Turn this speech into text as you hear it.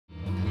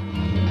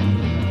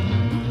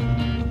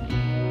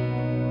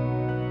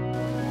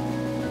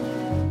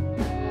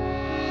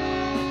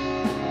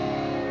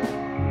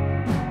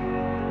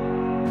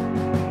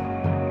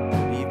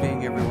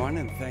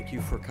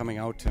for coming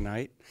out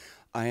tonight.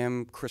 I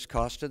am Chris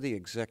Costa, the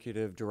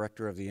Executive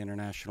Director of the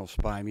International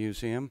Spy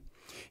Museum,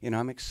 and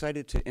I'm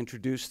excited to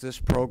introduce this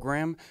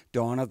program,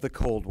 Dawn of the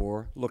Cold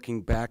War,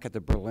 looking back at the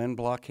Berlin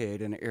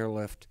Blockade and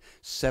Airlift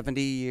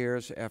 70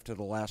 years after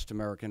the last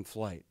American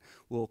flight.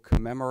 We'll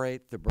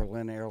commemorate the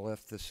Berlin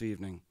Airlift this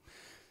evening.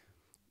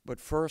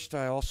 But first,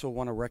 I also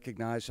want to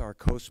recognize our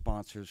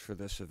co-sponsors for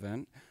this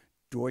event,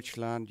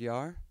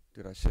 Deutschlandjahr,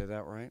 did I say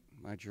that right?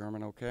 My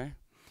German okay?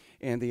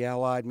 And the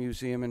Allied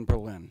Museum in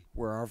Berlin,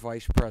 where our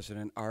Vice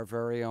President, our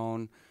very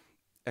own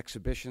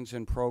Exhibitions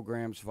and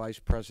Programs Vice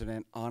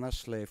President, Anna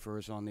Slafer,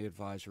 is on the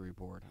advisory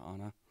board.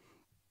 Anna.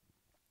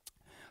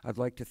 I'd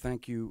like to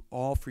thank you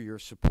all for your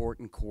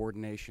support and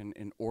coordination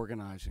in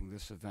organizing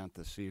this event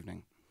this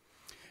evening.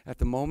 At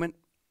the moment,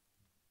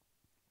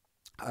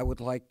 I would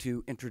like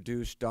to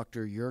introduce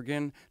Dr.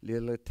 Jürgen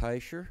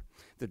Lille-Teicher,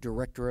 the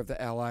director of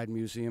the Allied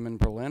Museum in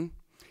Berlin.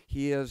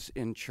 He is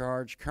in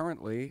charge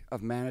currently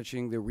of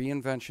managing the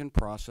reinvention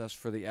process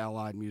for the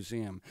Allied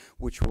Museum,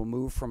 which will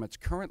move from its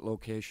current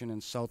location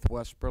in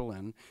southwest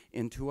Berlin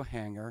into a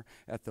hangar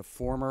at the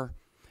former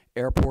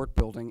airport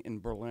building in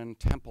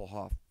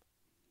Berlin-Tempelhof,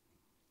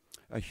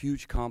 a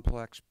huge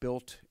complex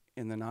built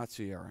in the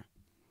Nazi era.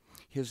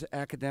 His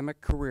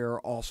academic career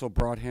also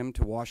brought him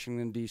to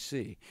Washington,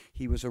 D.C.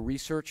 He was a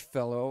research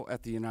fellow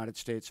at the United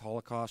States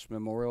Holocaust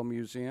Memorial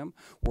Museum,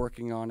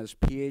 working on his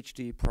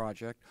PhD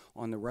project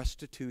on the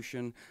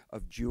restitution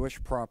of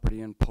Jewish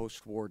property in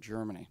post-war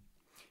Germany.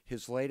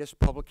 His latest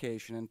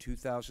publication in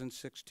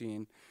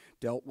 2016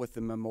 dealt with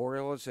the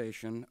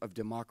memorialization of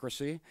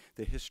democracy,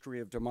 the history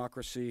of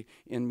democracy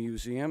in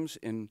museums,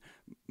 in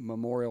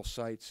memorial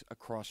sites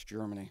across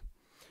Germany.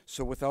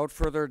 So without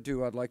further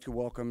ado, I'd like to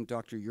welcome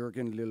Dr.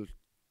 Jürgen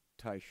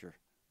Lille-Teicher.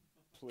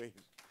 Please.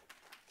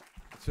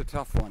 It's a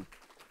tough one.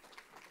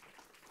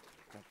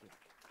 Thank you.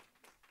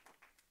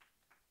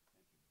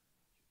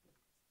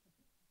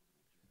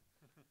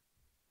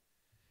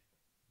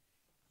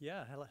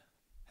 Yeah,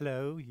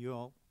 hello, you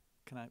all.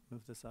 Can I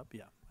move this up?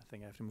 Yeah, I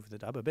think I have to move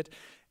it up a bit.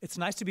 It's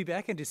nice to be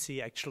back in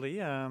DC,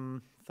 actually.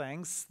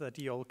 Thanks that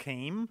you all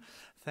came.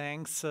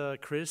 Thanks,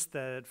 Chris,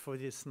 for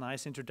this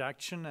nice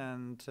introduction,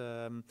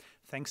 and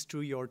thanks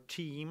to your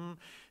team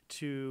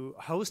to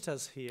host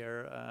us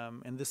here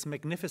in this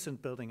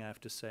magnificent building, I have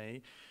to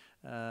say.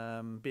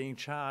 Being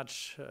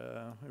charged,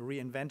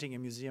 reinventing a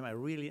museum, I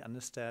really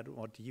understand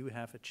what you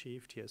have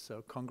achieved here,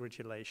 so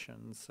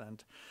congratulations.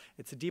 And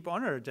it's a deep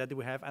honor that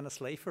we have Anna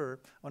Slafer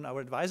on our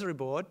advisory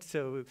board,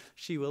 so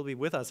she will be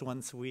with us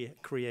once we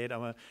create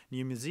our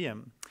new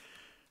museum.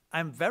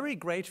 I'm very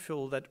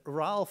grateful that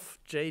Ralph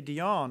J.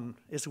 Dionne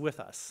is with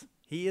us.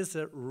 He is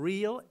a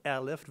real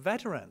airlift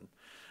veteran.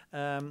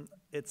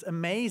 It's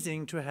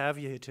amazing to have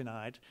you here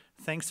tonight.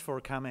 Thanks for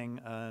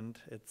coming, and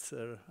it's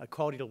a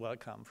cordial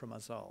welcome from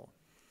us all.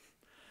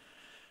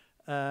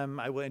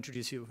 I will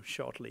introduce you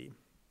shortly.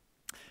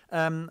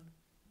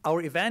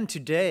 Our event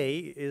today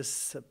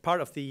is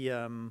part of the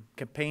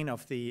campaign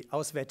of the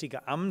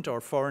Auswärtige Amt,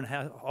 or Foreign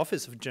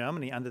Office of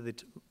Germany, under the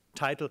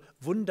title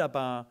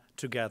Wunderbar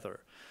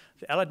Together.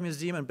 The Allied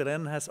Museum in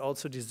Berlin has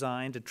also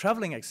designed a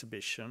traveling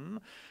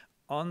exhibition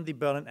on the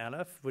Berlin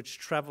Airlift, which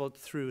traveled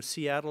through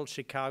Seattle,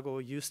 Chicago,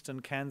 Houston,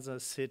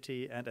 Kansas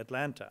City, and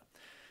Atlanta.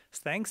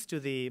 Thanks to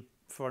the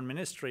Foreign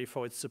Ministry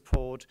for its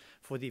support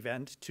for the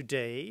event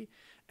today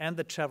and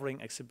the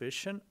traveling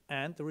exhibition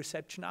and the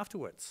reception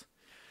afterwards.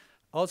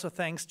 Also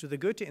thanks to the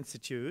Goethe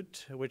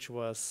Institute, which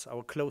was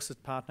our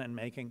closest partner in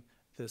making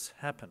this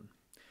happen.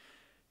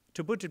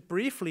 To put it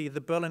briefly, the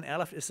Berlin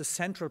Airlift is a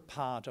central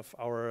part of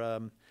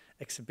our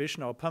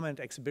exhibition, our permanent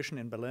exhibition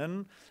in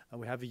Berlin.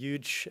 We have a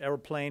huge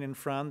aeroplane in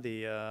front,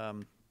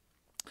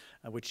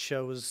 which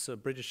shows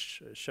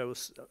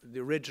shows the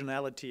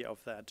originality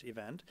of that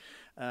event.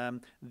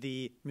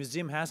 The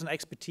museum has an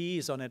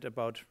expertise on it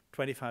about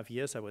 25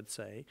 years, I would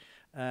say.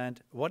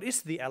 And what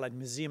is the Allied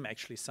Museum,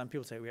 actually? Some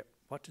people say,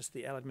 what is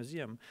the Allied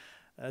Museum?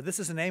 This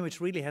is a name which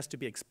really has to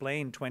be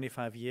explained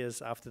 25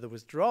 years after the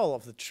withdrawal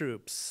of the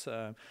troops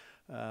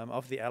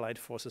of the Allied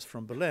forces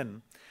from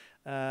Berlin.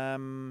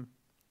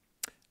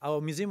 Our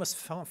museum was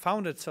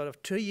founded sort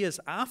of 2 years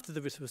after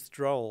the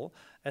withdrawal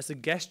as a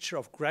gesture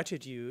of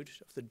gratitude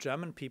of the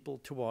German people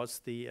towards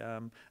the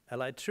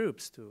Allied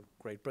troops, to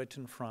Great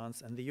Britain,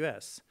 France, and the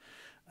US.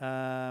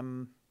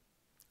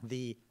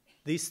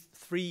 These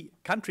three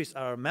countries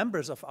are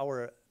members of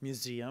our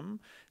museum,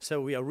 so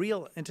we are a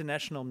real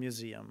international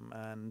museum,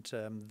 and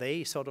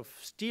they sort of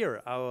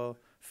steer our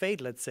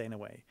fate, let's say, in a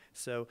way.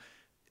 So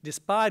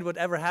despite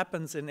whatever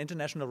happens in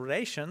international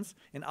relations,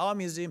 in our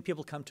museum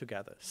people come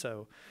together.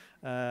 So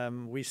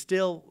we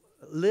still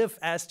live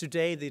as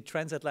today the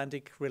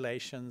transatlantic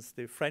relations,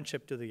 the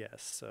friendship to the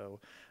US. So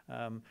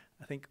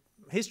I think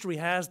history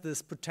has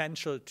this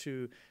potential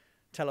to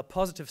tell a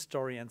positive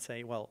story and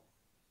say, well,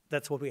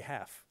 that's what we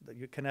have.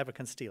 You never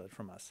can steal it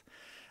from us.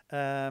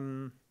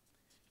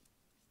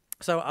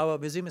 So our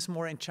museum is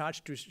more in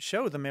charge to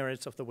show the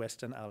merits of the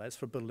Western Allies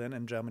for Berlin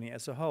and Germany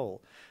as a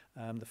whole.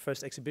 The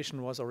first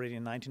exhibition was already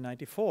in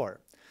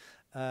 1994.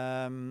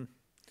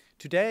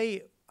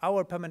 Today,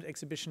 our permanent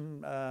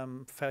exhibition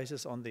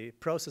focuses on the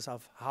process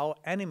of how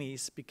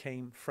enemies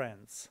became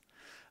friends.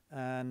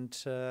 And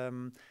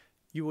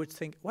you would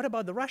think, what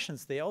about the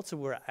Russians? They also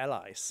were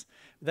allies.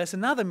 There's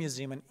another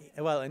museum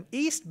in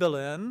East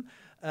Berlin,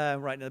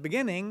 right in the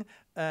beginning,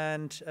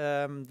 and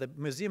the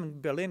museum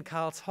in Berlin,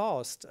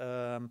 Karlshorst,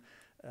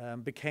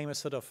 became a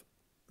sort of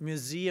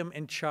museum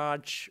in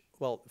charge,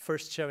 well,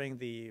 first showing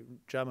the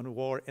German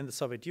war in the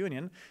Soviet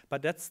Union,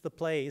 but that's the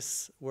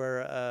place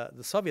where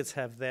the Soviets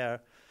have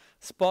their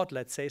spot,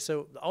 let's say.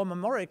 So our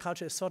memorial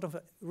culture is sort of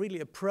really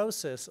a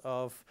process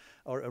of,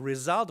 or a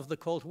result of the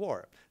Cold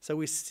War. So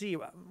we'll see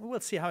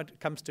how it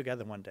comes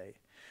together one day.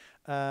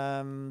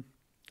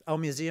 Our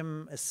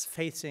museum is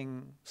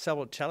facing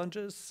several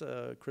challenges,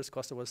 Chris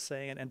Kostka was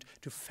saying, and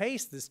to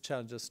face these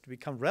challenges, to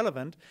become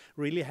relevant,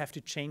 really have to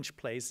change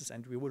places,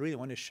 and we really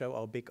want to show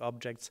our big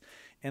objects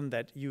in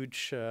that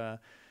huge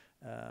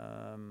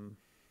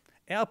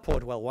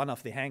airport, well, one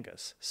of the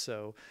hangars.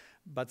 So,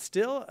 but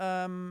still,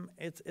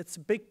 it's a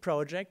big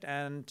project,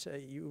 and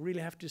you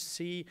really have to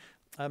see,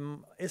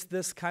 is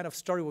this kind of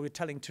story we're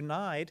telling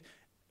tonight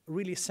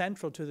really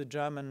central to the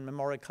German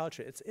memorial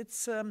culture?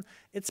 It's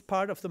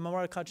part of the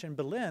memorial culture in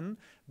Berlin,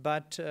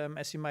 but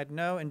as you might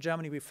know, in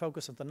Germany we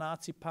focus on the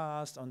Nazi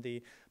past, on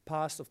the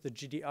past of the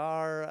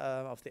GDR,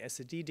 of the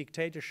SED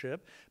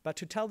dictatorship. But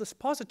to tell these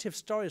positive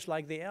stories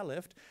like the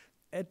Airlift,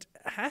 it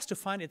has to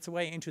find its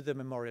way into the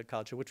memorial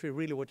culture, which we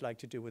really would like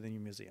to do with the new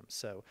museum.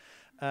 So,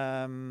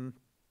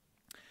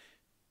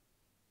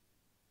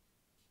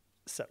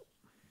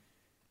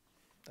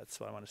 that's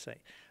what I want to say.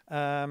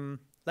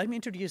 Let me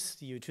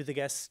introduce you to the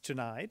guests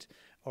tonight.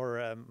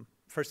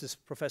 First is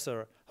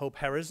Professor Hope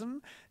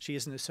Harrison. She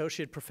is an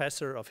associate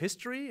professor of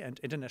history and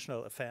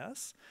international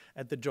affairs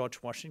at the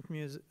George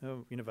Washington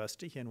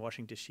University here in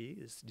Washington,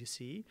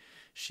 D.C.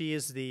 She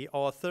is the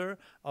author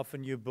of a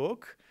new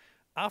book,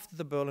 After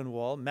the Berlin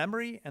Wall,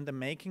 Memory and the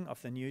Making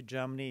of the New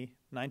Germany,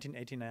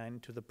 1989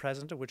 to the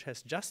Present, which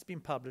has just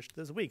been published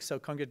this week, so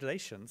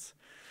congratulations.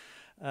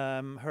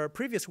 Her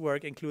previous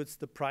work includes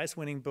the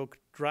prize-winning book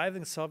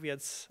Driving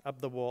Soviets Up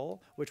the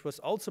Wall, which was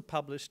also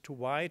published to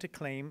wide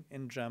acclaim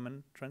in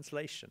German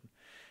translation.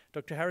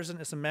 Dr. Harrison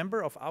is a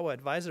member of our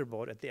advisory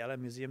board at the Airlift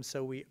Museum,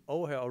 so we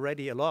owe her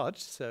already a lot.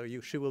 So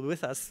she will be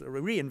with us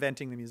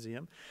reinventing the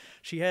museum.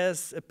 She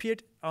has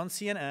appeared on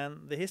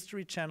CNN, the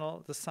History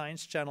Channel, the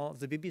Science Channel,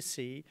 the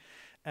BBC,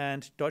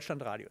 and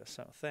Deutschlandradio.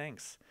 So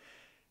thanks.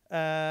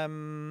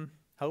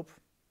 Hope,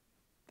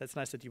 that's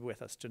nice that you're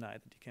with us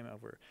tonight, that you came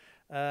over.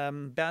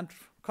 Bernd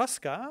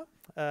Kostka,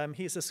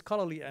 he is a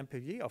scholarly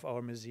employee of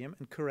our museum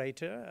and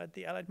curator at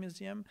the Airlift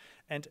Museum,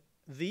 and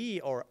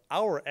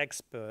our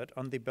expert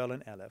on the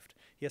Berlin Airlift.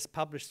 He has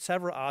published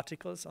several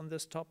articles on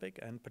this topic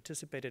and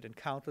participated in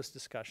countless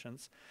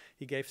discussions.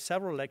 He gave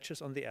several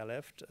lectures on the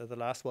Airlift. The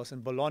last was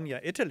in Bologna,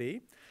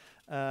 Italy.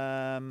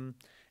 In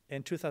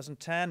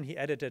 2010, he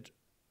edited,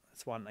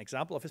 that's one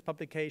example of his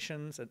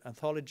publications, an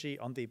anthology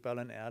on the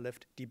Berlin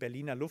Airlift, Die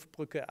Berliner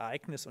Luftbrücke,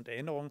 Ereignis und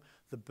Erinnerung,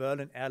 the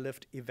Berlin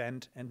Airlift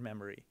Event and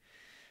Memory.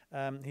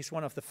 He's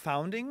one of the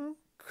founding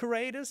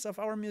curators of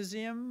our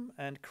museum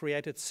and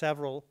created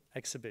several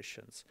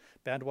exhibitions.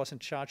 Bernd was in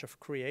charge of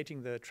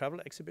creating the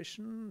traveling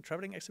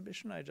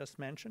exhibition I just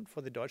mentioned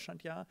for the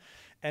Deutschlandjahr,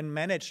 and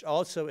managed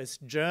also his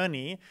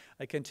journey.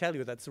 I can tell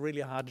you that's a really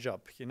hard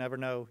job. You never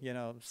know,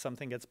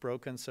 something gets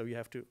broken, so you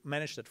have to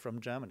manage that from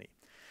Germany.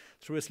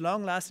 Through his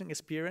long-lasting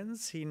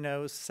experience, he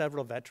knows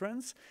several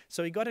veterans.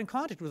 So he got in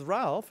contact with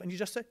Ralph, and he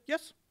just said,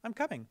 yes, I'm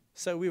coming.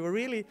 So we were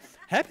really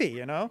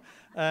happy,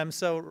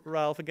 So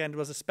Ralph, again, it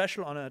was a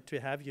special honor to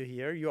have you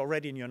here. You're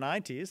already in your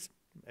 90s,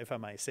 if I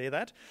may say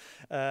that.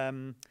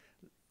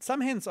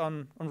 Some hints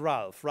on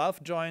Ralph.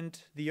 Ralph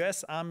joined the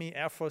US Army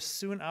Air Force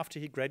soon after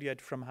he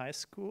graduated from high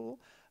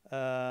school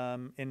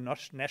in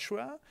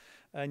Nashua,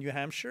 New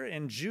Hampshire,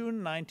 in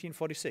June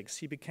 1946.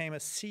 He became a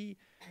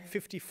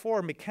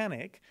C-54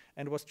 mechanic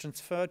and was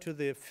transferred to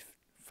the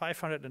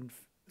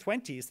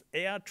 520th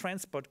Air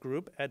Transport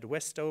Group at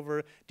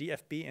Westover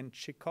DFB in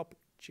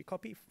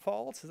Chicopee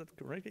Falls, is that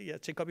correct? Yeah,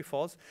 Chicopee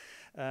Falls,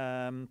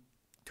 to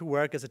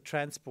work as a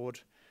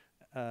transport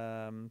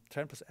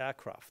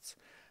aircrafts.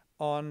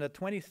 On the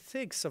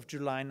 26th of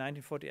July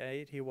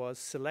 1948, he was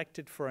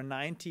selected for a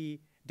 90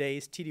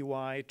 days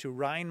TDY to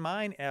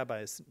Rhein-Main Air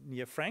Base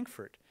near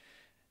Frankfurt,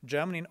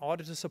 Germany, in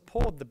order to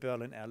support the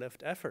Berlin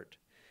Airlift effort.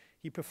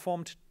 He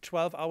performed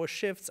 12-hour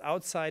shifts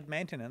outside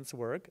maintenance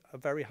work, a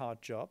very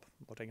hard job,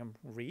 what I can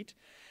read.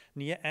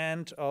 Near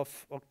end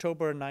of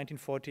October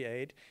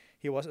 1948,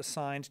 he was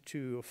assigned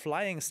to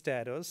flying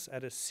status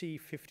as a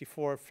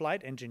C-54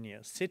 flight engineer,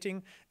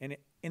 sitting in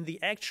the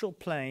actual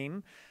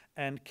plane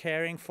and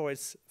caring for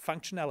its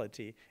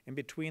functionality in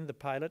between the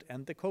pilot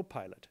and the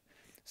co-pilot.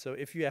 So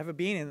if you ever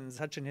been in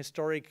such an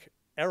historic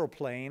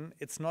aeroplane,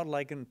 it's not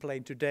like a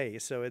plane today,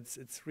 so it's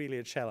really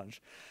a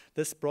challenge.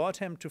 This brought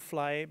him to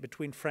fly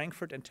between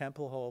Frankfurt and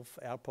Tempelhof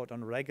Airport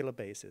on a regular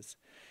basis.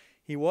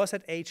 He was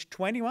at age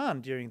 21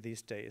 during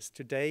these days.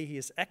 Today he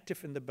is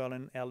active in the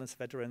Berlin Airlines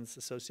Veterans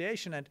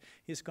Association, and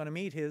he's going to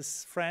meet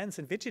his friends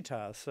in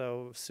Wichita,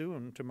 so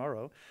soon,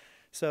 tomorrow.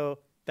 So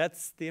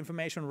that's the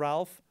information,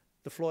 Ralph.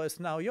 The floor is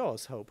now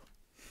yours, Hope.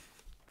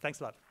 Thanks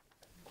a lot.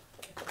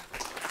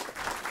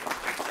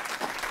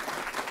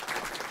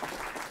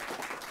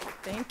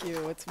 Thank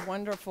you. It's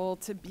wonderful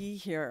to be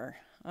here.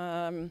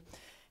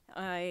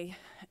 I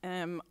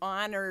am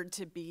honored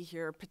to be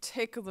here,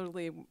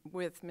 particularly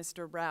with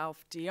Mr.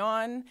 Ralph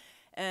Dionne,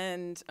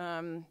 and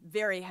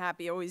very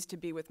happy always to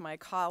be with my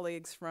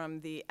colleagues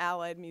from the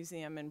Allied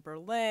Museum in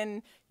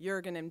Berlin,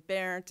 Jürgen and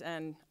Bernd,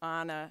 and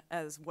Anna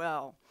as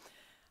well.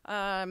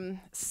 Let's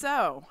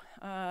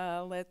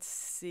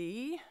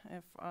see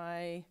if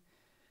I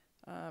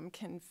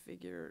can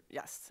figure,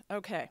 yes,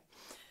 okay.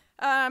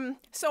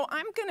 So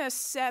I'm going to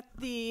set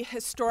the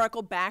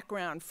historical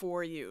background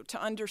for you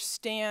to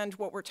understand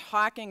what we're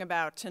talking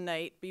about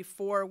tonight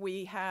before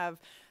we have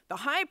the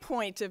high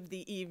point of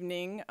the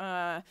evening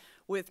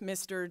with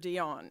Mr.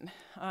 Dionne.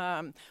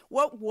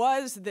 What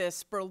was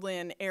this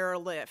Berlin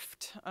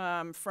airlift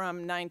from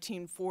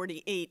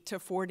 1948 to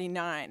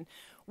 49?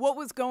 What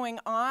was going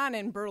on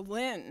in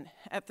Berlin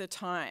at the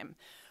time?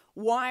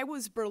 Why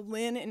was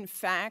Berlin, in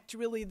fact,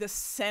 really the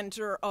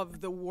center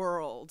of the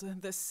world,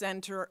 the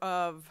center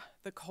of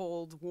the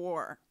Cold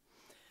War?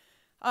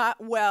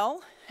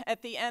 Well,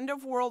 at the end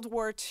of World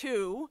War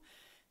II,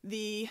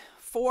 the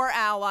four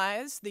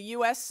allies, the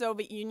US,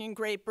 Soviet Union,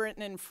 Great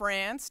Britain, and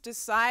France,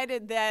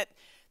 decided that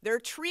their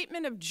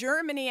treatment of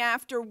Germany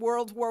after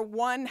World War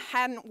I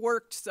hadn't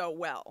worked so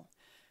well.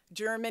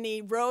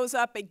 Germany rose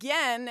up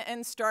again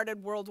and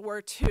started World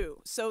War II.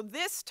 So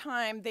this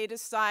time they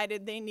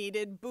decided they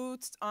needed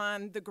boots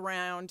on the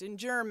ground in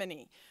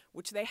Germany,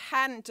 which they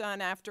hadn't done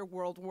after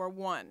World War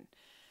I.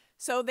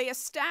 So they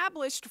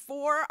established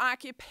 4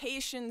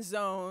 occupation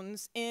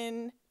zones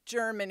in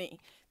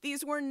Germany.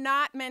 These were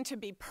not meant to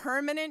be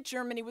permanent.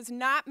 Germany was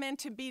not meant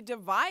to be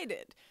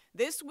divided.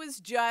 This was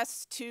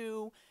just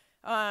to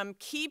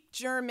keep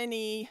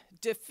Germany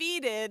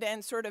defeated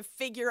and sort of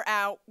figure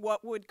out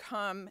what would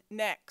come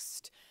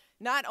next.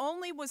 Not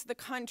only was the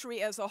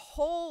country as a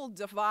whole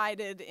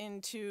divided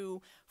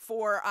into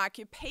 4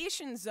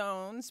 occupation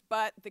zones,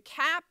 but the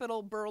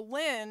capital,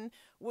 Berlin,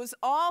 was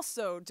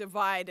also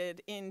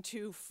divided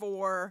into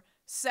 4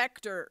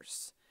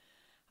 sectors.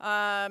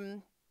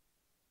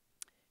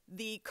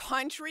 The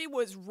country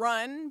was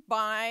run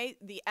by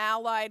the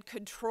Allied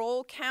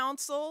Control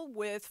Council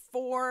with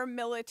 4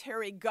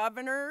 military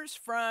governors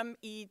from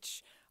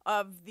each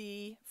of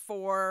the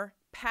 4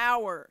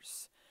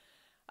 powers.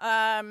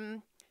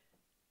 But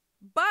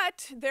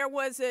there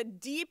was a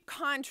deep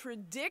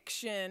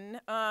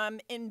contradiction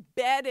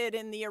embedded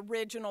in the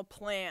original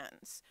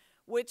plans,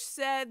 which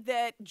said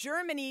that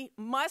Germany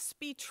must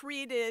be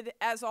treated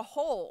as a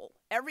whole.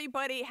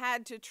 Everybody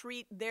had to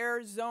treat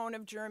their zone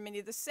of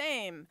Germany the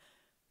same.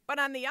 But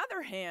on the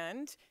other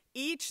hand,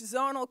 each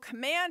zonal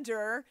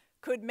commander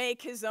could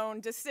make his own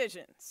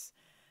decisions.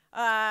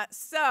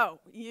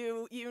 So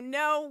you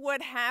know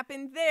what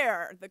happened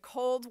there. The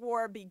Cold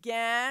War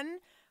began.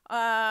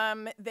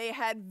 They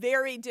had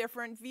very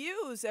different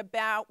views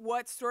about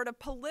what sort of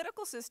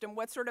political system,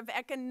 what sort of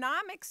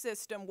economic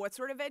system, what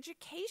sort of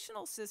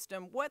educational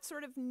system, what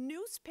sort of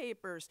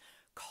newspapers,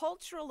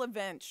 cultural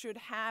events should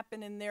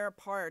happen in their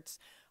parts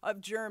of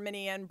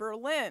Germany and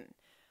Berlin.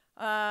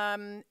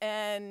 They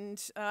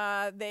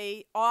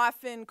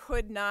often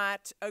could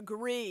not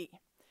agree.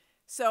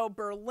 So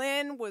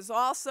Berlin was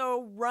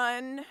also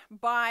run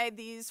by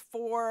these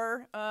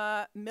 4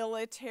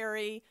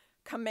 military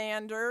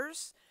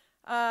commanders.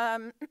 Now,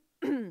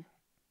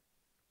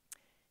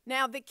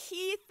 the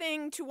key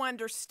thing to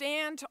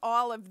understand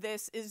all of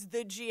this is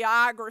the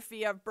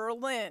geography of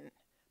Berlin.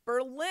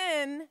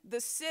 Berlin,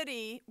 the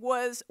city,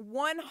 was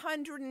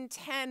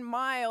 110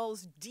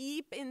 miles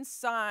deep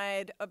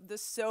inside of the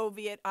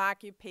Soviet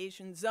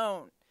occupation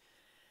zone.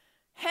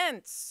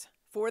 Hence,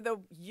 for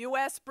the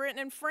US, Britain,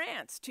 and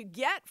France to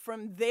get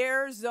from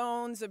their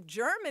zones of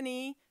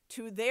Germany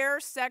to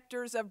their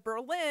sectors of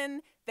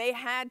Berlin, they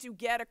had to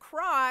get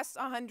across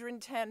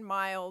 110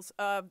 miles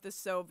of the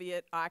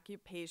Soviet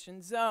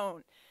occupation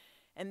zone.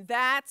 And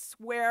that's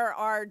where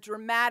our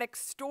dramatic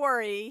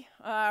story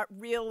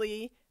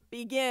really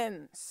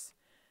begins.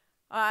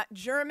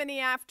 Germany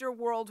after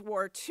World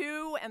War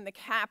II and the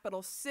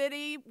capital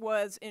city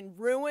was in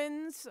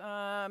ruins,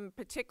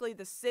 particularly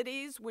the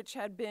cities which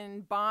had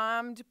been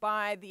bombed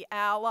by the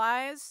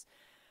Allies.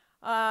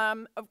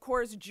 Of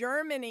course,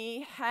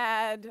 Germany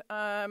had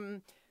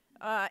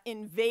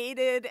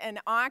invaded and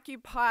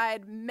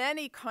occupied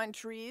many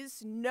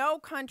countries. No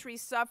country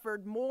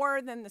suffered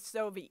more than the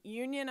Soviet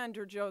Union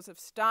under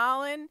Joseph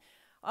Stalin,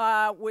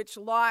 which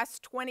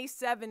lost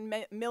 27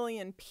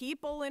 million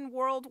people in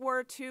World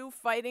War II,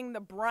 fighting the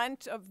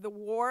brunt of the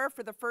war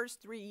for the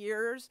first 3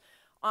 years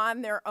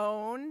on their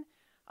own.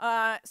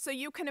 So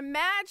you can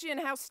imagine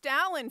how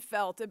Stalin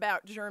felt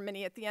about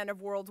Germany at the end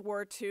of World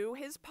War II.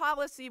 His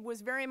policy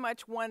was very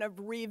much one of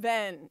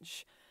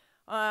revenge,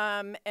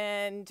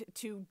 and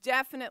to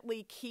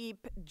definitely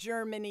keep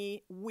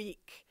Germany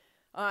weak.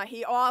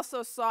 He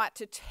also sought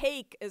to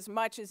take as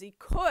much as he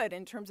could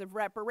in terms of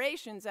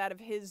reparations out of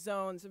his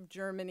zones of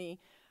Germany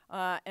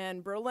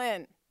and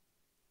Berlin.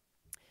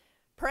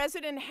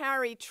 President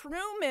Harry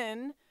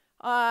Truman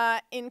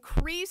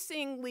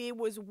increasingly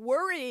was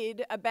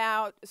worried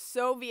about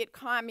Soviet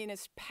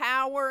communist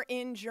power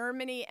in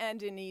Germany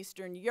and in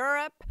Eastern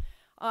Europe,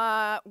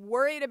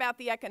 worried about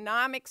the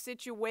economic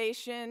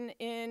situation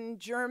in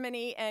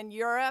Germany and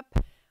Europe,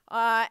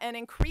 and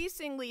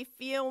increasingly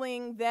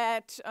feeling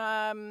that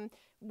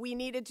we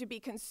needed to be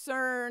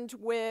concerned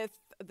with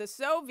the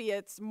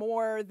Soviets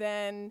more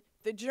than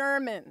the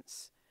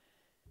Germans.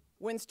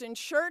 Winston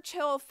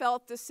Churchill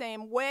felt the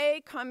same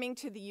way, coming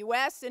to the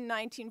U.S. in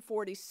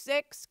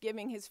 1946,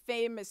 giving his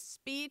famous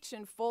speech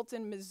in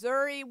Fulton,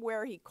 Missouri,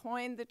 where he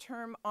coined the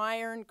term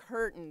Iron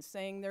Curtain,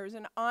 saying there's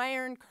an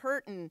Iron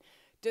Curtain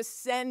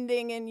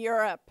descending in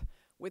Europe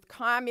with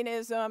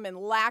communism and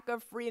lack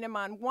of freedom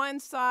on one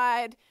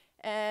side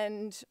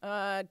and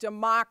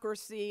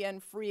democracy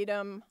and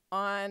freedom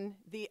on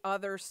the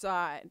other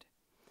side.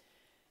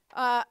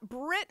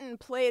 Britain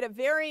played a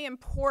very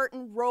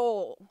important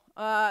role.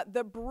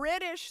 The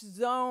British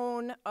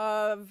zone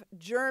of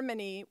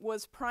Germany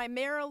was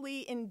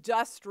primarily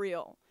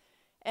industrial,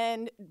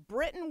 and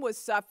Britain was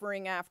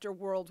suffering after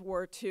World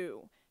War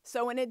II.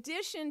 So in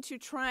addition to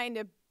trying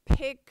to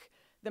pick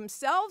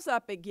themselves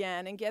up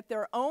again and get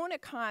their own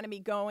economy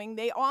going,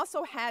 they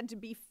also had to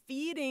be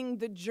feeding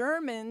the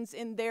Germans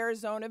in their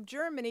zone of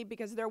Germany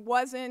because there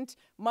wasn't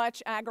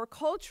much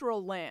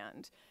agricultural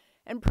land.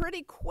 And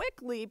pretty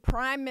quickly,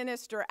 Prime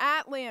Minister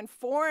Attlee and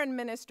Foreign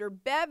Minister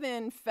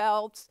Bevin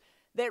felt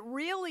that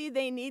really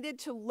they needed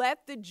to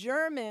let the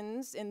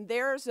Germans in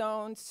their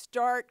zone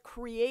start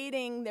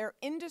creating their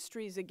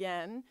industries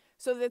again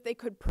so that they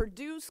could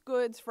produce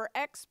goods for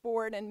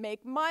export and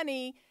make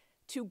money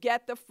to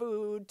get the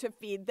food to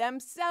feed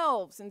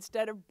themselves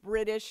instead of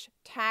British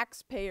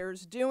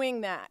taxpayers doing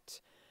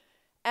that.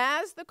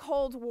 As the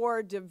Cold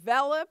War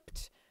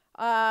developed,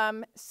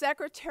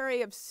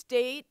 Secretary of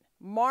State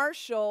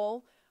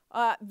Marshall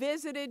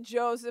visited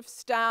Joseph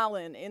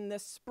Stalin in the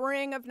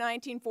spring of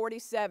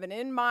 1947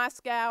 in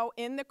Moscow,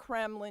 in the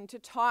Kremlin, to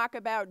talk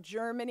about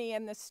Germany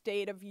and the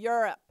state of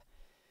Europe.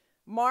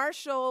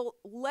 Marshall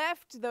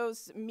left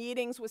those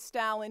meetings with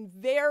Stalin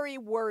very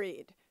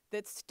worried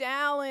that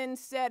Stalin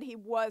said he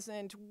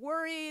wasn't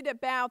worried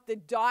about the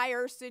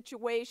dire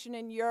situation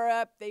in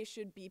Europe. They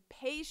should be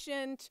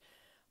patient.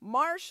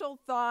 Marshall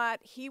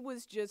thought he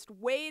was just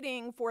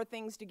waiting for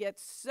things to get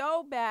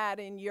so bad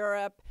in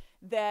Europe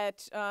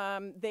that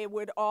they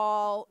would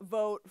all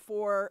vote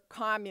for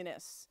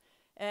communists.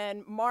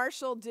 And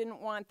Marshall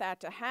didn't want that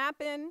to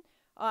happen.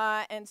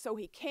 And so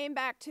he came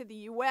back to the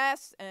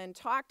U.S. and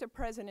talked to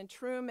President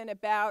Truman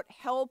about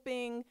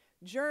helping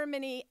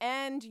Germany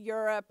and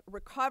Europe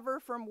recover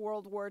from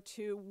World War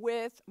II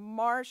with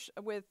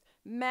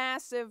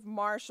massive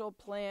Marshall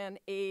Plan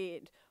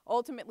aid,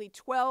 ultimately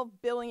 $12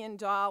 billion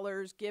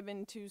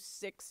given to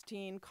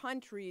 16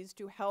 countries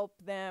to help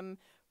them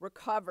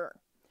recover.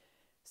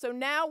 So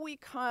now we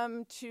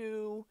come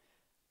to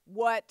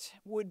what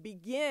would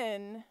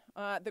begin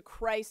the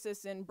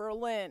crisis in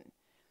Berlin.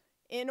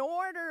 In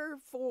order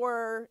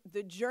for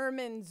the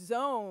German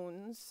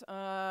zones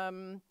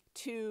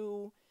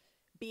to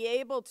be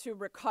able to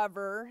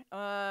recover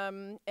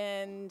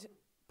and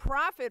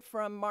profit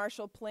from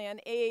Marshall Plan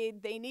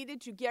aid, they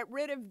needed to get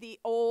rid of the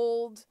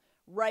old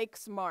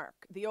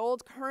Reichsmark, the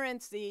old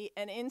currency,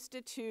 and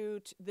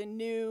institute the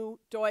new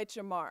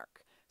Deutsche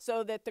Mark,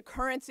 so that the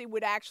currency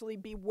would actually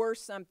be worth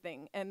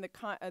something and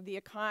the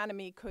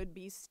economy could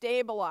be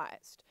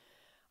stabilized.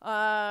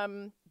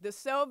 The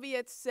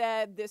Soviets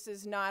said, this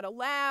is not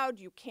allowed,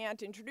 you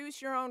can't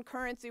introduce your own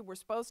currency, we're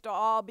supposed to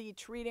all be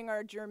treating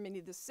our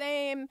Germany the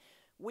same.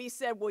 We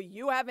said, well,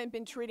 you haven't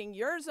been treating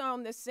your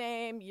zone the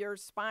same, you're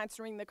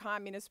sponsoring the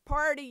Communist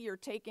Party, you're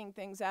taking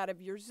things out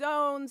of your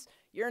zones,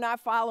 you're not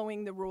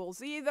following the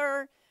rules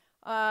either.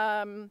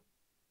 Stalin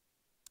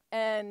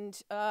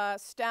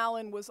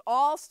was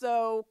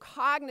also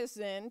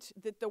cognizant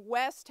that the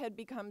West had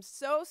become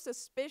so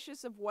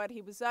suspicious of what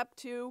he was up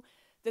to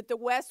that the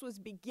West was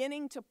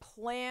beginning to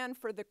plan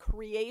for the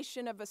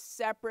creation of a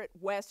separate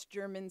West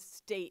German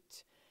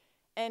state.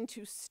 And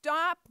to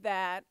stop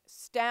that,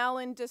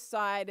 Stalin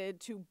decided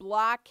to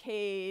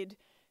blockade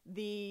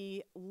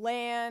the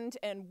land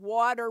and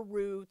water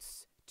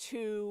routes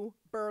to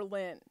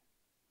Berlin.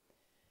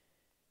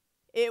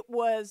 It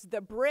was the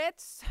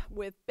Brits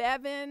with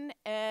Bevin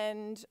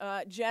and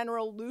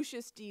General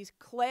Lucius D.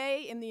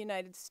 Clay in the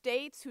United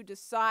States who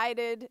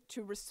decided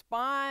to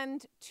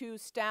respond to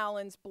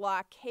Stalin's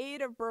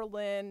blockade of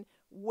Berlin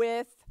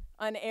with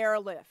an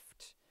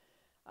airlift.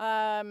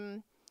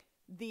 No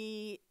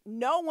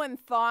one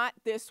thought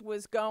this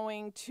was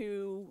going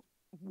to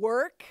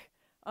work,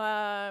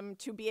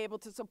 to be able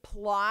to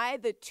supply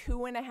the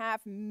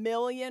 2.5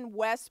 million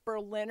West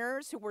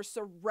Berliners who were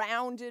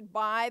surrounded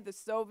by the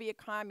Soviet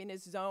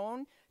communist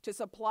zone, to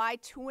supply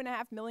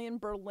 2.5 million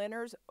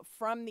Berliners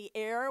from the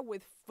air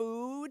with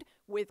food,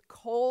 with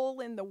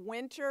coal in the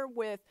winter,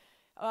 with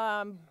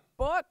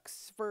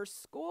books for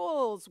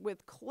schools,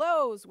 with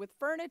clothes, with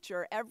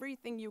furniture,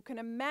 everything you can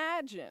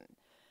imagine.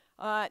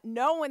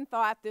 No one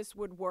thought this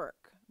would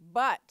work,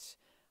 but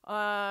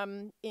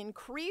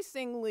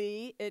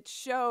increasingly it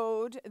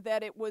showed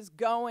that it was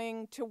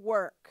going to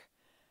work.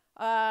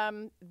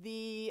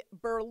 The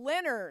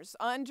Berliners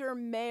under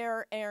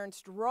Mayor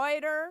Ernst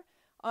Reuter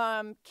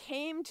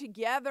came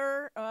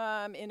together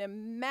in a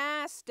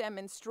mass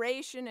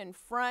demonstration in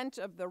front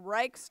of the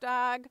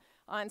Reichstag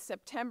on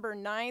September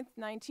 9th,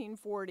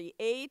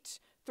 1948.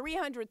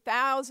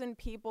 300,000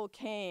 people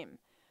came.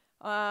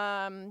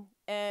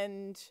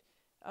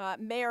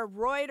 Mayor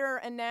Reuter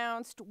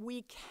announced,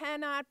 "We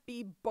cannot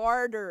be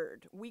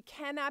bartered. We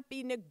cannot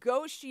be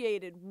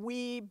negotiated,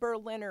 we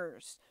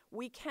Berliners.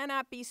 We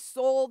cannot be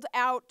sold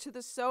out to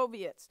the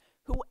Soviets.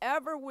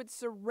 Whoever would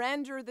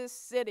surrender this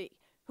city,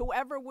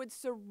 whoever would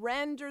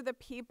surrender the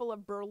people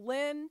of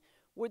Berlin,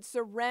 would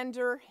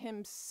surrender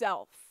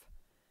himself."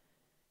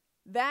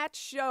 That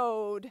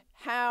showed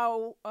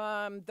how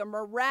the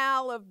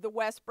morale of the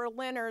West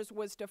Berliners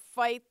was to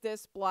fight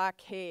this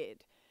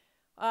blockade.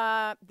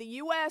 The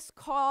U.S.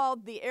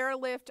 called the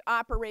airlift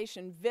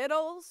Operation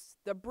Vittles.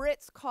 The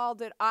Brits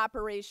called it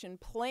Operation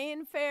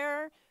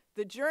Plainfare.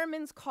 The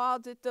Germans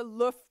called it the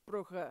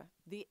Luftbrücke,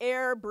 the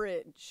air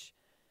bridge.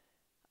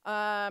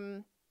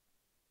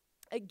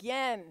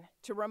 Again,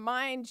 to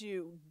remind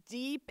you,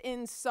 deep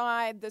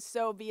inside the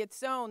Soviet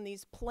zone,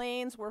 these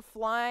planes were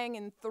flying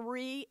in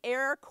 3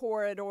 air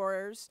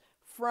corridors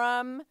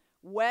from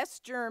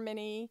West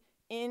Germany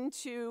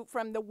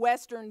from the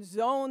western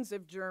zones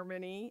of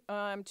Germany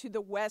to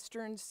the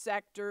western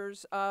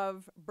sectors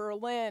of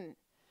Berlin.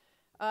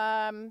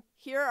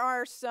 Here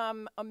are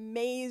some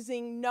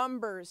amazing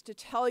numbers to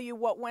tell you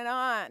what went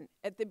on.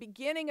 At the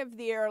beginning of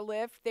the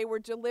airlift, they were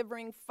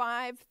delivering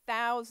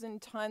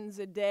 5,000 tons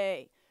a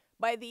day.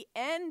 By the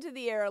end of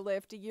the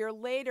airlift, a year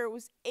later, it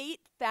was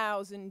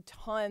 8,000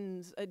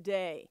 tons a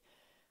day.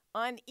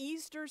 On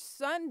Easter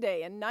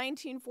Sunday in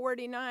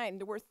 1949,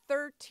 there were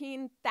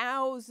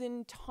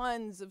 13,000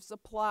 tons of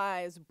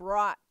supplies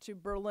brought to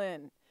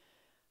Berlin.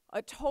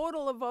 A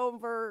total of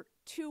over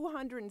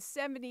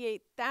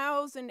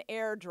 278,000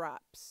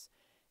 airdrops.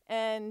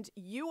 And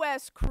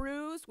U.S.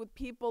 crews with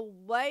people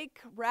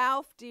like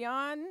Ralph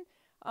Dionne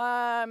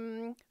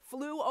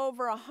flew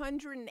over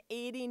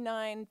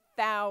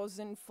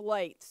 189,000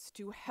 flights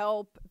to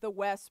help the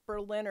West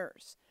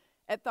Berliners.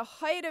 At the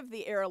height of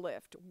the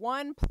airlift,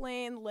 one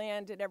plane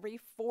landed every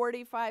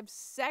 45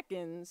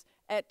 seconds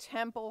at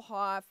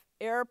Tempelhof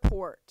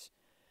Airport.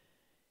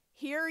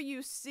 Here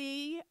you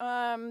see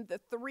the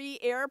 3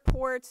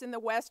 airports in the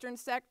western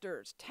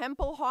sectors.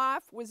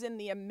 Tempelhof was in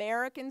the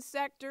American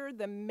sector,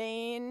 the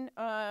main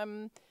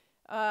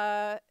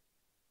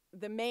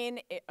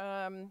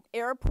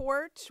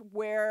airport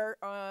where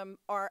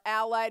our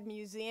Allied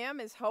Museum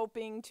is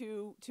hoping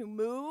to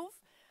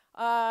move.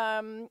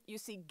 You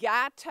see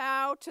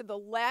Gatow to the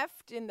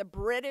left in the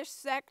British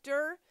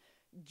sector.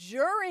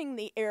 During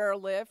the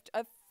airlift,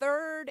 a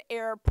 3rd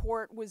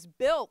airport was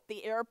built,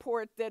 the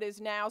airport that is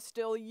now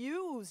still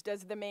used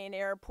as the main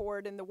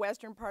airport in the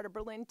western part of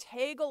Berlin.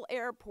 Tegel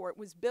Airport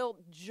was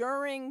built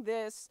during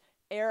this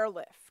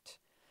airlift.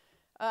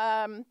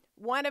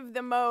 One of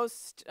the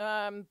most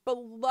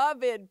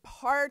beloved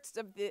parts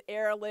of the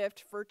airlift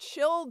for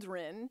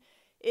children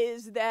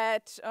is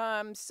that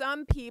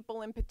some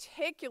people, in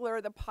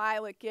particular the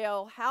pilot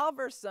Gail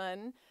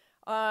Halvorson,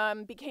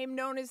 became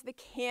known as the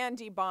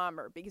candy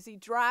bomber because he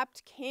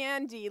dropped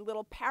candy,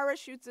 little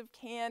parachutes of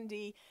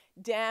candy,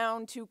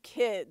 down to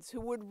kids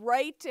who would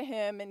write to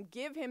him and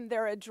give him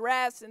their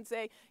address and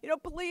say,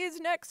 please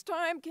next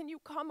time, can you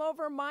come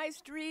over my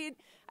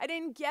street? I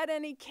didn't get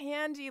any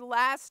candy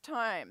last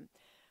time.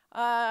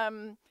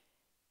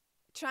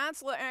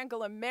 Chancellor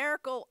Angela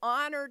Merkel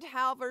honored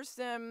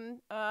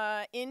Halvorsen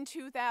in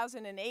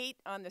 2008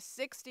 on the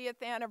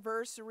 60th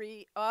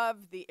anniversary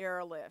of the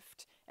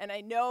airlift. And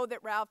I know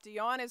that Ralph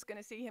Dionne is going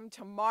to see him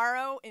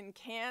tomorrow in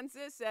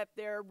Kansas at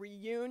their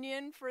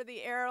reunion for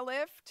the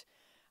airlift.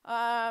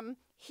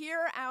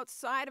 Here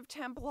outside of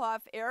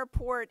Tempelhof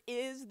Airport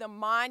is the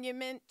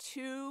monument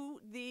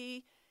to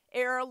the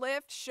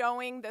airlift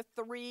showing the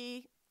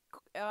 3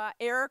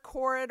 air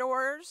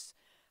corridors.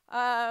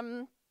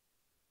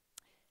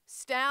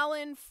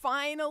 Stalin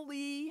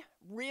finally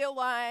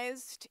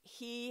realized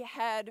he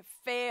had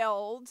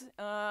failed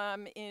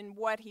in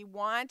what he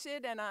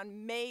wanted, and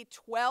on May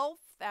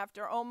 12th,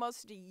 after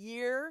almost a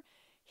year,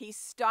 he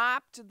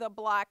stopped the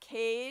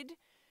blockade.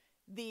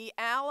 The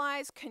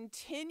Allies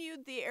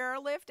continued the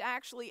airlift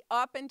actually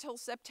up until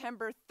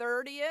September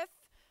 30th.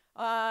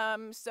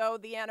 So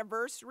the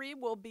anniversary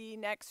will be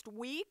next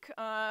week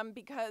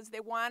because they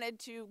wanted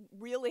to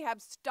really have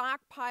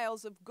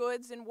stockpiles of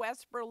goods in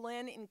West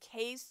Berlin in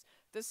case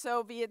the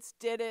Soviets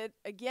did it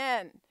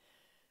again.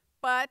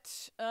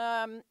 But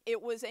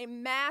it was a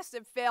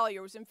massive failure.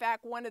 It was, in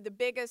fact, one of the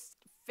biggest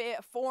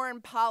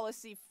foreign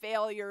policy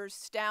failures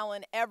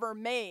Stalin ever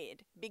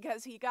made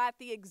because he got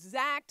the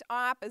exact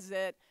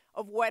opposite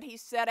of what he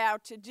set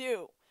out to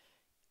do.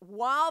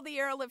 while the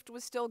airlift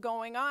was still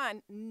going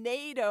on,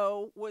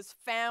 NATO was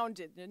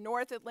founded, the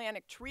North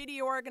Atlantic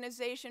Treaty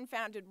Organization,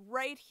 founded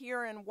right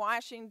here in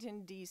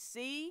Washington,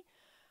 D.C.,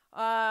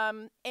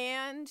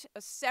 and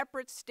a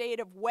separate state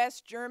of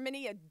West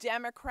Germany, a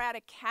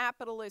democratic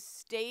capitalist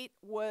state,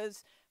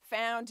 was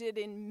founded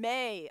in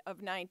May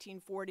of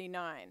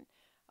 1949.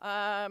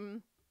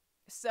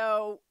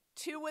 So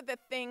two of the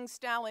things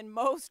Stalin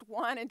most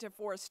wanted to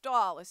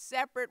forestall, a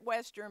separate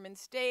West German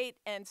state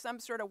and some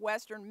sort of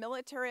Western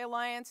military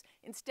alliance,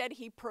 instead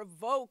he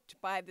provoked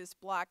by this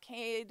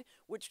blockade,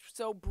 which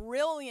so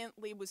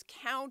brilliantly was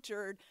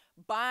countered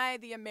by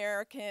the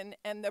American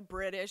and the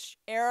British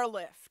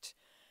airlift.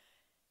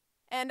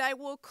 And I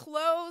will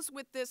close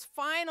with this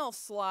final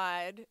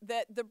slide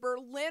that the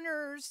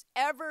Berliners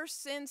ever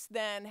since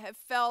then have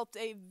felt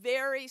a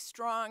very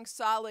strong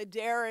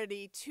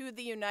solidarity to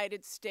the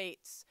United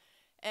States.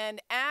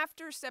 And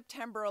after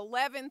September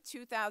 11th,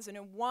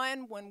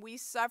 2001, when we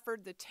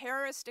suffered the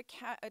terrorist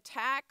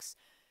attacks,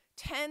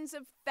 tens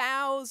of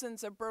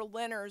thousands of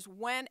Berliners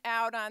went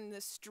out on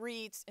the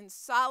streets in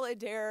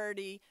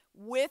solidarity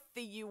with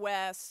the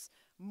U.S.,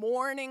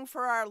 mourning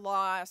for our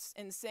loss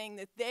and saying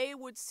that they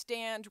would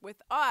stand with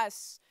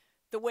us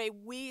the way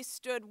we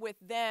stood with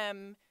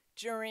them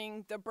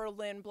during the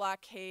Berlin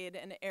blockade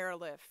and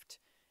airlift.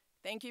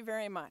 Thank you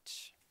very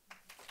much.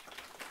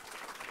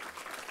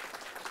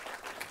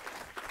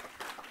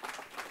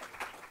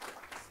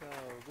 So,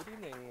 good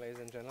evening, ladies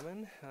and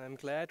gentlemen. I'm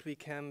glad we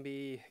can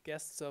be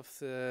guests of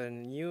the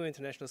new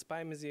International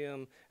Spy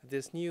Museum at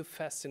this new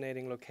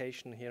fascinating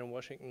location here in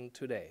Washington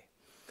today.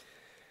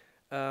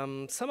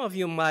 Some of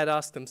you might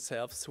ask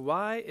themselves,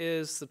 why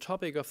is the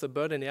topic of the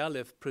Berlin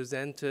airlift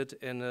presented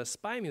in a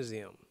spy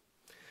museum?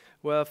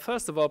 Well,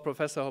 first of all,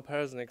 Professor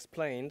Hoppersen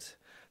explained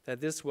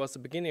that this was the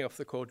beginning of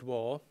the Cold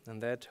War,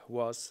 and that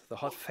was the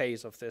hot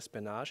phase of the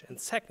espionage. And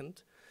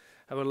second,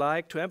 I would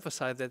like to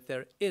emphasize that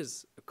there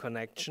is a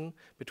connection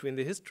between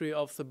the history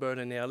of the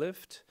Berlin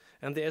airlift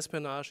and the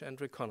espionage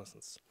and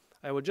reconnaissance.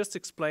 I will just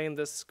explain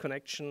this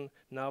connection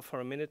now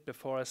for a minute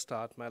before I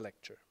start my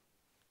lecture.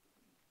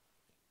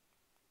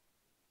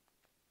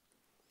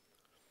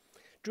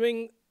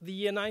 During the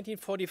year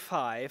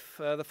 1945,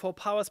 the four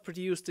powers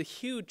produced a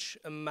huge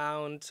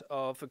amount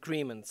of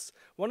agreements.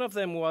 One of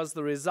them was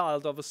the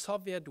result of a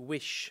Soviet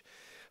wish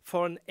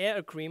for an air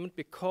agreement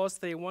because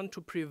they want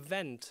to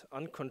prevent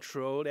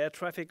uncontrolled air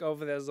traffic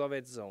over their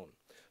Soviet zone.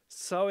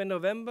 So in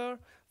November,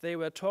 they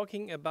were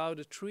talking about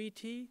a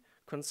treaty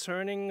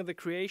concerning the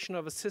creation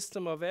of a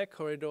system of air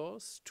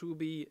corridors to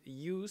be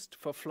used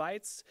for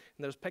flights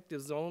in the respective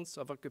zones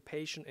of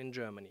occupation in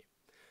Germany.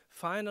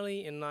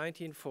 Finally, in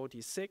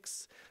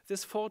 1946,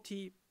 this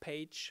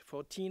 14-page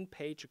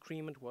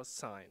agreement was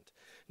signed.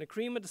 An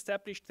agreement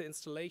established the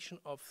installation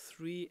of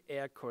 3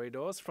 air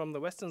corridors from the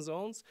western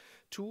zones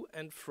to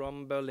and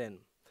from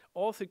Berlin.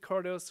 All 3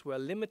 corridors were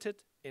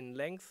limited in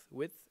length,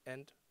 width,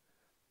 and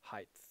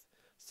height.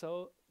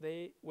 So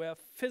they were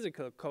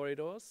physical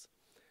corridors.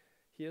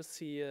 Here's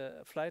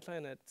the flight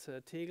line at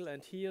Tegel,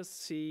 and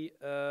here's the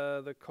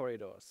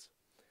corridors.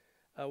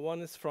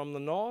 One is from the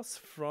north,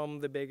 from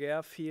the big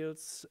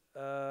airfields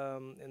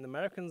in the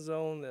American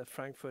zone,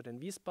 Frankfurt and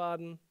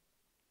Wiesbaden,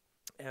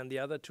 and the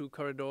other 2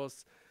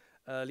 corridors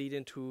lead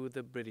into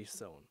the British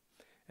zone.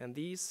 And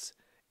this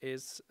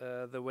is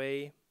the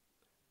way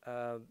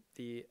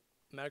the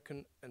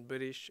American and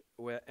British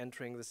were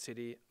entering the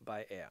city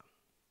by air.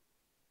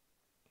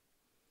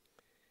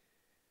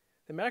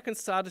 The Americans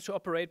started to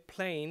operate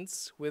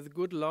planes with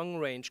good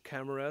long-range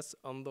cameras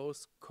on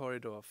those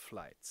corridor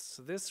flights.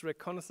 So this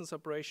reconnaissance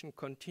operation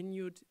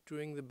continued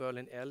during the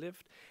Berlin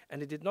airlift,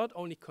 and it did not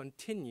only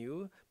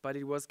continue, but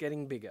it was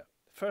getting bigger.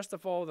 First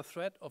of all, the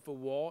threat of a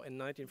war in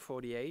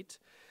 1948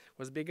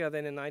 was bigger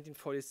than in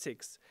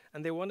 1946,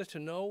 and they wanted to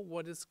know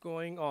what is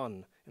going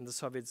on in the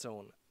Soviet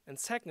zone. And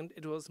second,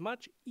 it was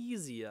much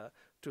easier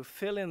to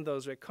fill in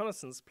those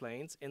reconnaissance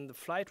planes in the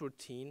flight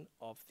routine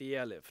of the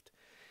airlift.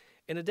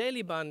 In a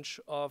daily bunch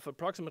of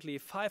approximately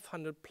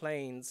 500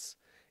 planes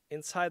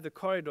inside the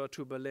corridor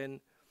to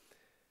Berlin,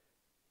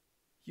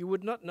 you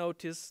would not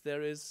notice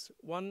there is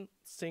one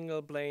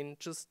single plane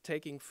just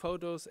taking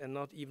photos and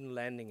not even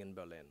landing in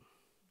Berlin.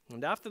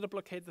 And after the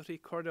blockade, the 3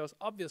 corridors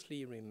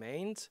obviously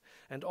remained,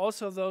 and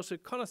also those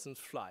reconnaissance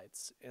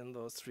flights in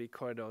those 3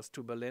 corridors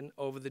to Berlin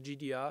over the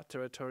GDR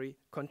territory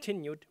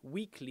continued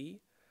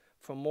weekly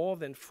for more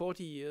than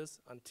 40 years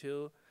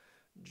until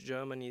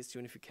Germany's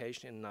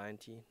unification in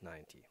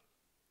 1990.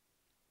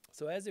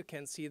 So as you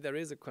can see, there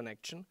is a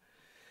connection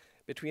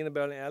between the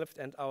Berlin airlift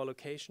and our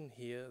location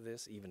here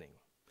this evening.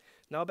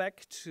 Now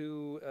back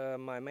to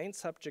my main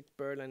subject,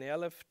 Berlin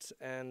airlift,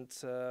 and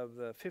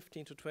the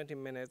 15 to 20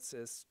 minutes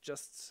is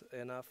just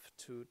enough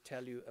to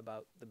tell you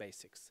about the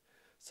basics.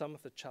 Some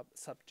of the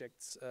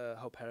subjects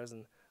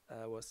Hoppersen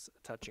was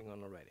touching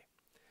on already.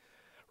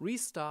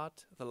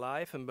 Restart the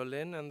life in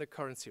Berlin and the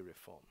currency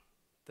reform.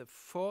 The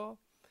 4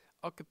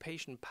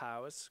 occupation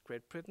powers,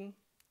 Great Britain,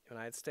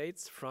 United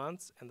States,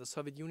 France, and the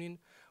Soviet Union,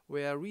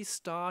 were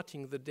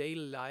restarting the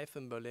daily life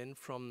in Berlin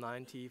from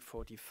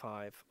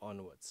 1945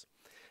 onwards.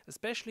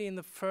 Especially in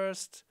the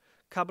first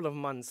couple of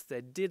months,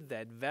 they did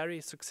that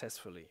very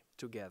successfully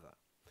together.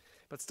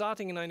 But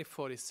starting in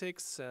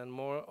 1946 and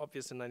more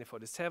obvious in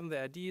 1947, the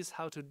ideas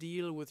how to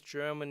deal with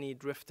Germany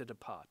drifted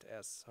apart,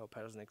 as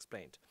Patterson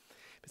explained.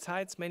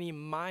 Besides many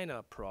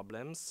minor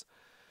problems,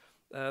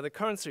 the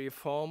currency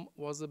reform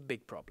was a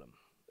big problem.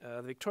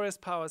 The victorious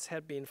powers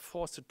had been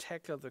forced to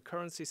tackle the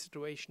currency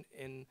situation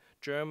in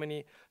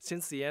Germany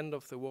since the end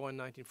of the war in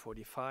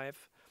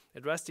 1945. A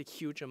drastic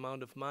huge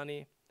amount of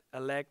money, a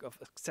lack of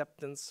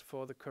acceptance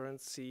for the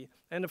currency,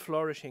 and a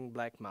flourishing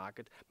black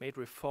market made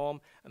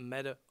reform a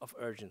matter of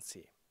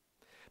urgency.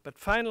 But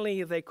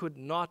finally, they could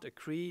not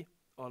agree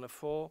on a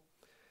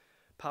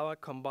four-power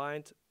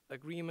combined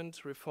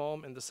agreement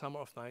reform in the summer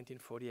of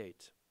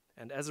 1948.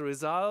 And as a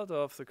result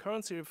of the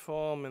currency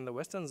reform in the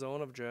western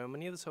zone of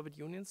Germany, the Soviet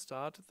Union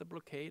started the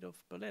blockade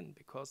of Berlin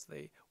because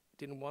they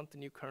didn't want the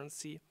new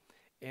currency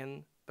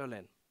in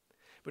Berlin.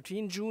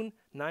 Between June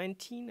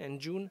 19 and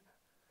June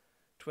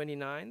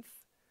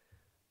 29th,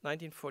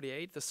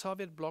 1948, the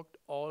Soviet blocked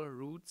all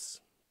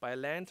routes by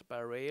land, by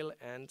rail,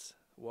 and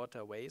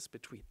waterways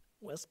between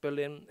West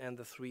Berlin and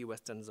the three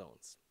western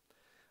zones.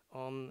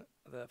 On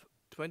the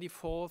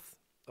 24th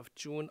of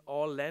June,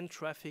 all land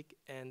traffic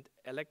and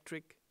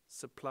electric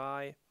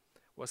supply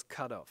was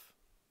cut off.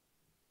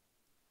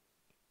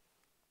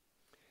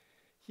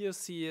 Here you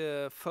see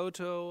a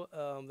photo.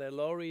 There are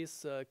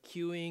lorries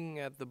queuing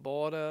at the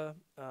border.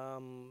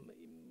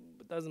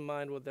 Doesn't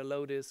mind what their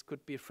load is,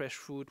 could be fresh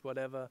food,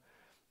 whatever.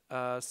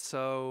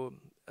 So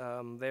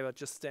they were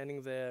just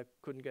standing there,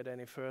 couldn't get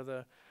any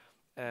further,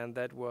 and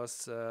that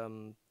was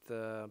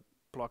the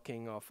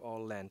blocking of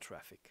all land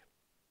traffic.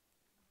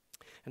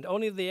 And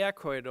only the air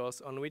corridors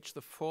on which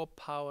the four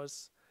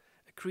powers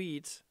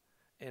agreed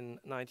in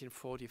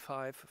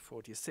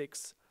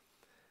 1945-46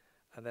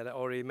 that I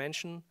already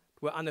mentioned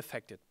were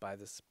unaffected by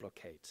this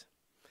blockade,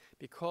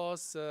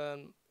 because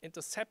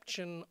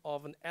interception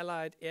of an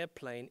Allied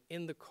airplane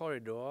in the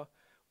corridor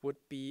would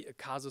be a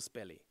casus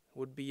belli,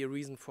 would be a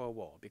reason for a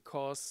war,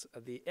 because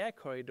the air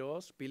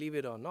corridors, believe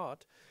it or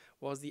not,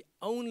 was the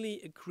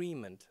only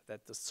agreement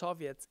that the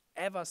Soviets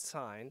ever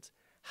signed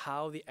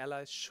how the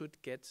Allies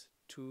should get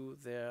to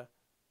their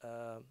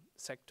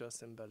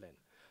sectors in Berlin.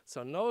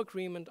 So no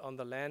agreement on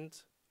the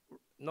land,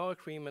 no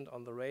agreement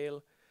on the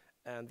rail,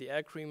 and the air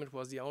agreement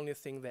was the only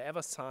thing they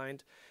ever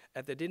signed,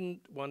 and they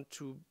didn't want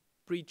to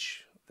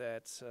breach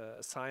that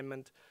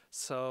assignment,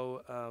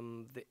 so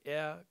the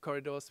air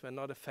corridors were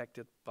not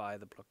affected by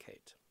the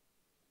blockade.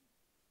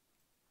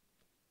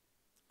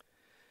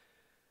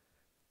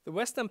 The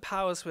Western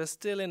powers were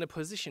still in a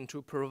position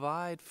to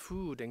provide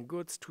food and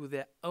goods to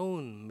their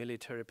own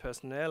military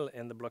personnel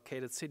in the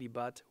blockaded city,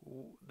 but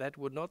that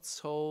would not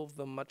solve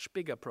the much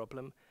bigger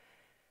problem.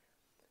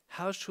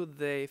 How should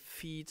they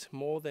feed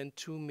more than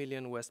 2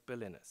 million West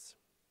Berliners?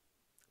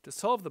 To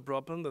solve the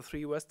problem, the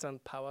three Western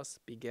powers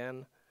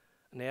began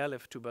an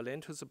airlift to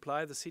Berlin to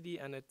supply the city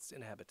and its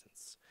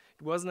inhabitants.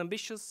 It was an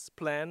ambitious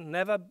plan,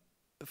 never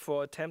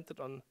before attempted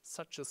on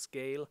such a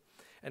scale,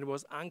 and it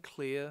was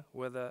unclear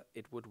whether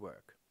it would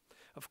work.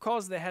 Of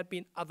course, there had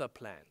been other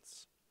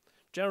plans.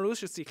 General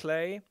Lucius de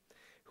Clay,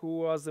 who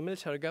was the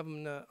military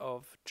governor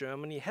of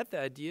Germany, had the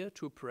idea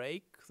to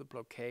break the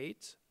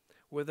blockade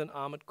with an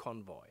armored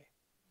convoy.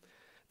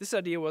 This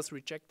idea was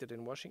rejected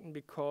in Washington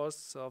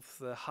because of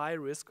the high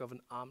risk of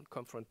an armed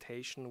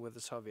confrontation with the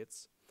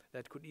Soviets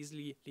that could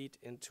easily lead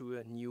into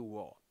a new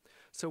war.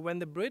 So when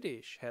the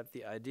British had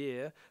the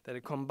idea that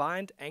a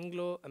combined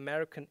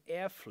Anglo-American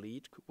air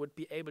fleet would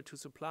be able to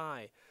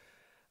supply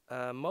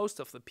most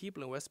of the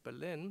people in West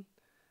Berlin,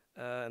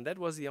 and that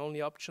was the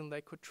only option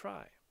they could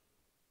try.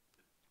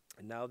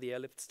 And now the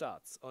airlift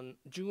starts. On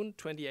June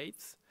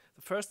 28th,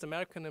 the first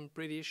American and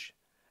British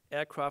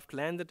aircraft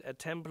landed at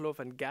Tempelhof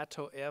and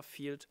Gatow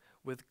airfield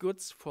with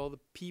goods for the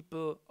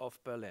people of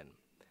Berlin.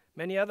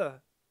 Many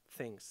other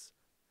flights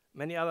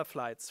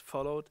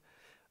followed,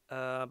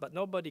 but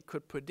nobody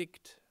could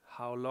predict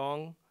how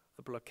long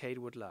the blockade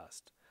would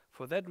last.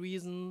 For that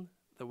reason,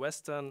 the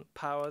Western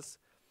powers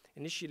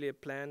initially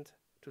planned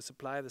to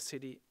supply the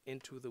city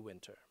into the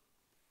winter.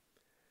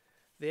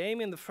 The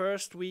aim in the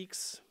first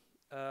weeks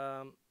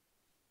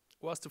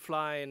was to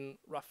fly in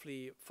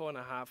roughly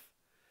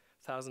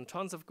 4,500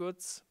 tons of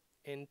goods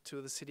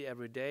into the city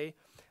every day,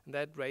 and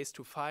that raised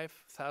to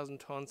 5,000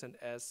 tons, and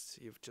as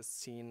you've just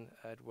seen,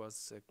 it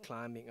was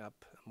climbing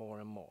up more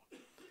and more.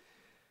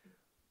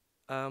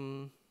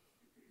 In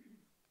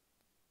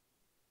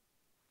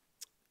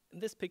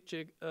this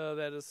picture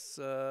that is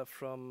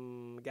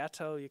from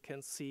Gatow, you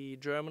can see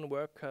German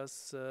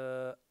workers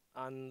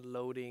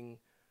unloading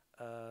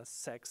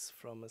sacks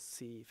from a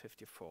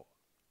C-54.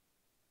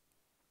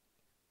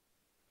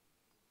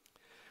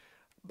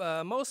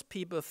 Most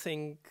people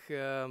think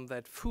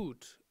that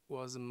food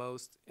was the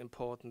most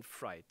important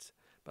freight,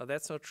 but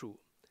that's not true.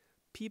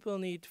 People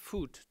need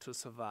food to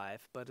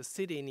survive, but a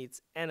city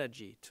needs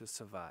energy to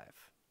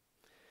survive.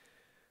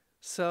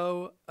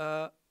 So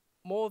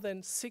more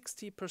than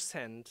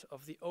 60%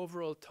 of the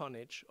overall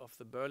tonnage of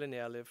the Berlin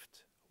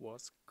airlift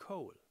was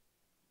coal.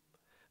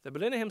 The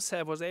Berliner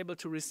himself was able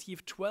to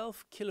receive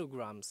 12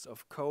 kilograms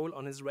of coal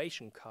on his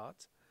ration card,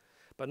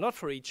 but not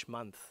for each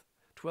month.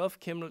 12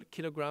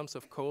 kilograms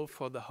of coal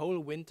for the whole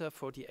winter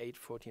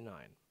 48-49.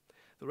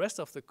 The rest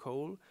of the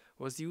coal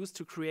was used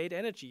to create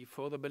energy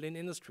for the Berlin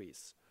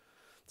industries,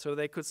 so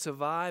they could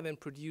survive and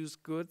produce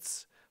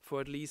goods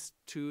for at least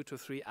 2 to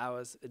 3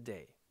 hours a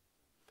day.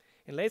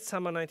 In late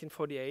summer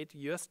 1948,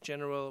 US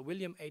General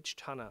William H.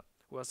 Tanner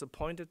was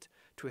appointed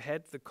to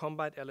head the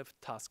Combat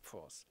Airlift Task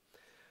Force,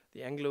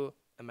 the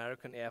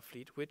Anglo-American Air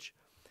Fleet, which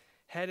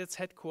had its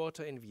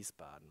headquarters in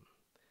Wiesbaden.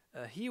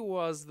 He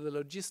was the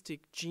logistic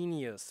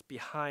genius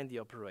behind the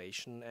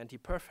operation, and he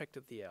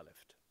perfected the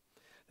airlift.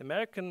 The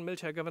American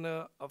military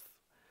governor of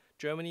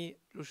Germany,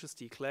 Lucius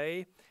D.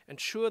 Clay,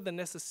 ensured the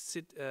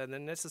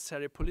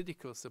necessary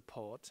political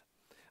support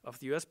of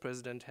the US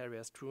President Harry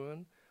S.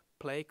 Truman.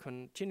 Clay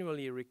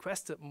continually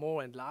requested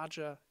more and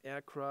larger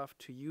aircraft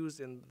to use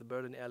in the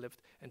Berlin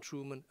airlift, and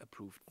Truman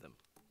approved them.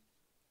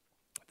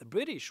 The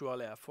British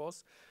Royal Air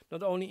Force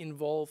not only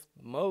involved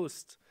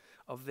most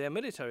of their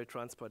military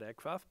transport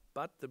aircraft,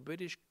 but the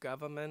British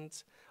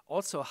government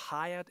also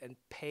hired and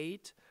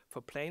paid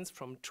for planes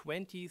from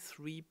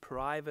 23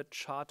 private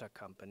charter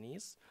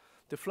companies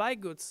to fly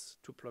goods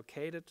to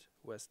blockaded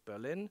West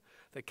Berlin,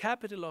 the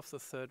capital of the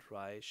Third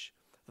Reich,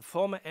 the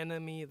former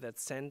enemy that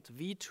sent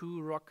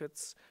V-2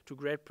 rockets to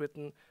Great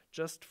Britain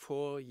just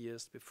 4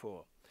 years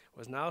before,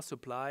 was now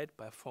supplied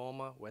by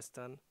former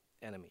Western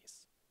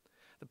enemies.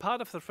 The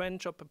part of the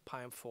French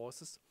occupying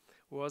forces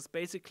was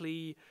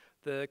basically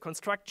the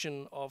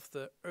construction of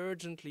the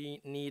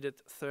urgently needed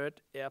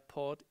third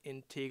airport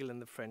in Tegel in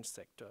the French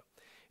sector.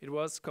 It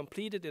was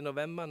completed in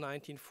November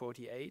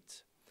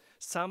 1948.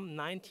 Some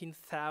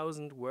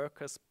 19,000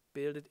 workers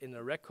built it in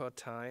a record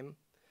time,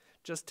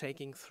 just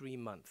taking 3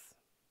 months.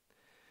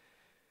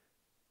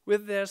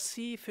 With their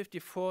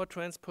C-54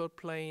 transport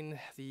plane,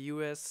 the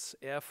US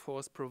Air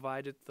Force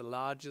provided the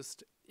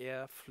largest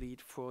air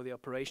fleet for the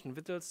Operation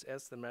Vittles,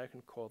 as the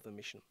Americans called the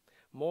mission.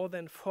 More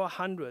than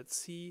 400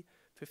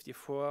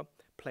 C-54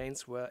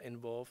 planes were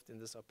involved in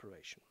this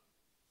operation.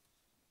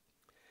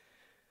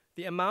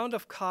 The amount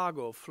of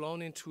cargo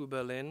flown into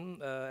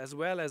Berlin, as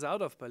well as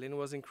out of Berlin,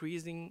 was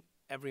increasing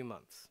every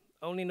month.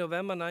 Only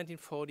November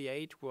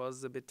 1948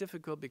 was a bit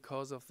difficult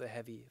because of the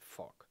heavy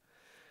fog.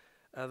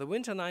 The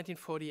winter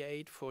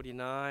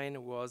 1948-49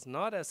 was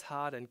not as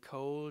hard and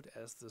cold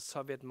as the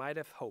Soviet might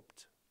have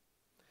hoped.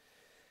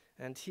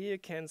 And here you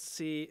can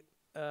see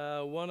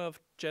one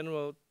of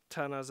General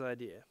Tanner's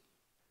idea.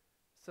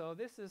 So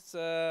this is,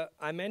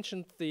 I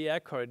mentioned the air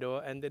corridor,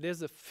 and it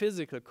is a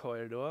physical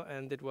corridor,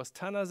 and it was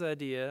Tanner's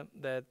idea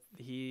that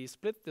he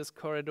split this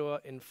corridor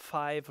in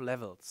 5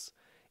 levels,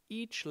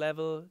 each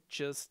level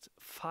just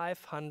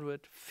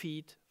 500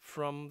 feet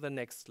from the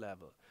next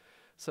level.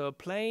 So a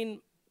plane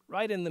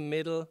right in the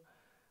middle,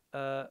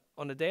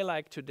 on a day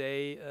like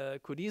today,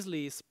 could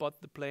easily spot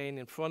the plane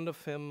in front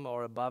of him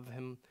or above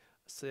him,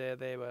 so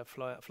they were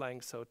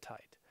flying so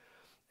tight.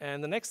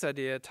 And the next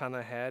idea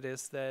Tanner had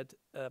is that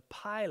a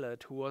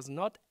pilot who was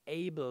not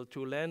able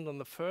to land on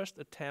the first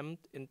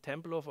attempt in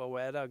Tempelhof or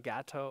Werder,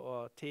 Gotha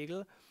or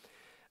Tegel,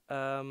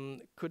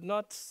 could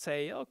not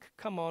say, oh,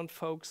 come on,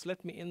 folks,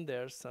 let me in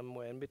there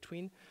somewhere in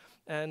between.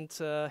 And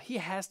he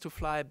has to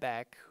fly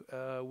back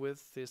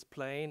with this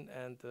plane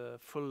and the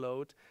full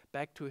load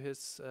back to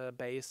his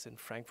base in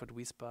Frankfurt,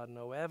 Wiesbaden,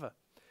 or wherever.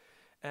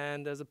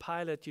 And as a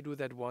pilot, you do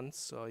that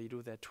once or you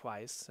do that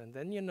twice, and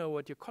then you know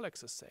what your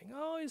colleagues are saying.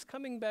 Oh, he's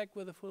coming back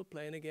with a full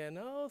plane again.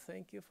 Oh,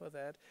 thank you for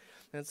that.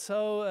 And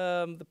so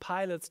the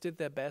pilots did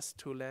their best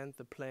to land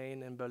the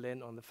plane in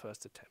Berlin on the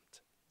first attempt.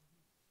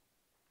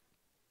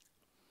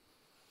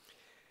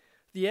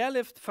 The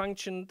airlift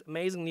functioned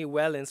amazingly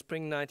well in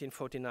spring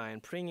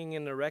 1949, bringing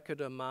in a record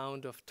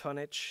amount of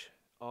tonnage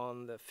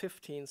on the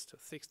 15th to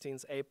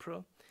 16th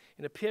April.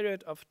 In a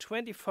period of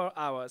 24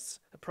 hours,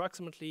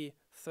 approximately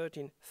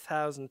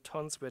 13,000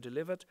 tons were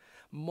delivered.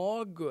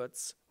 More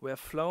goods were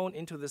flown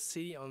into the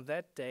city on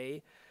that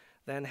day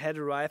than had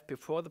arrived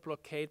before the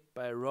blockade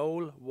by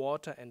road,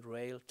 water, and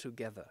rail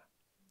together.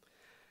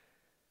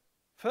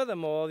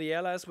 Furthermore, the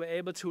Allies were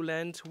able to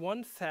land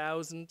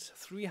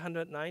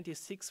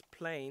 1,396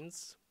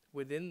 planes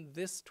within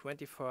this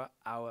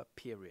 24-hour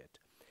period.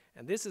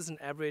 And this is an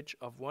average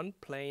of 1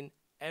 plane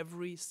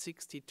every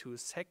 62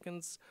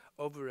 seconds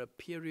over a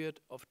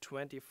period of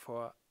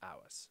 24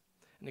 hours.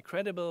 An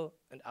incredible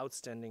and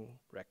outstanding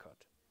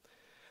record.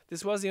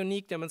 This was a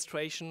unique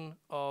demonstration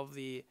of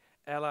the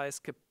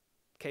Allies'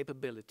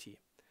 capability.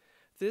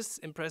 These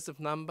impressive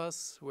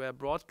numbers were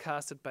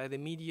broadcasted by the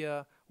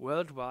media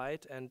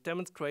worldwide and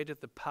demonstrated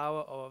the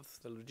power of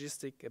the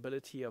logistic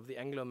ability of the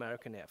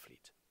Anglo-American Air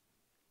Fleet.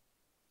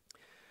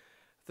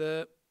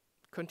 The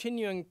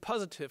continuing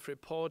positive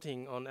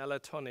reporting on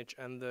Allied tonnage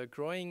and the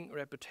growing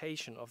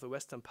reputation of the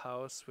Western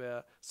powers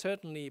were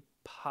certainly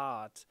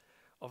part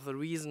of the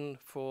reason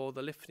for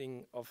the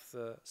lifting of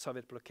the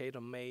Soviet blockade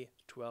on May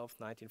 12,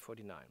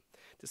 1949.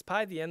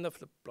 Despite the end of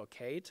the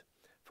blockade,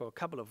 for a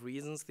couple of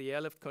reasons, the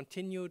airlift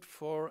continued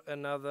for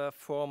another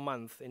 4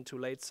 months into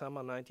late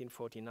summer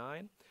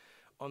 1949.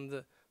 on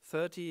the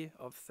 30th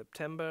of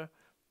September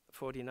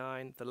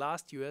 49, the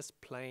last US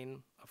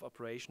plane of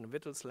Operation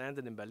Wittels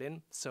landed in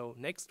Berlin. So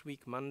next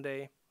week,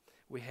 Monday,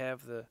 we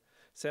have the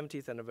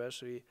 70th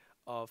anniversary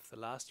of the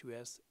last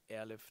US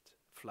airlift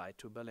flight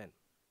to Berlin.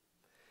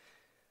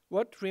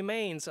 What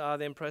remains are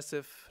the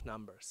impressive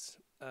numbers.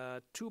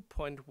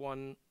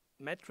 2.1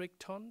 metric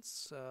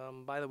tons.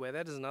 By the way,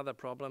 that is another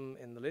problem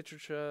in the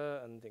literature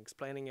and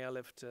explaining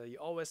airlift. You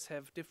always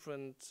have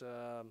different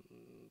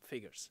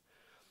figures.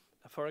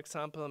 For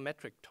example,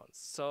 metric tons.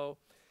 So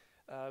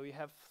we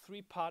have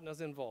three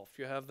partners involved.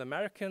 You have the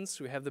Americans,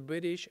 you have the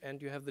British,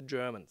 and you have the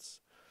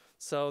Germans.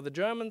 So the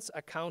Germans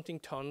are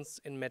counting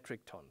tons in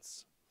metric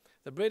tons.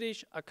 The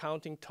British are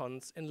counting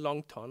tons in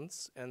long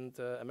tons, and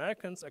the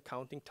Americans are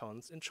counting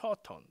tons in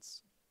short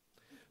tons.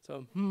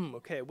 So,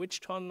 okay,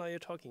 which ton are you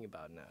talking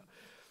about now?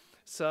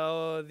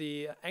 So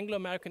the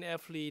Anglo-American Air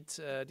Fleet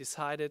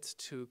decided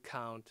to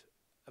count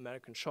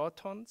American short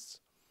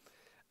tons,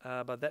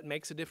 but that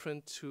makes it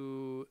different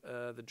to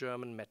the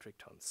German metric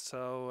tons.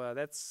 So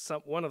that's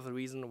one of the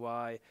reasons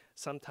why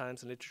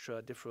sometimes in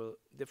literature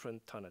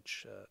different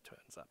tonnage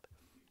turns up.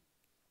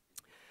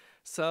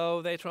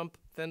 So they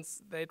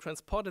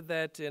transported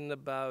that in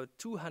about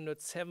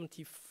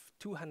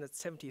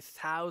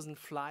 270,000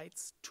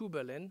 flights to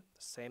Berlin,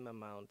 the same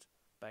amount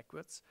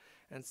backwards,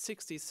 and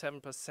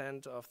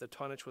 67% of the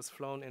tonnage was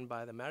flown in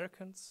by the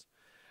Americans,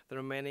 the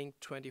remaining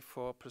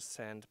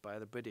 24% by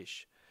the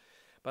British.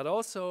 But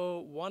also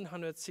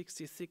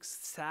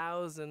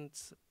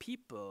 166,000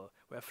 people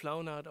were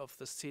flown out of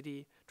the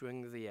city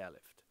during the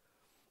airlift.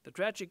 The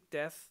tragic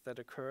death that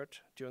occurred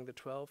during the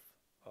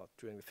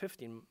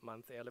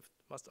 15-month airlift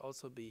must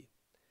also be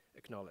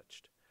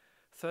acknowledged.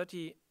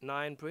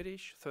 39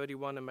 British,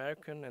 31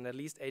 American, and at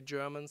least 8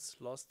 Germans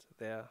lost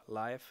their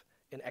life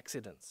in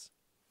accidents.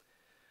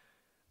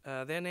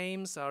 Their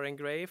names are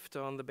engraved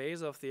on the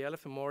base of the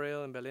Airlift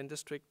Memorial in Berlin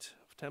district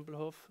of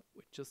Tempelhof.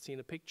 We've just seen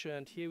a picture,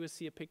 and here we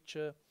see a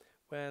picture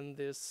when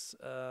this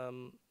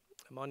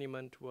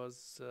monument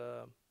was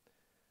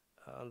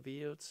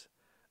unveiled.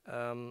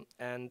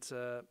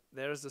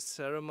 There is a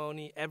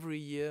ceremony every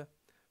year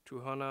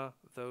to honor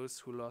those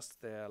who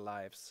lost their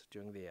lives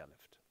during the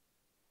airlift.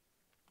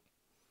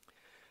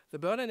 The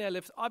Berlin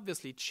airlift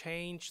obviously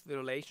changed the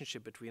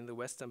relationship between the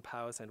Western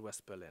powers and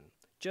West Berlin.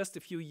 Just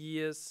a few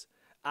years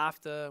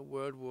after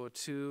World War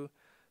II,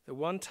 the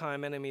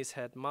one-time enemies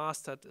had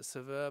mastered a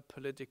severe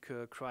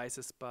political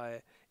crisis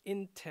by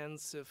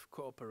intensive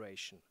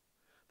cooperation.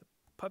 The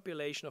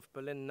population of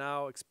Berlin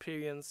now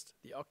experienced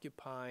the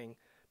occupying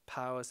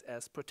powers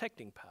as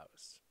protecting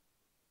powers.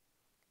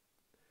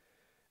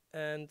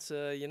 And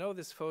you know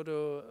this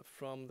photo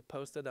from the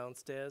poster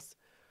downstairs.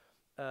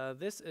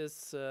 This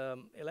is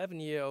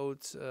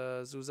 11-year-old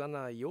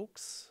Susanna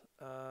Jokes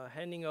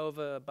handing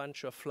over a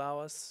bunch of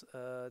flowers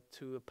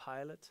to a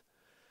pilot.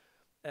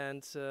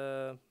 And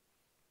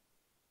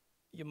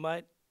you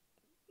might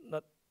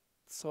not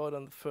saw it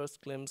on the first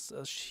glimpse,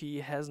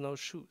 she has no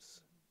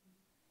shoes.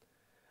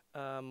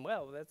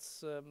 Well,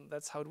 that's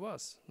how it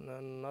was.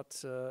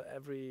 Not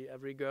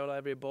every girl,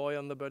 every boy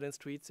on the Berlin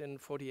streets in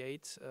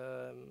 '48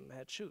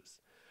 had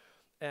shoes.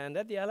 And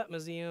at the Airlift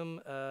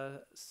Museum,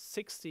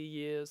 60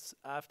 years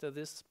after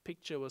this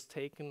picture was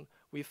taken,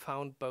 we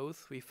found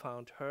both. We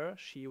found her.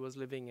 She was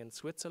living in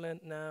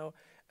Switzerland now,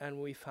 and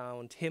we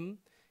found him.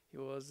 He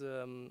was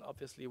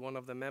obviously one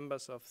of the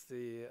members of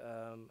the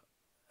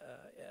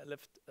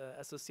Airlift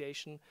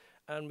Association,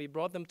 and we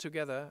brought them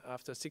together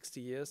after 60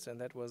 years, and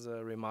that was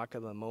a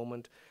remarkable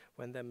moment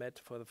when they met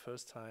for the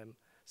first time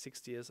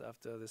 60 years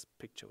after this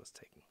picture was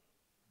taken.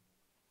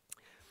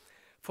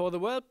 For the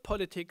world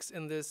politics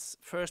in this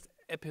first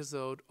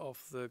episode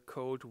of the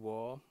Cold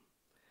War,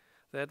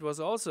 that was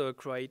also a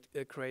great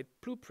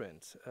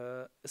blueprint.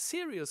 A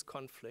serious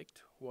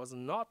conflict was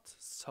not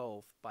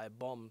solved by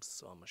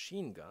bombs or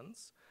machine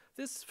guns.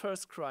 This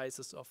first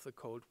crisis of the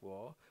Cold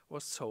War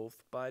was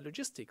solved by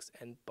logistics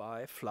and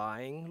by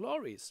flying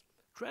lorries,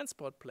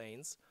 transport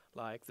planes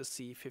like the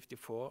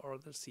C-54 or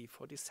the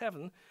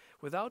C-47,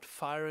 without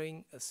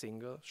firing a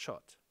single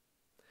shot.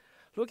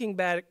 Looking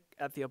back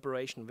at the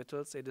Operation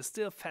Wittels, it is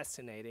still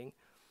fascinating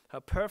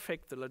how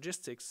perfect the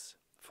logistics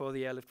for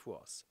the airlift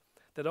was.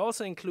 That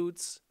also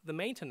includes the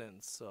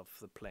maintenance of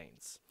the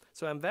planes.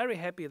 So I'm very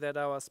happy that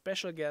our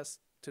special guest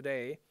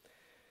today,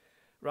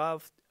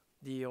 Ralph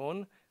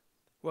Dionne,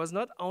 was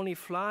not only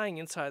flying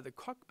inside the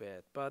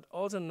cockpit, but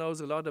also knows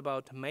a lot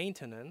about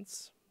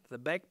maintenance, the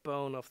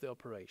backbone of the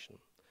operation.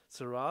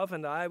 So Ralph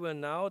and I will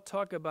now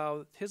talk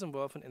about his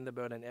involvement in the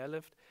Berlin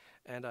airlift,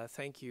 and I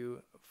thank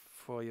you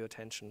for your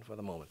attention for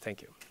the moment.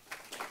 Thank you.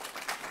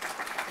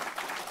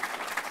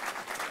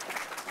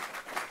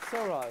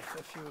 So Ralph,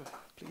 if you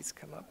please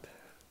come up.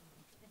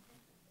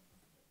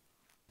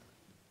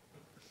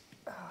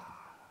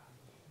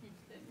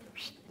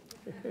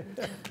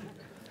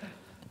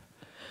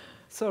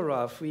 So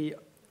Ralph, we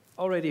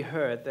already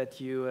heard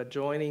that you are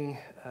joining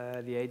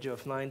the age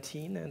of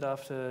 19, and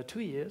after 2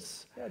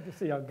 years... Yeah,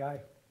 just a young guy.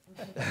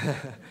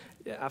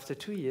 Yeah, after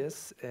 2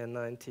 years in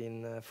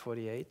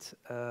 1948,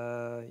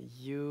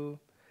 you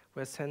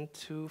were sent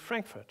to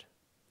Frankfurt.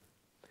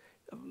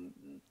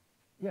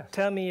 Yes.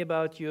 Tell me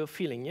about your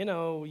feeling. You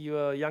know,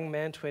 you're a young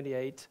man,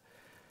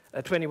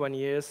 21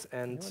 years,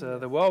 and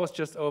the war was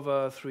just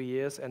over 3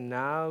 years, and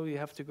now you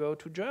have to go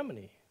to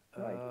Germany.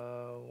 Right.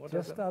 What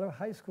Just out of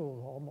high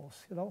school,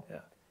 almost, you know.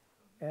 Yeah.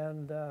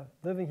 And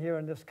living here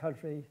in this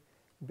country,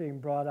 being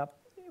brought up,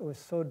 it was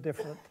so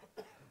different.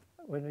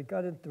 When we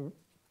got into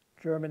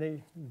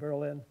Germany,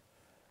 Berlin,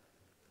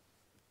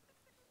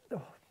 the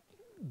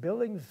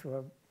buildings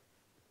were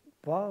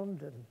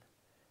bombed, and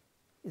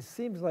it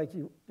seems like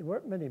there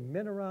weren't many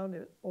men around,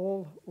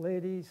 old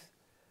ladies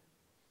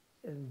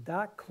in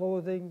dark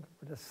clothing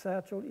with a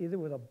satchel, either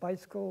with a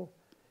bicycle.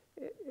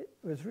 It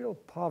was real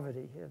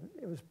poverty, and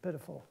it was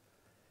pitiful.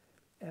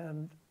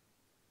 And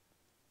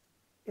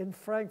in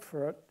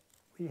Frankfurt,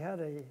 we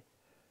had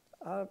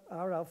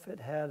our outfit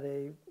had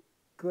a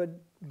good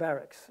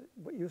barracks,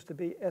 what used to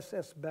be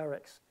SS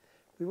barracks.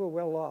 We were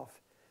well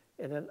off.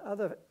 And in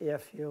other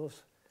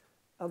airfields,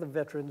 other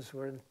veterans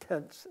were in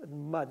tents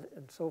and mud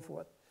and so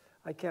forth.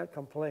 I can't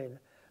complain.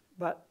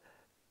 But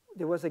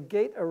there was a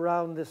gate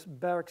around this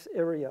barracks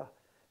area,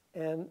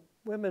 and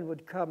women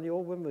would come, the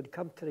old women would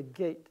come to the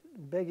gate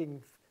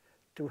begging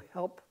to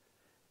help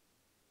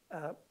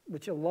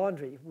with your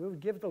laundry. We would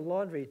give the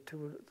laundry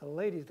to the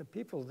ladies, the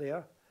people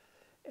there,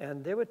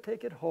 and they would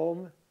take it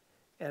home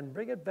and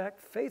bring it back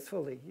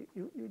faithfully.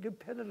 You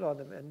depended on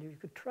them, and you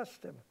could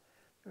trust them.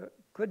 They're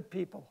good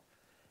people.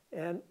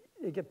 And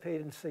you get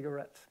paid in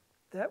cigarettes.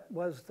 That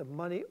was the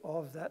money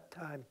of that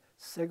time,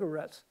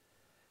 cigarettes.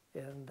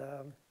 And,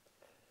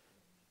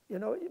 you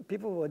know,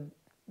 people would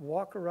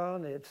walk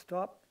around, they'd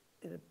stop,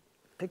 they'd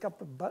pick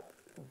up a butt,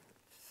 and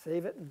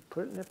save it, and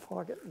put it in their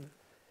pocket. And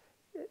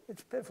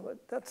it's pitiful.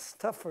 That's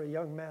tough for a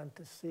young man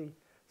to see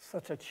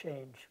such a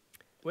change.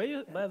 Were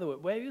you, by the way,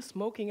 were you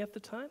smoking at the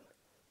time?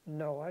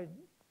 No, I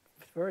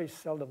very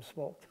seldom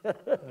smoked.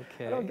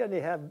 Okay. I don't get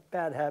any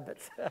bad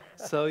habits.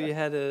 So you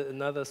had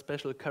another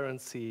special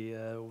currency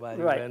while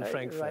you were in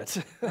Frankfurt.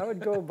 Right. I would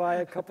go buy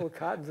a couple of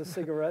cartons of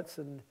cigarettes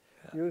and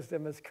use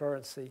them as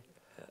currency.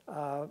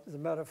 As a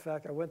matter of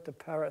fact, I went to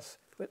Paris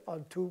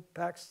on 2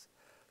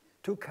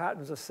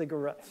 cartons of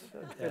cigarettes.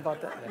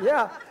 About that.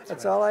 Yeah,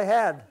 that's all I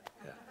had.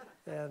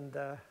 Yeah. And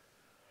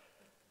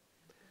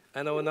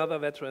I know another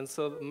veteran.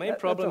 So the main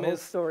problem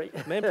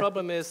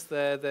is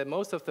that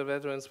most of the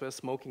veterans were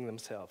smoking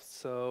themselves.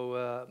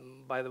 So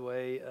by the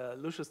way,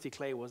 Lucius de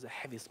Clay was a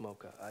heavy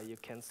smoker. You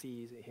can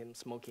see him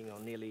smoking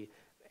on nearly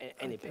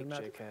any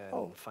picture. You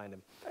can find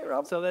him. Hey,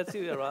 Rob. So that's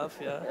you, Ralph.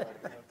 Yeah.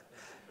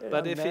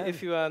 But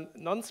if you are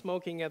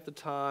non-smoking at the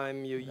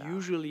time, you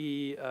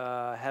usually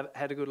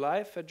had a good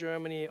life at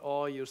Germany,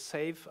 or you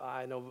save.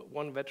 I know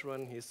one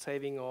veteran, he's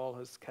saving all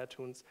his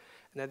cartoons.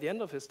 And at the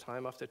end of his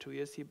time, after 2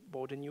 years, he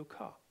bought a new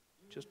car,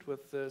 just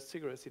with the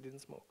cigarettes he didn't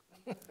smoke.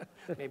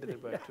 Maybe they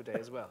work today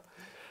as well.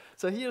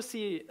 So here you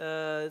see,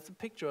 it's a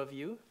picture of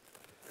you.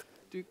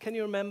 Can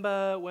you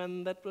remember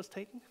when that was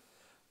taken?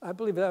 I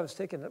believe that was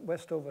taken at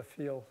Westover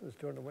Field. It was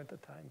during the winter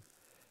time.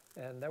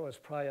 And that was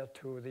prior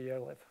to the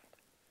airlift.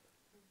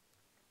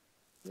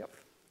 Yep.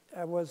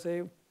 I was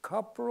a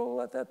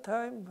corporal at that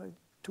time,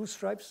 2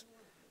 stripes.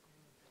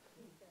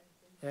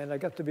 And I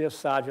got to be a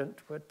sergeant.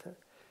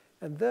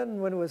 And then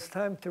when it was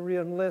time to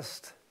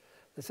re-enlist,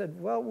 they said,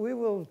 well, we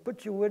will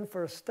put you in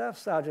for a staff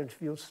sergeant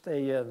if you'll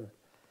stay in.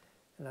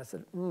 And I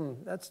said,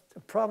 that's a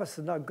promise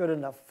is not good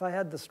enough. If I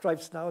had the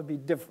stripes now, it would be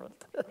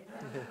different.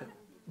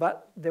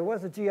 But there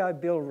was a GI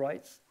Bill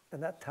rights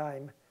at that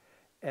time,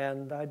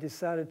 and I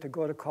decided to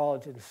go to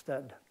college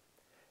instead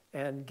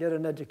and get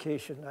an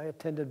education. I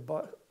attended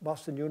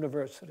Boston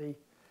University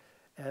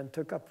and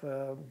took up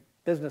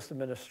business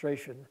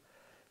administration.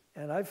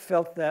 And I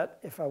felt that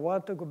if I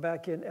wanted to go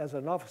back in as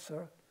an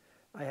officer,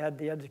 I had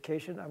the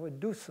education, I would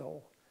do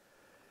so.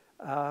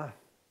 I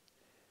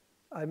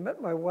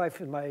met my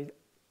wife in my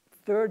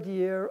 3rd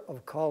year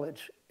of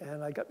college,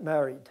 and I got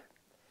married.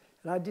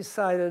 And I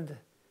decided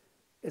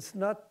it's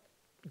not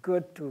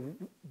good to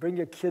bring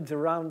your kids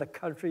around the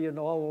country and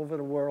all over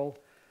the world.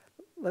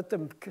 Let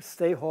them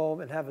stay home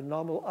and have a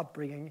normal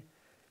upbringing.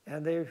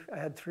 And I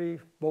had 3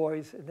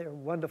 boys, and they were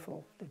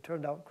wonderful. They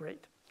turned out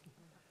great.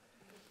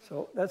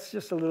 So that's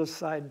just a little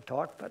side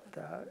talk, but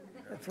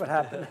that's what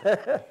happened.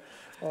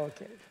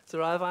 Okay. So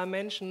Ralph, I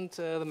mentioned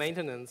the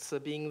maintenance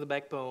being the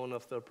backbone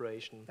of the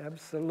operation.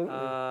 Absolutely.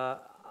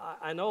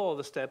 I know all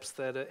the steps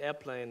that an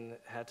airplane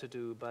had to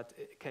do, but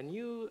can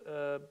you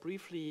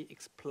briefly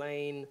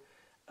explain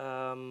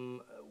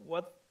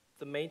what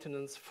the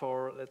maintenance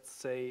for, let's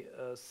say,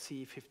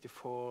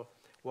 C-54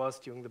 was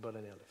during the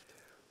Berlin airlift?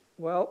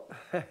 Well,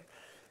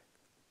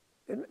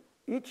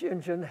 each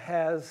engine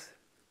has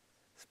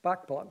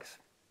spark plugs.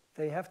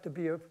 They have to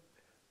be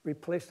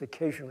replaced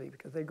occasionally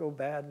because they go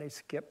bad and they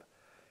skip.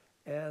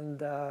 And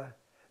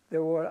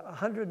there were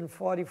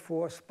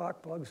 144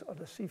 spark plugs on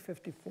the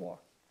C-54.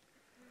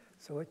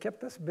 So it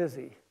kept us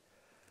busy.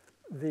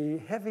 The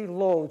heavy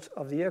loads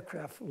of the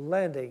aircraft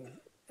landing,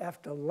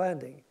 after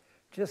landing,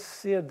 just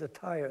seared the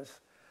tires.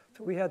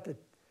 So you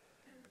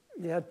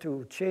had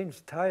to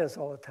change tires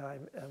all the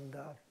time. And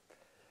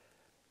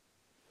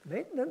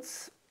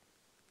Maintenance,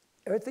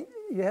 everything,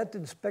 you had to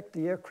inspect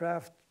the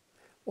aircraft,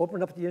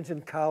 open up the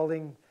engine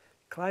cowling,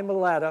 climb a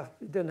ladder,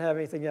 you didn't have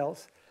anything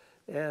else,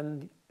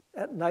 and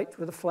at night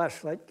with a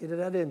flashlight, get in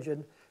that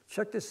engine,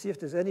 check to see if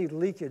there's any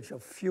leakage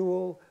of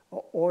fuel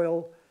or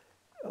oil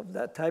of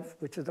that type,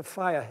 which is a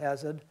fire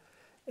hazard,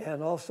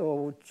 and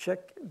also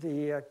check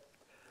the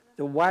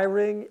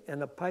wiring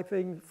and the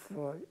piping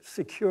for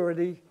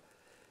security,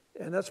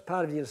 and that's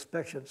part of the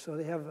inspection. So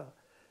they have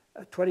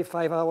a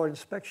 25-hour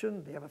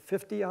inspection, they have a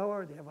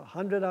 50-hour, they have a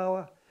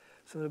 100-hour.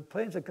 So the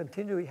planes that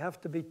continually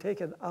have to be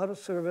taken out of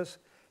service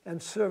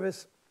and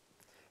serviced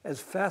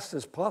as fast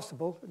as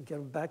possible and get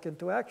them back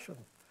into action.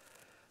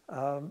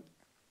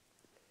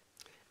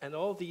 And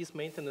all these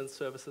maintenance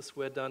services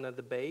were done at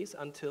the base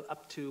until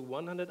up to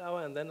 100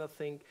 hour, and then I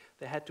think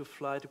they had to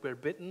fly to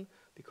Great Britain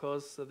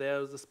because there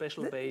was a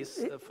special base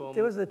for...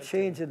 There was a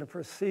change in the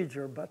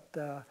procedure, but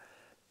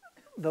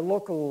the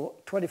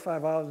local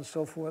 25 hours and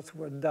so forth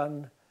were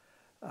done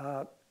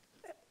right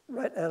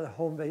at a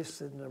home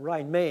base in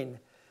Rhine, Maine.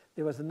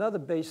 There was another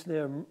base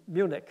near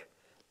Munich,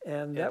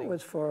 and that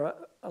was for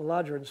a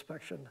larger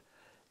inspection.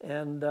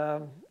 And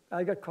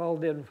I got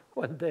called in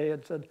one day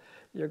and said,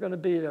 "You're going to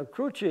be a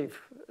crew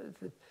chief.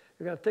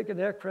 You're going to take an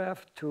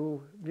aircraft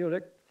to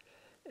Munich,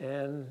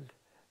 and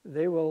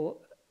they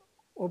will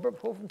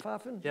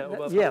Oberpfaffen? Yeah,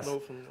 Oberpfaffen. Yes.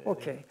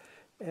 Okay,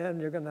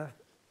 and you're going to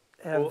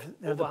have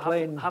the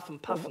plane. Huffen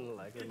Puffen,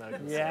 like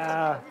Americans.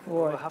 Yeah,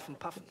 boy. Huffen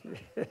Puffen.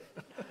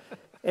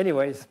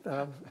 Anyways,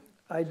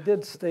 I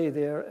did stay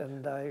there,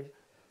 and I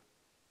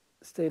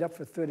stayed up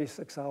for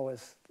 36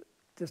 hours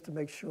just to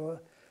make sure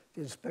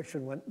the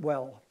inspection went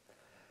well.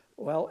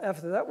 Well,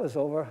 after that was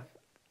over,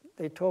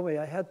 they told me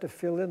I had to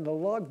fill in the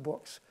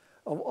logbooks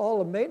of all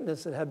the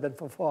maintenance that had been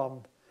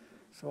performed.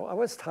 So I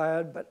was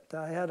tired, but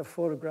I had a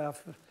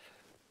photograph of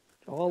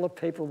all the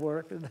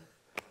paperwork, and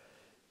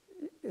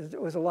it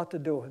was a lot to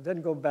do. And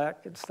then go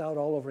back and start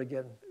all over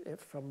again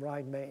from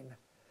Rhine, Maine.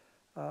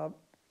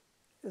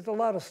 There's a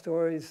lot of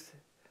stories,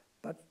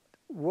 but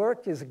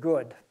work is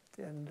good.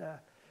 And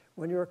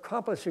when you're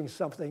accomplishing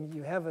something,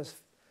 you have a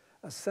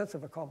sense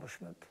of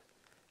accomplishment,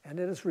 and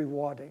it is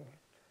rewarding.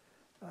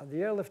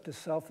 The airlift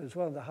itself is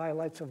one of the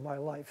highlights of my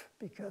life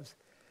because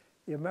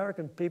the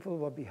American people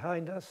were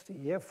behind us,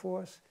 the Air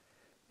Force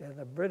and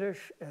the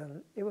British,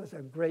 and it was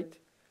like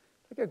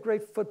a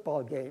great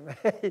football game.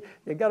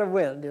 You got to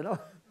win, you know?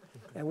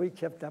 And we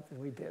kept up,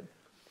 and we did.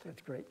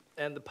 That's great.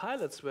 And the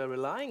pilots were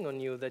relying on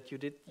you that you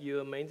did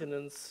your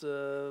maintenance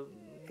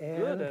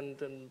good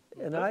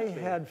and I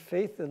had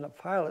faith in the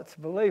pilots,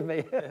 believe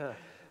me. Yeah.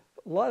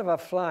 A lot of our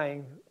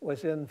flying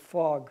was in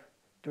fog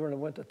during the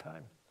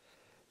wintertime.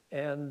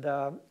 And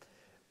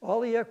all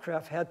the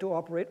aircraft had to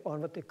operate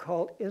on what they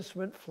called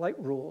instrument flight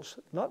rules,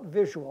 not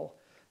visual.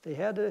 They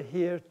had to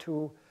adhere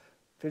to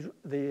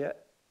the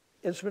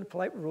instrument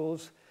flight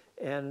rules,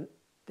 and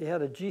they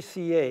had a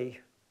GCA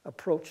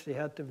approach they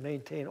had to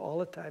maintain all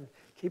the time,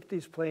 keep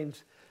these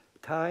planes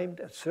timed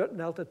at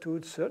certain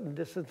altitudes, certain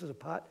distances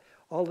apart,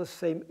 all the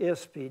same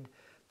airspeed.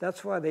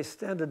 That's why they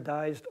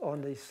standardized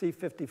on the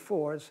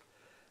C-54s.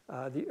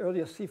 The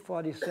earlier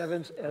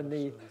C-47s and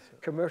the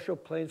commercial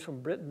planes from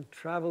Britain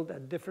traveled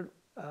at different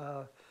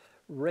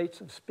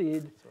rates of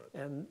speed,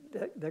 and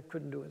they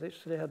couldn't do it.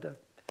 So they had to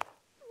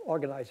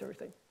organize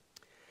everything.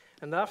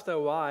 And after a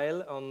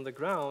while on the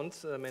ground,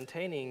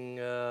 maintaining,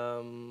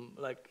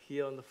 like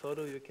here on the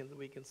photo,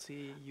 we can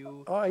see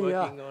you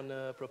working on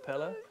a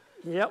propeller.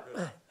 Yep.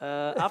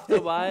 After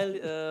a while,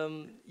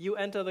 you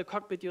enter the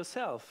cockpit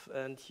yourself,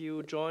 and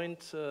you joined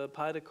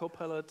pilot,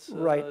 co-pilot.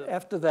 Right.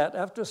 After that,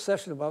 after a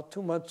session, about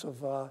 2 months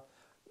of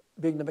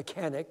being the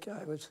mechanic,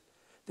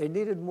 they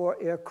needed more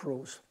air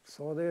crews,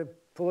 so they're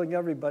pulling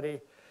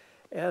everybody.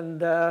 And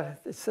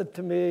they said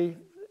to me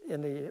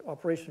in the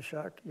operation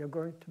shack, "You're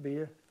going to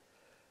be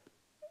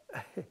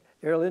an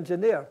aerial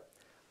engineer."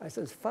 I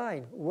says,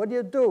 "Fine. What do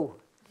you do?"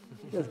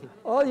 He goes,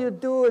 "All you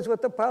do is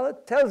what the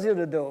pilot tells you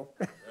to do."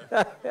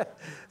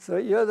 So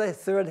you're the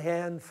third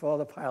hand for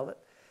the pilot.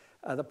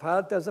 The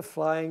pilot does the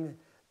flying.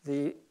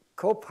 The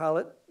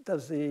co-pilot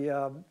does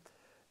the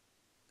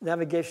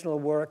navigational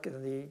work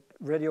and the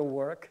radio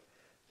work.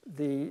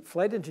 The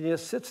flight engineer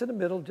sits in the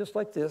middle, just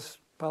like this,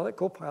 pilot,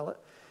 co-pilot,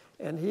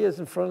 and he is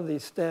in front of the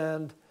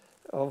stand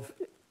of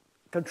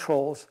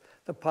controls.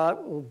 The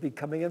pilot will be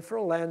coming in for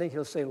a landing.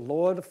 He'll say,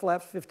 "Lower the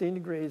flaps 15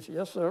 degrees.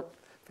 "Yes, sir,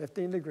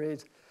 15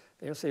 degrees.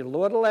 They'll say,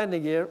 "Lower the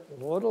landing gear,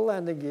 lower the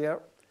landing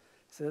gear."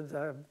 He says,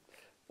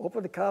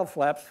 "Open the cowl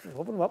flaps,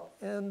 open them up,"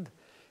 and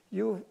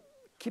you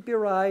keep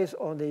your eyes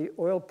on the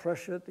oil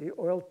pressure, the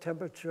oil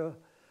temperature,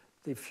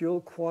 the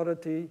fuel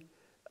quantity,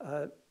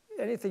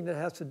 anything that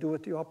has to do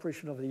with the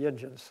operation of the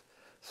engines.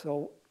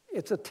 So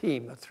it's a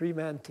team, a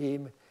three-man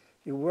team.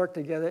 You work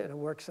together, and it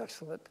works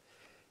excellent.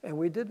 And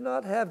we did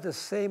not have the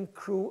same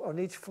crew on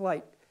each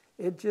flight.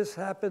 It just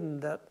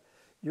happened that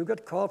you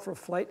got called for a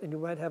flight, and you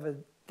might have a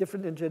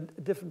different engine,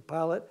 a different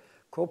pilot,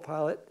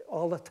 co-pilot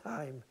all the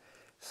time.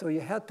 So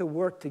you had to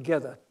work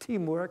together.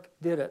 Teamwork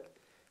did it.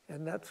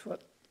 And that's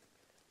what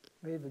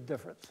made the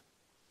difference.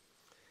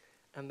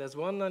 And there's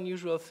one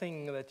unusual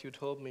thing that you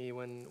told me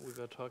when we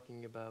were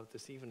talking about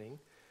this evening.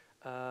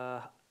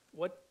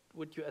 What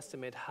would you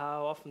estimate,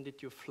 how often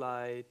did you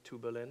fly to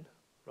Berlin,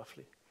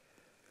 roughly?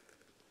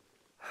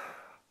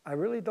 I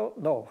really don't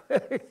know.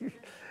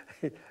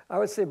 I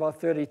would say about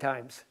 30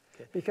 times.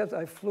 Okay. Because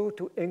I flew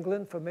to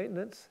England for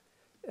maintenance,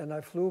 and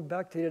I flew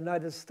back to the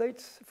United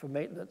States for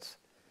maintenance.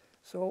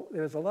 So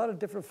there's a lot of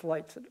different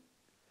flights.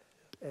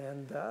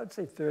 And I'd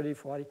say 30,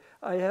 40.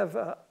 I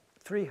have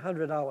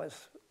 300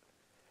 hours.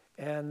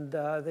 And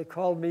they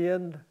called me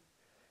in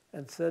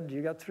and said,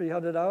 you got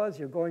 300 hours,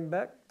 you're going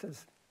back to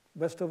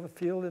Westover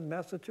Field in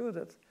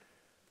Massachusetts.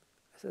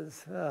 I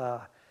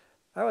said,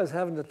 I was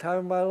having the time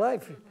of my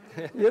life.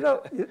 You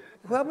know,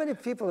 how many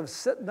people have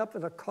sitting up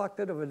in a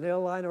cockpit of an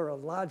airline or a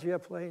large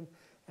airplane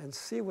and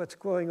see what's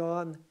going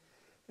on?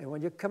 And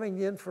when you're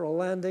coming in for a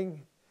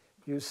landing,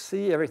 you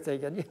see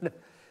everything. And you know,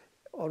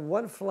 on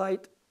one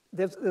flight,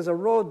 there's a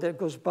road that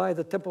goes by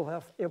the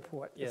Tempelhof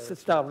Airport. Yeah, it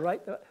sits down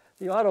right,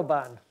 the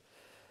Autobahn.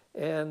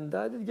 And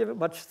I didn't give it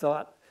much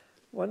thought.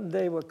 One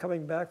day we're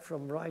coming back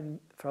from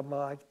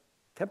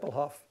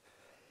Tempelhof,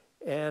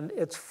 and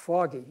it's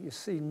foggy. You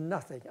see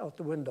nothing out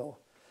the window.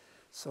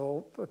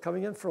 So we're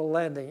coming in for a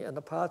landing, and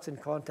the pilot's in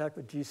contact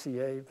with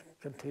GCA,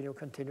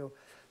 continue.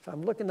 So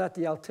I'm looking at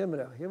the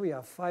altimeter. Here we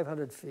are,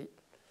 500 feet.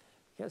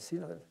 Can't see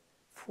nothing.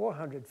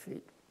 400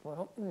 feet.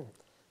 Well,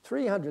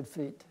 300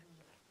 feet.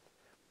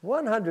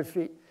 100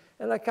 feet.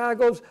 And the car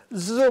goes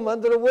zoom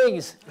under the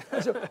wings. I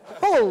said,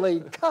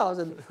 holy cows.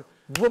 And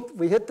whoop,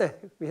 we hit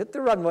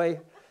the runway.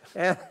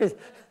 And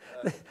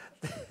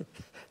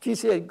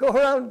GCA, go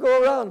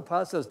around.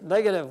 Pilot says,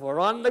 negative, we're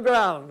on the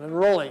ground and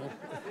rolling.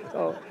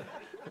 So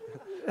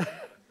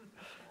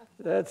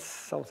that's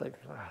something.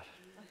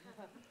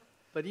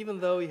 But even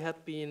though you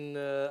had been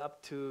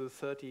up to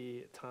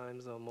 30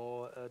 times or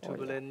more to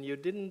Berlin, you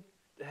didn't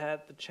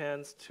had the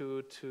chance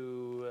to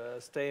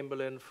stay in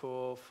Berlin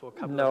for a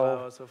couple of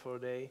hours or for a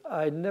day?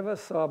 I never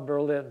saw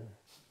Berlin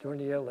during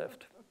the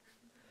airlift.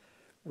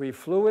 We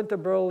flew into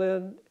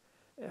Berlin,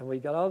 and we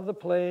got out of the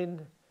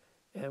plane,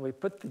 and we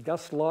put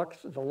the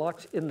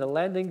locks in the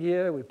landing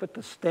gear. We put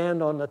the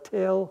stand on the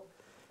tail,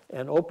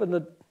 and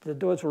the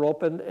doors were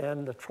open,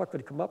 and the truck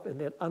would come up, and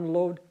they'd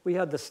unload. We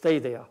had to stay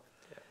there.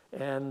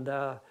 Yeah. And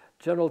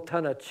General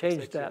Tunner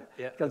changed that,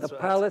 because the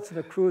pilots and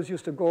the crews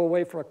used to go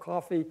away for a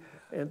coffee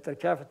in the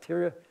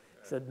cafeteria.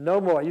 He said,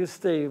 no more, you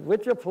stay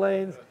with your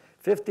planes,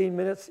 15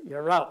 minutes,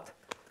 you're out.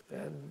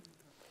 And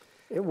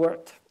it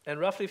worked. And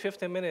roughly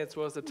 15 minutes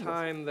was the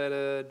time that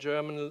a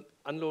German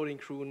unloading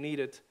crew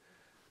needed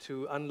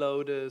to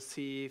unload a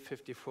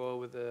C-54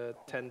 with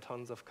 10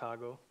 tons of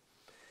cargo.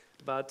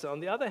 But on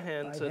the other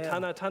hand,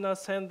 Tunner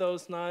sent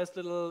those nice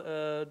little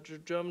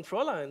German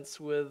Fräuleins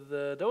with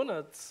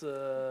donuts.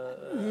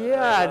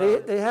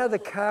 They had the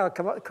car,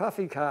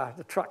 coffee car,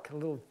 the truck, a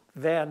little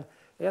van.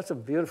 They had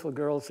some beautiful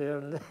girls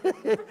here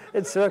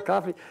and served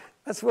coffee.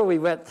 That's where we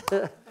went.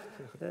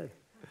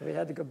 We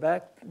had to go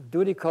back,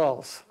 duty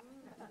calls.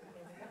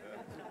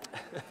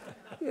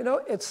 You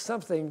know, it's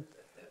something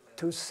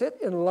to sit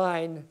in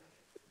line,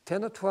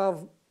 10 or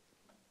 12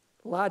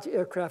 large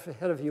aircraft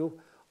ahead of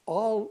you,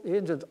 all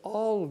engines,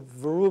 all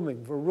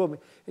vrooming,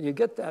 and you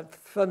get that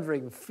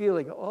thundering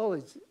feeling. All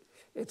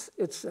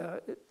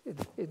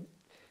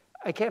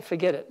I can't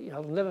forget it.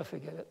 I'll never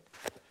forget it,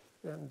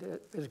 and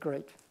it was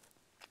great.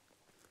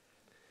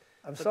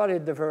 I'm sorry to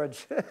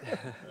diverge.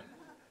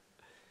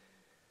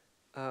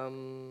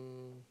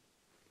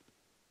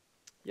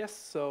 Yes,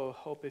 so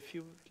hope if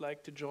you would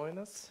like to join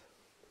us.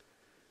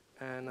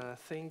 And I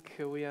think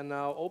we are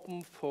now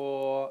open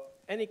for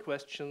any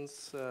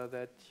questions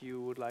that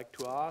you would like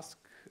to ask,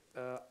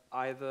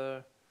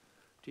 either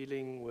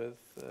dealing with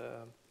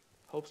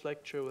Hope's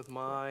lecture, with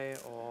Mai,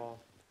 or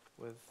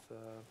with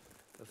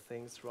the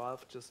things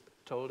Ralph just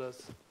told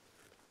us.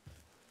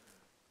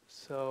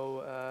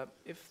 So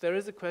if there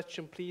is a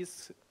question,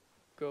 please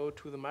go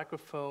to the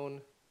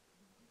microphone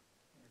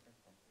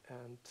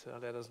and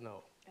let us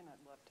know. And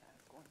I'd love to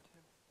ask one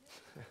too.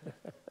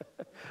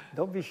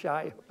 Don't be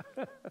shy.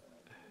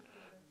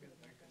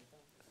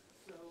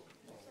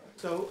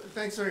 So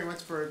thanks very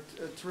much for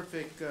a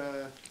terrific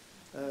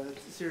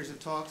series of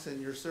talks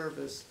and your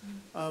service.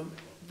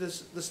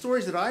 The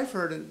stories that I've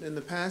heard in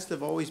the past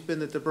have always been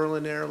that the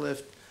Berlin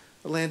Airlift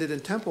landed in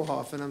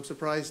Tempelhof, and I'm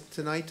surprised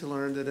tonight to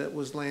learn that it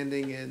was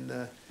landing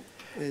in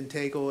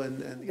Tegel and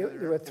the other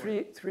There were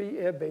three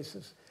air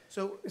bases.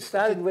 So it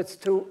started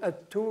with two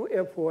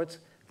airports,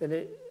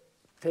 then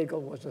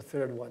Tegel was the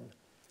third one.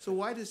 So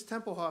why does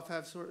Tempelhof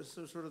have sort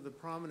of the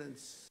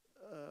prominence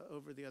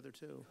over the other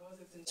two? Because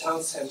it's in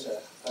town center.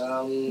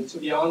 To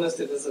be honest,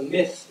 it is a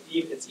myth.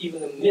 It's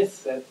even a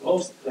myth that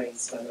most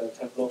planes land at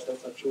Tempelhof.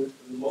 That's not true.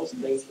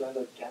 Most planes land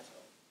at Ghetto.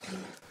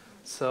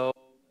 So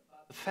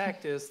the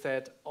fact is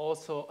that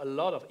also a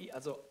lot of,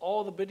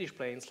 all the British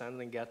planes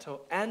land in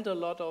Ghetto, and a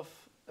lot of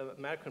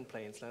American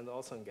planes land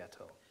also in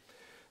Ghetto.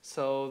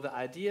 So the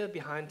idea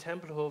behind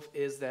Tempelhof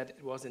is that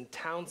it was in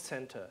town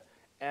center,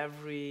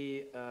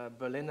 every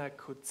Berliner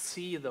could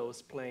see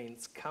those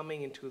planes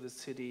coming into the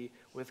city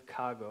with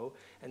cargo,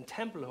 and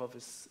Tempelhof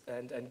is,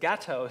 and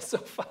Gatow is so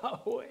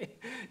far away.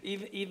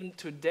 Even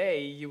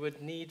today, you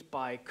would need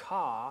by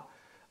car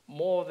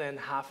more than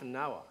half an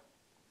hour.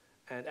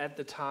 And at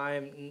the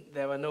time,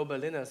 there were no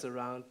Berliners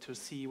around to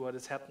see what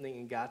is happening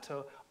in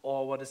Gatow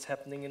or what is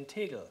happening in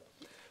Tegel.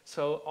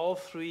 So all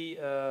three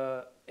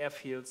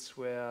airfields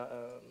were,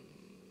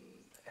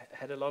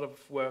 had a lot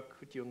of work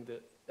during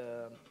the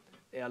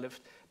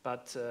airlift,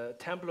 but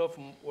Tempelhof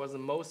was the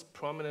most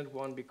prominent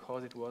one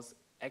because it was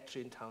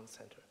actually in town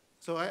center.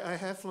 So I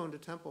have flown to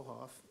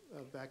Tempelhof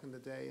back in the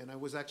day, and I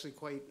was actually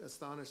quite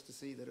astonished to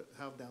see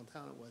how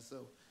downtown it was.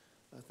 So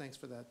thanks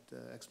for that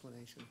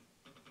explanation.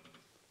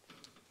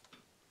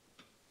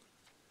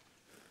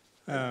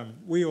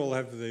 We all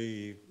have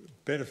the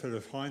benefit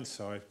of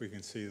hindsight. We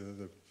can see that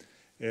the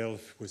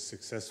airlift was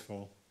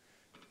successful.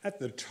 At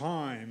the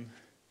time,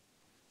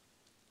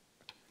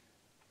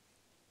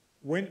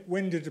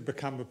 when did it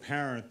become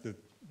apparent that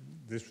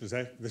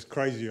this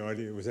crazy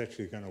idea was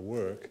actually going to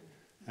work?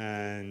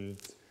 And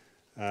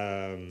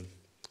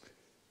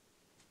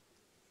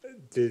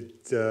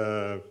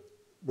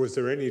was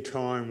there any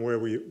time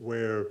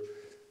where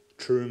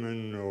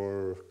Truman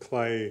or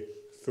Clay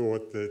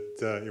thought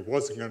that it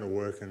wasn't going to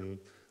work and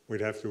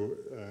we'd have to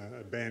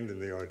abandon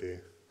the idea?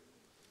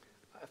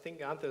 I think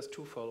the answer is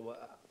twofold.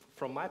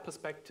 From my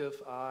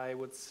perspective, I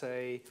would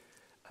say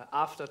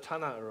after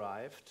Tanner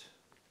arrived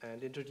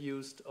and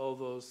introduced all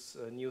those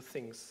new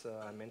things,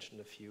 I mentioned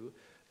a few,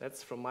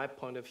 that's from my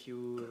point of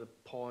view the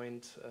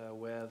point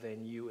where they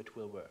knew it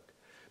will work.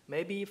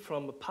 Maybe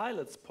from a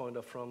pilot's point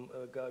or from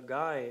a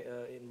guy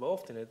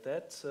involved in it,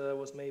 that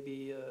was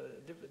maybe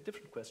a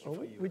different question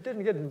for you. We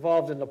didn't get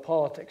involved in the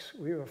politics.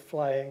 We were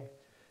flying,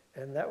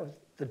 and that was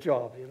the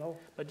job, you know.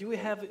 But you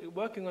have,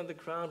 working on the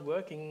ground,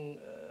 working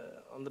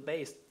on the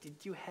base, did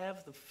you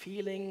have the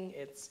feeling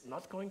it's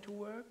not going to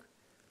work?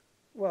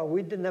 Well,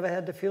 we never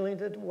had the feeling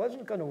that it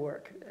wasn't going to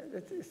work.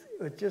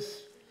 It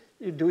just,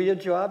 you do your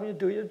job, and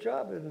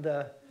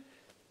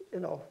you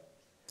know.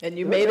 And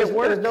you made it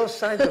work. There was no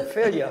signs of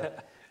failure.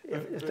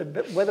 If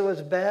the weather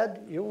was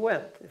bad, you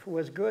went. If it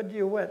was good,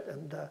 you went.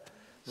 And right,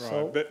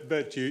 so,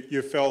 but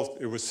you felt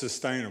it was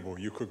sustainable.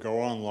 You could go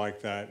on like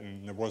that,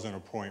 and there wasn't a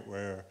point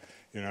where,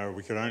 you know,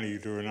 we could only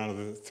do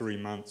another 3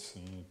 months,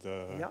 and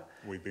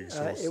we'd be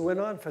exhausted. It went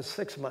on for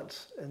 6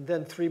 months, and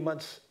then 3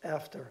 months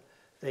after,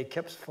 they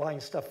kept flying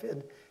stuff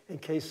in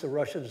case the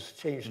Russians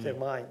changed their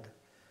mind.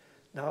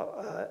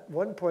 Now,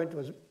 one point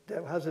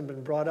that hasn't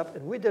been brought up,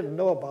 and we didn't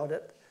know about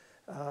it,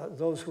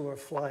 those who were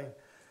flying.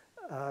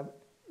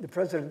 The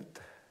President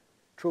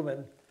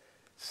Truman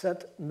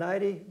sent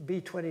 90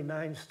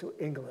 B-29s to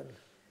England,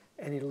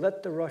 and he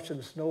let the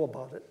Russians know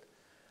about it.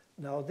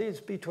 Now,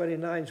 these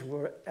B-29s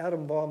were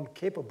atom bomb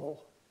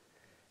capable,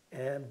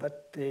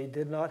 but they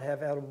did not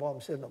have atom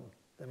bombs in them.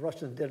 The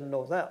Russians didn't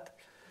know that.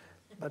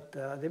 But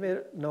they made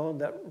it known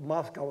that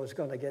Moscow was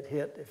going to get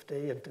hit if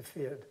they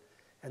interfered.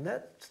 And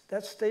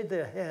that stayed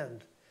their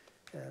hand,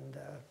 and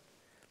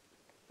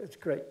it's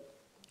great.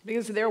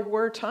 Because there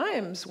were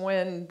times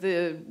when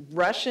the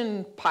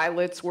Russian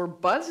pilots were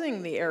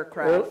buzzing the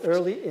aircraft.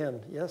 Early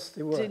in, yes,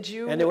 they were. Did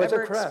you and there was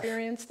ever a crash.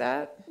 experience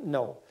that?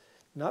 No,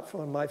 not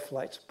for my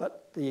flights,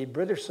 but the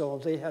British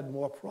zones, they had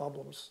more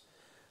problems.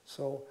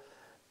 So,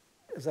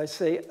 as I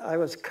say, I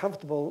was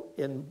comfortable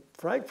in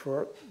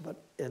Frankfurt,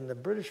 but in the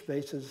British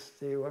bases,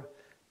 they were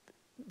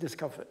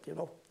discomfort, you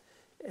know.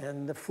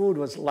 And the food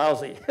was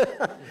lousy.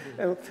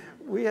 And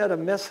we had a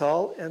mess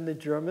hall, and the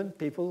German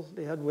people,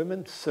 they had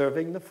women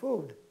serving the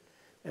food.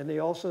 And they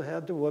also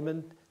had the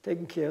women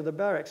taking care of the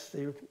barracks,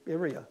 the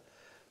area.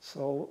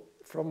 So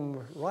from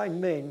Rhine,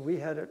 Main, we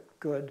had it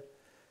good.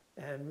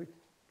 And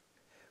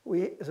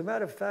we as a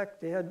matter of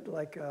fact, they had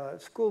like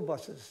school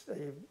buses.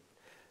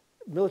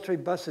 Military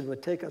buses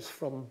would take us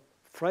from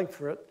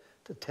Frankfurt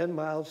to 10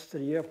 miles to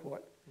the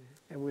airport.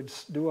 And we'd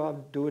do our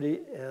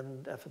duty,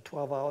 and after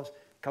 12 hours,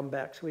 come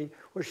back. So we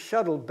were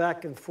shuttled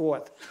back and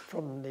forth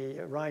from the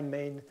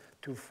Rhine-Main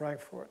to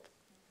Frankfurt.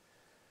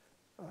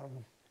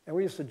 And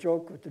we used to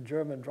joke with the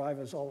German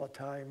drivers all the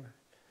time.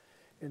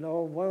 You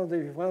know,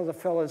 one of the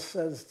fellows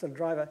says to the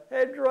driver,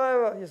 "Hey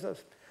driver," he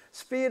says,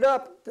 "speed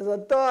up, there's a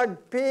dog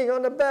peeing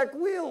on the back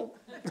wheel."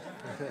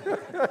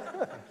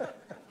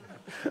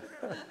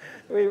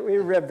 we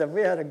ribbed them,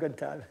 we had a good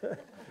time.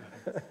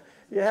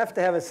 You have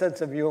to have a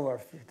sense of humor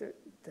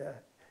to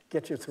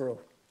get you through.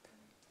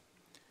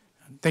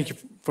 Thank you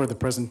for the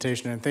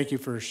presentation, and thank you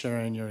for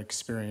sharing your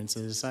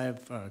experiences. I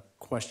have a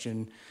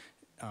question.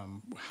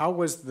 How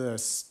was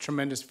this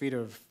tremendous feat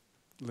of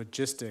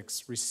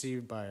logistics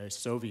received by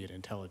Soviet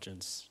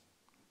intelligence?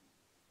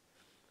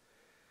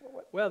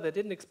 Well, they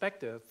didn't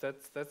expect it,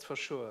 that's for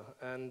sure.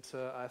 And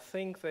I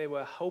think they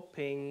were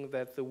hoping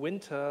that the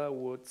winter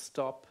would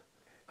stop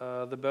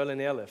the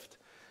Berlin airlift.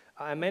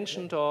 I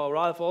mentioned, or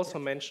Ralph also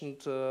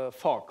mentioned,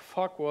 fog.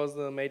 Fog was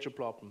the major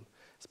problem.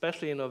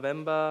 Especially in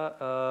November,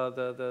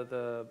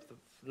 the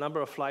number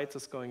of flights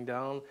is going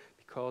down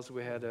because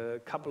we had a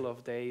couple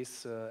of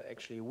days,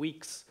 actually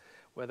weeks,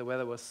 where the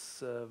weather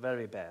was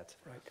very bad.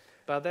 Right.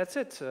 But that's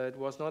it. It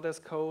was not as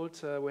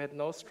cold. We had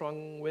no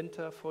strong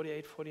winter,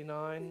 48,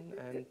 49,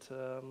 and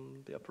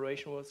the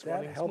operation was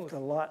running That helped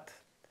smooth. a lot.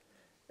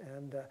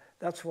 And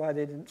that's why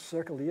they didn't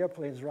circle the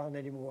airplanes around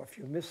anymore. If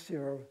you missed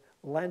your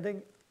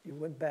landing, you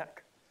went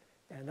back.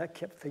 And that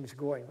kept things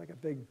going like a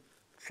big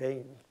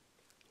chain.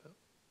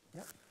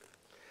 Yeah.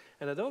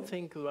 And I don't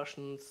think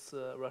Russian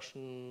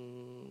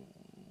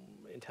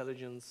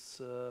intelligence,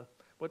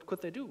 what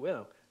could they do?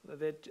 Well,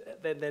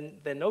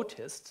 they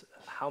noticed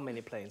how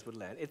many planes would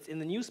land. It's in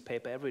the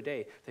newspaper every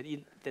day.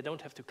 They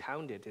don't have to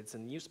count it. It's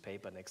in the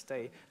newspaper next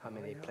day how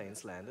many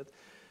planes landed.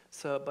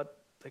 So, but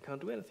they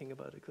can't do anything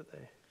about it, could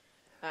they?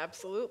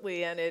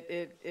 Absolutely, and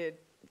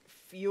it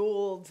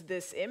fueled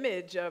this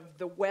image of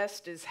the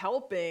West is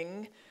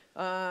helping,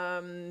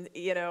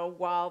 you know,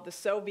 while the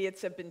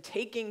Soviets have been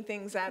taking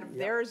things out of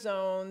their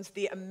zones,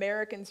 the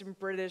Americans and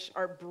British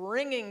are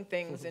bringing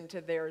things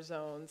into their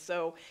zones.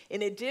 So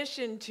in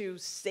addition to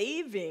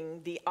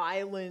saving the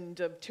island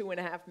of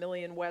 2.5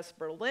 million West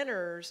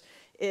Berliners,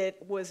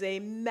 it was a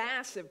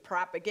massive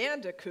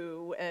propaganda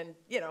coup and,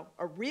 you know,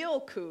 a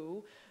real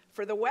coup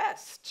for the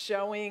West,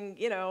 showing,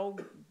 you know,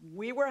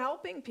 we were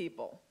helping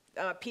people.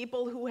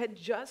 People who had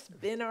just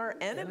been our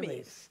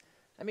enemies.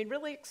 I mean,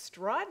 really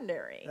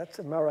extraordinary. That's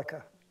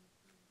America.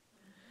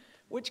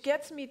 Which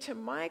gets me to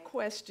my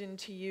question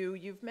to you.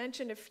 You've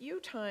mentioned a few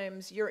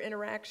times your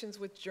interactions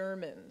with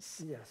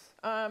Germans. Yes.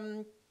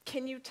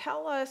 Can you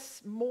tell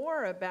us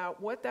more about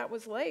what that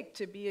was like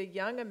to be a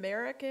young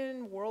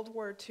American? World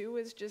War II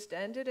has just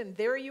ended, and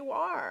there you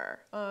are,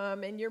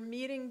 and you're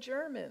meeting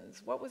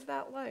Germans. What was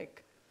that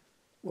like?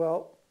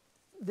 Well,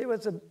 there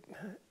was a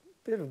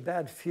bit of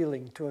bad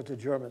feeling towards the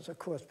Germans, of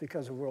course,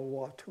 because of World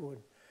War II, and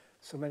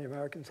so many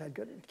Americans had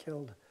gotten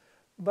killed.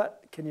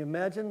 But can you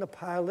imagine the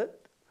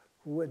pilot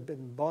who had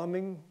been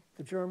bombing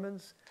the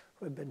Germans,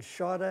 who had been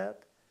shot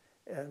at,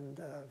 and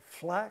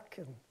flak,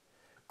 and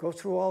go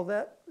through all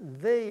that?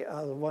 They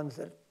are the ones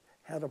that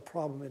had a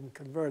problem in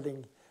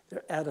converting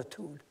their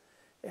attitude,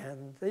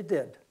 and they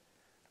did.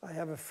 I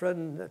have a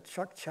friend,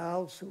 Chuck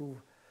Childs, who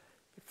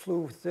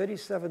flew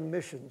 37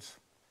 missions,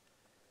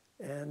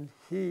 and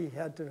he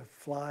had to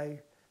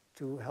fly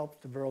to help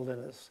the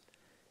Berliners.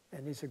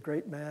 And he's a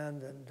great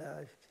man, and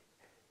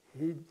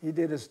he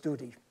did his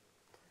duty.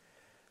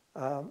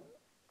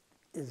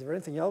 Is there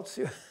anything else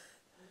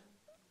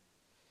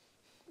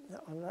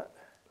on that?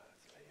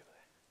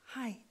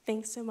 Hi,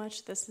 thanks so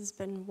much. This has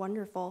been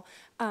wonderful.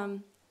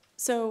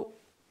 So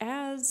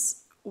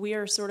as we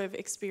are sort of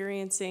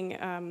experiencing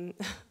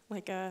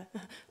like a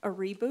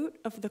reboot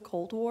of the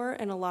Cold War,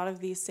 and a lot of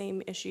these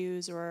same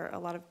issues, or a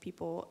lot of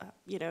people,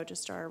 you know,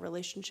 just our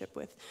relationship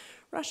with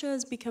Russia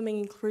is becoming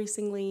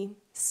increasingly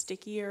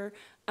stickier.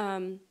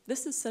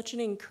 This is such an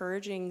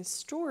encouraging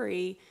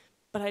story,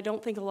 but I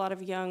don't think a lot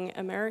of young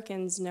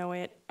Americans know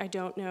it. I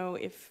don't know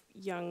if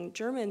young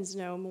Germans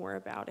know more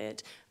about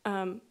it.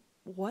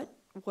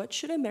 What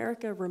should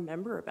America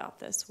remember about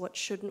this? What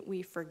shouldn't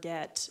we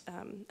forget,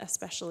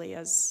 especially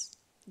as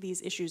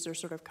these issues are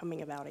sort of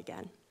coming about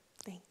again?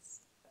 Thanks.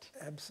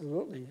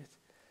 Absolutely.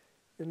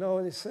 You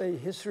know, they say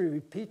history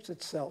repeats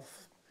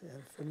itself. And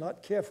if we're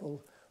not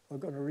careful, we're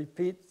going to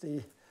repeat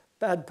the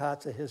bad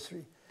parts of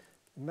history.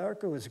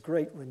 America was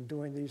great when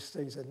doing these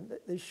things, and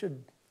they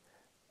should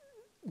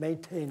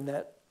maintain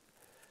that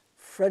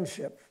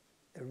friendship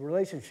and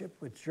relationship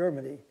with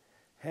Germany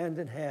hand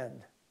in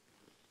hand.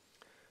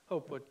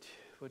 Hope, what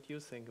do you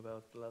think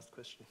about the last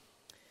question?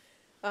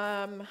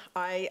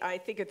 I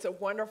think it's a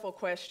wonderful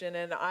question,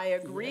 and I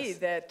agree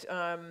that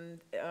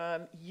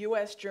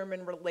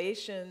U.S.-German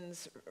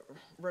relations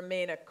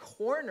remain a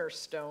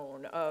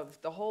cornerstone of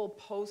the whole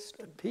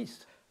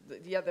Peace.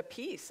 The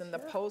peace and the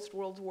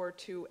post-World War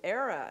II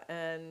era.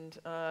 And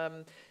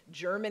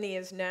Germany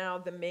is now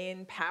the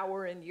main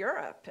power in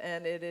Europe,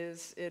 and it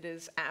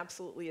is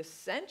absolutely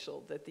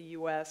essential that the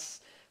U.S.,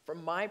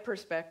 from my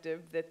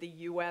perspective, that the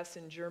U.S.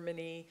 and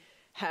Germany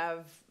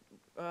have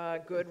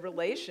good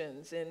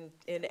relations in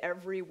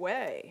every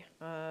way.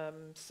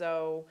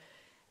 So,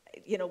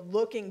 you know,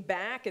 looking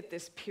back at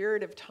this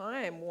period of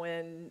time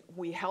when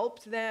we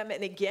helped them,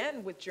 and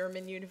again with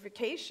German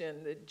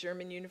unification, the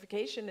German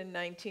unification in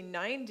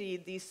 1990,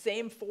 these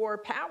same four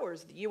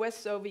powers, the US,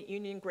 Soviet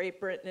Union, Great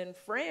Britain, and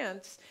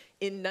France,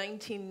 in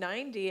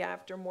 1990,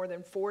 after more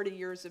than 40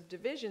 years of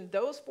division,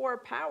 those four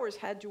powers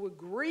had to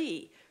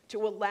agree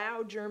to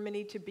allow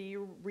Germany to be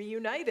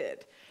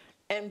reunited.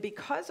 And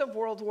because of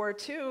World War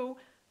II,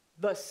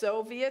 the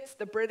Soviets,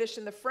 the British,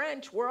 and the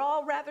French were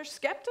all rather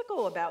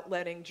skeptical about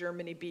letting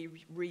Germany be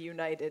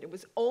reunited. It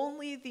was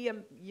only the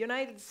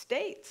United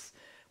States,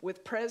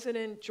 with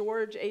President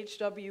George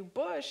H.W.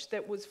 Bush,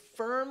 that was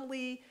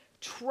firmly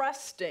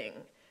trusting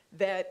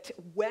that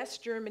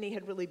West Germany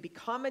had really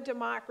become a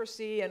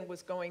democracy and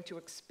was going to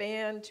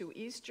expand to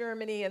East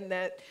Germany, and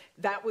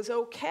that was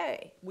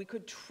okay. We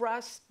could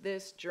trust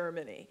this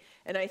Germany.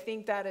 And I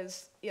think that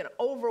is, you know,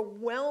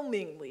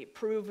 overwhelmingly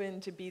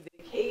proven to be the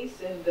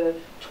case in the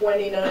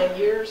 29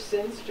 years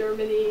since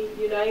Germany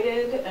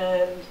united.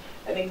 And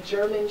I think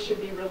Germans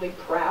should be really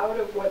proud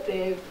of what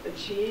they've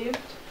achieved.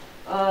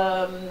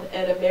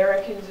 And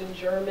Americans and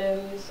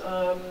Germans,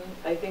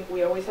 I think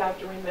we always have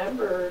to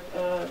remember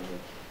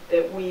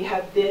that we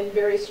have been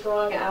very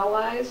strong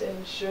allies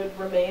and should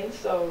remain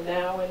so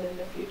now and in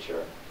the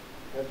future.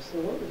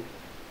 Absolutely.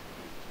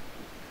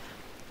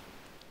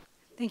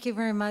 Thank you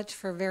very much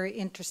for a very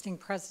interesting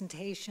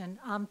presentation.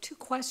 2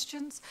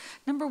 questions.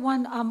 Number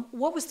 1,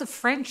 what was the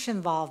French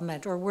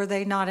involvement, or were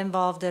they not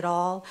involved at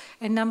all?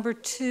 And number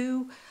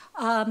 2,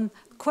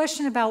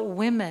 question about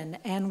women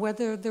and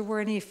whether there were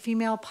any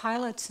female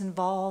pilots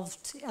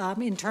involved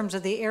in terms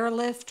of the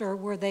airlift, or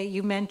were they,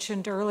 you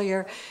mentioned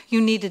earlier, you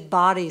needed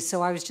bodies,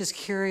 so I was just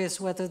curious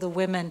whether the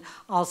women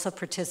also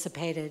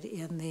participated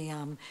in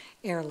the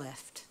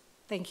airlift.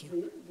 Thank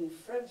you. The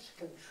French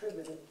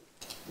contributed,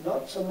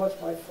 not so much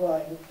by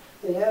flying.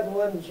 They had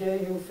one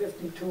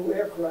Ju-52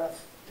 aircraft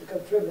to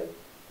contribute,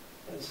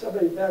 and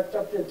somebody backed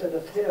up into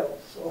the tail,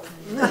 so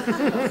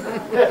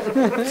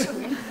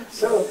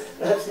so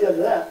that's the end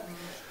of that.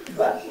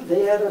 But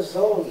they had a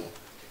zone,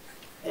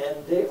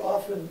 and they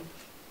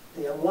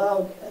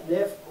allowed an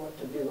airport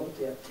to be looked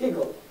at,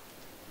 Tegel,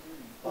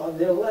 on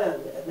their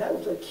land, and that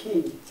was a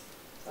key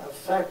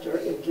factor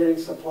in getting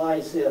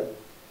supplies in.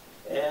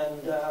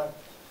 And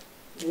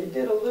they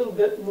did a little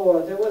bit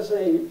more. There was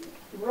a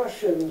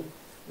Russian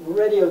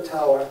radio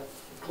tower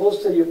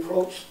close to the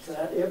approach to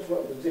that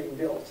airport was being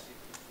built.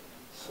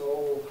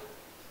 So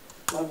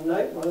one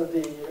night, one of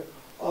the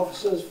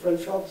officers,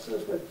 French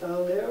officers, went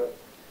down there,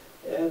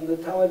 and the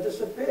tower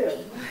disappeared.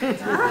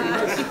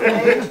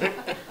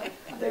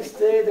 Next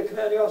day, the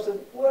commanding officer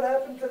said, "What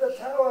happened to the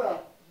tower?"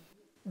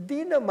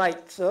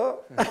 "Dynamite, sir."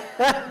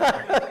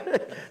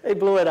 They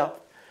blew it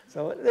up.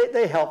 So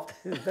they helped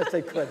as best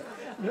they could.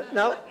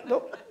 Now,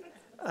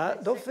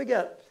 don't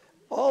forget,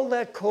 all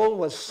that coal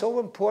was so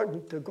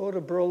important to go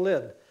to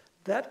Berlin.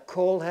 That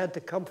coal had to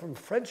come from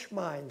French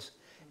mines.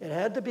 It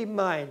had to be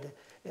mined.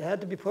 It had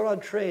to be put on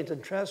trains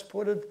and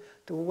transported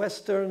to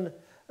Western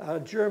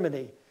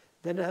Germany.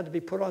 Then it had to be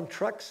put on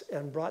trucks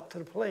and brought to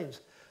the planes.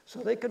 So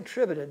they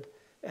contributed,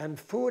 and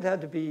food had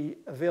to be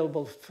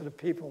available for the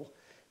people.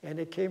 And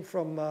it came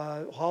from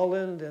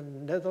Holland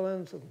and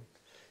Netherlands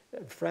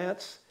and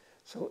France.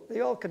 So they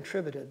all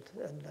contributed,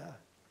 and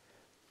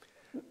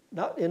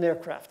not in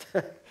aircraft.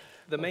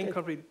 The main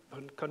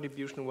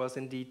contribution was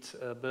indeed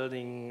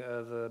building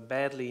the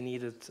badly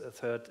needed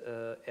third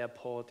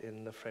airport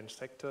in the French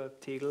sector,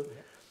 Tegel. Yeah.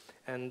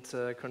 And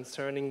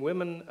concerning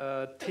women,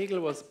 Tegel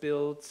was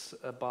built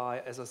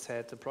by, as I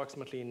said,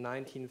 approximately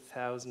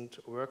 19,000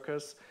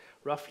 workers.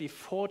 Roughly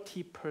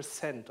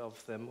 40%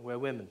 of them were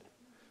women.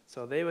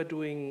 So they were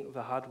doing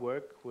the hard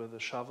work with a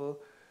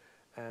shovel.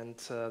 And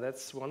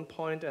that's one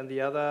point. And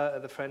the other,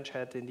 the French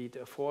had indeed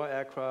 4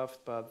 aircraft,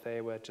 but they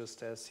were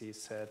just, as he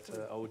said,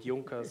 old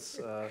Junkers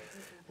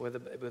with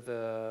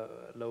a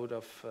load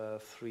of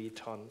 3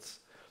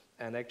 tons.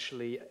 And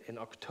actually, in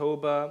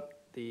October,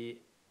 the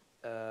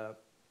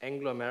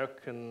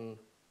Anglo-American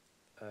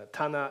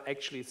Tanner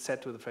actually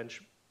said to the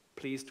French,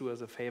 "Please do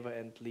us a favor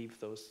and leave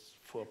those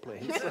 4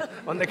 planes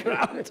on the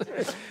ground,"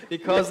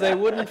 because they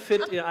wouldn't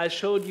fit. I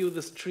showed you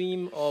the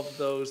stream of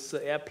those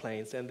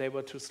airplanes, and they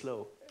were too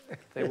slow.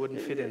 They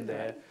wouldn't fit in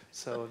there,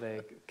 so they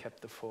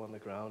kept the 4 on the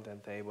ground,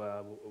 and they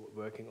were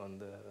working on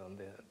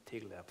the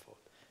Tegel airport.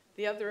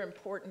 The other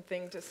important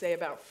thing to say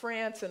about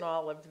France and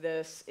all of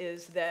this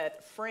is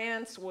that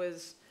France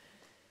was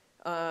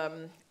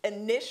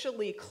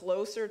initially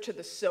closer to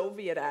the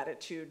Soviet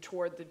attitude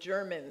toward the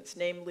Germans,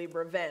 namely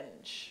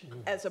revenge,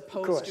 as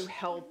opposed to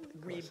help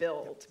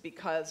rebuild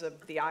because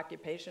of the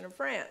occupation of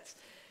France.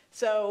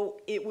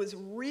 So it was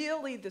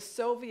really the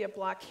Soviet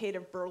blockade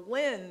of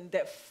Berlin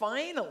that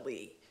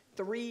finally,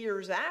 3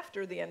 years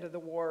after the end of the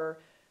war,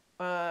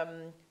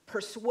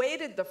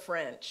 persuaded the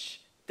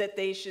French that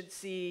they should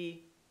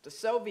see the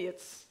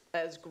Soviets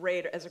as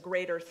a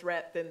greater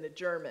threat than the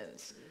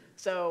Germans.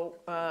 So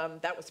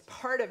that was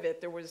part of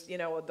it. There was,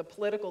 the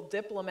political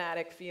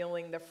diplomatic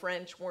feeling. The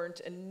French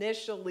weren't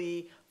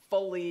initially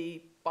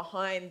fully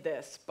behind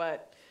this,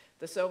 but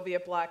the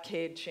Soviet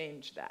blockade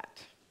changed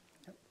that.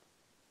 Yep.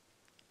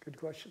 Good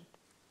question.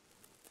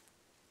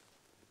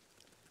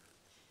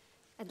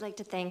 I'd like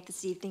to thank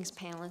this evening's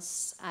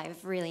panelists.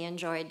 I've really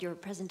enjoyed your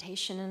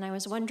presentation, and I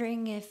was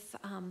wondering if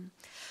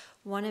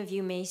one of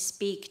you may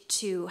speak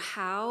to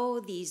how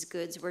these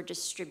goods were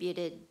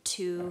distributed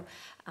to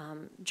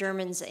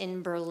Germans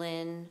in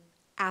Berlin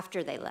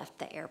after they left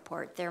the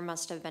airport. There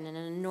must have been an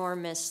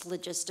enormous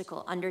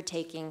logistical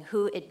undertaking.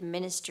 Who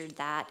administered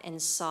that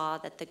and saw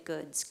that the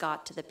goods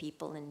got to the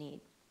people in need?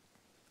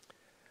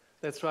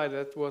 That's right,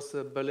 that was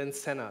the Berlin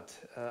Senate.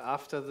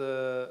 After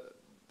the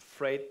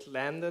freight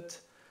landed,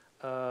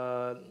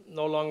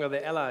 no longer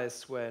the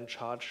Allies were in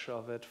charge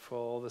of it for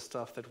all the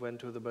stuff that went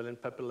to the Berlin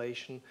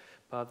population,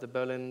 but the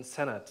Berlin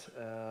Senate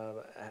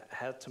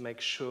had to make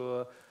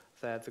sure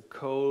that the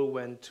coal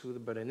went to the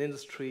Berlin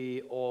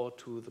industry or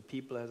to the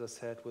people, as I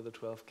said, with a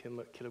 12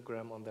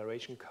 kilogram on their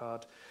ration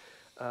card.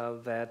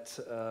 that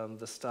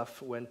the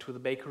stuff went to the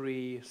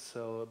bakery,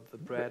 so the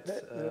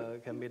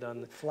bread can be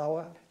done.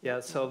 Flour. Yeah,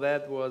 so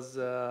that was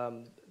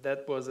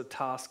a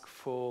task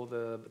for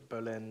the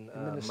Berlin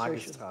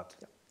Magistrat.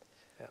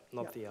 Yeah,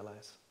 not the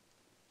Allies.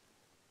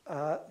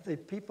 The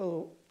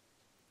people,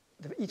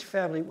 each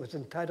family was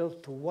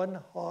entitled to 1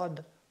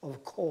 hod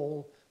of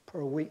coal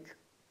per week.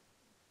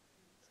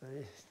 So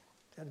you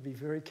had to be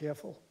very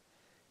careful.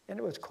 And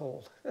it was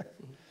cold,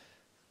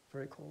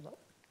 very cold out.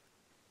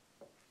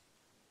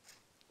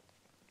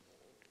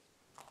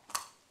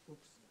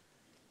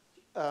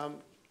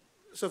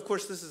 So of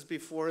course this is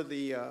before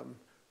the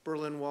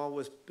Berlin Wall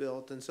was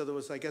built, and so there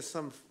was, I guess,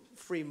 some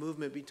free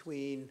movement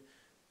between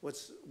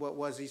what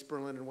was East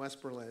Berlin and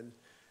West Berlin,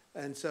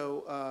 and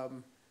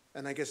so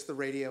and I guess the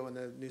radio and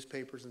the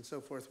newspapers and so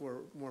forth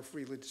were more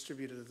freely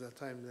distributed at that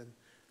time than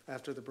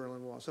after the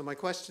Berlin Wall. So my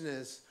question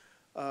is,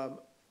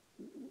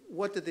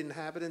 what did the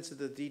inhabitants of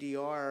the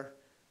DDR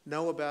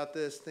know about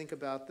this, think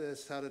about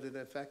this? How did it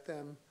affect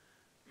them?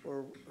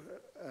 Or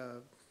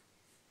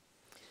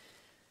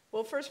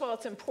well, first of all,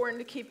 it's important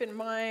to keep in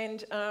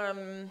mind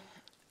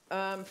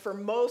for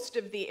most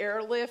of the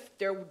airlift,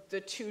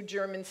 the 2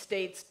 German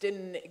states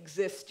didn't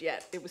exist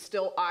yet. It was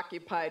still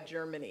occupied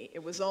Germany.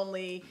 It was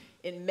only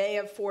in May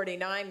of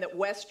 '49 that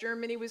West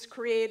Germany was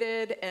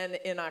created, and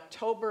in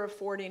October of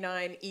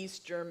 '49,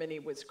 East Germany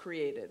was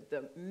created,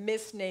 the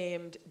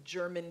misnamed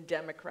German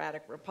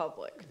Democratic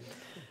Republic.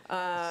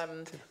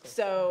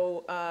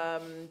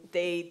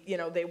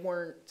 They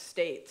weren't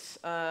states.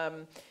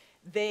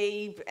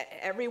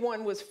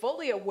 Everyone was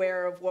fully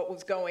aware of what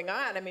was going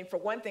on. I mean, for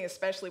one thing,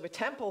 especially with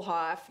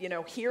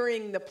Tempelhof,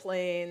 hearing the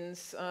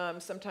planes,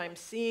 sometimes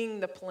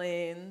seeing the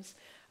planes,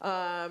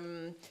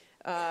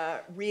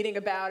 reading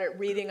about it,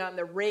 reading on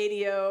the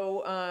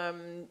radio.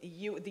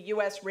 The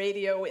U.S.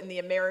 radio in the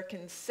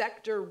American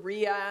sector,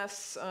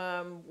 RIAS,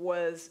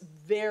 was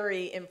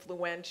very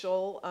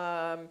influential,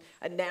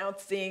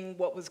 announcing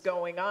what was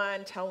going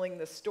on, telling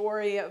the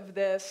story of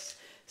this.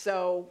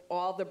 So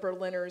all the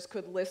Berliners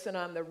could listen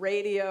on the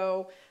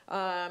radio.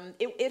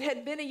 It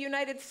had been a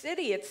united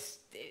city.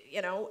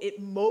 It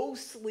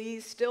mostly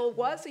still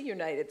was a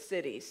united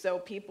city. So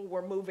people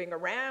were moving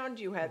around.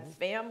 You had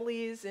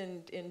families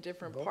in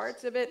different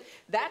parts of it.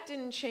 That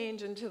didn't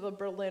change until the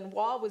Berlin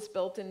Wall was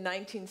built in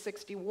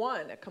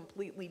 1961, a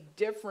completely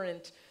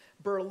different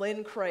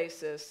Berlin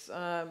crisis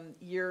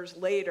years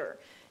later.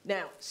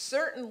 Now,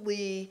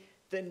 certainly,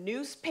 the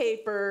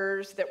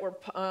newspapers that were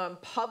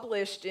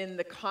published in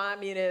the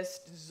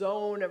communist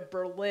zone of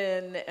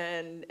Berlin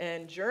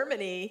and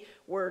Germany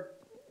were,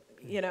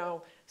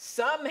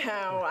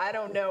 somehow, I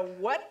don't know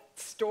what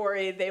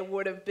story they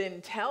would have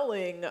been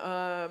telling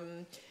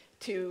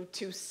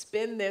to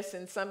spin this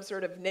in some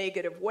sort of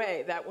negative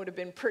way. That would have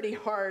been pretty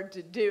hard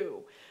to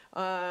do.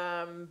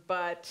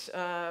 But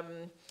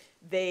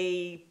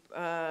they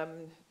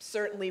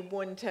certainly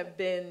wouldn't have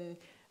been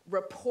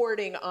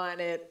reporting on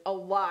it a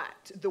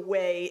lot the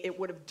way it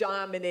would have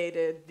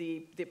dominated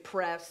the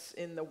press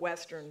in the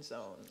Western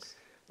zones.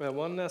 Well,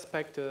 one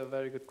aspect, a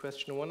very good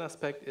question. One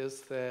aspect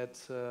is that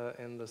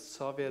in the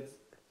Soviet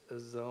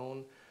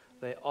zone,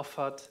 they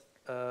offered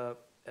an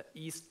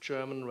East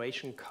German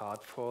ration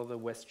card for the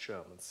West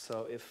Germans.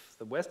 So if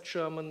the West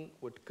German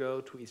would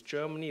go to East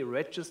Germany,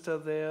 register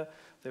there,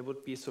 they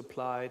would be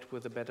supplied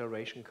with a better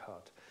ration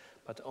card.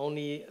 But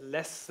only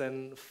less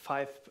than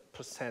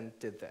 5%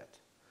 did that.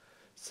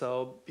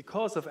 So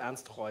because of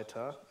Ernst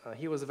Reuter,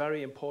 he was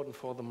very important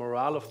for the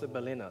morale of the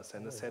Berliners,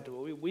 and they said,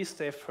 we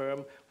stay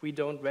firm, we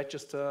don't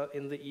register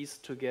in the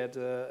East to get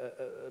an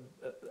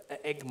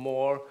egg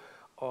more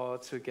or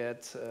to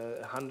get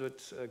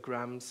 100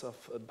 grams of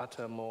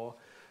butter more.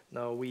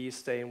 No, we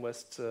stay in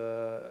West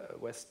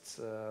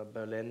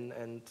Berlin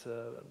and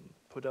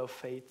put our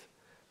faith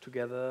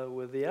together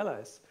with the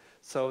Allies.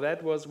 So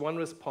that was one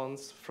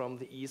response from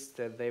the East,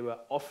 that they were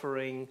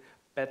offering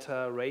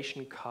better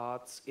ration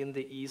cards in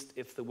the East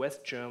if the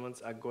West Germans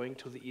are going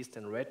to the East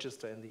and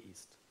register in the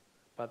East.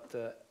 But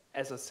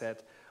as I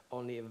said,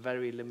 only a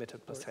very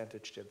limited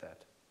percentage did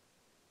that.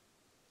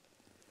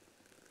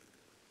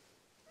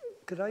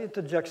 Could I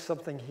interject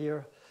something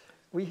here?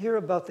 We hear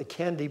about the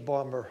candy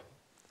bomber,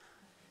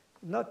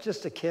 not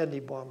just a candy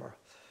bomber.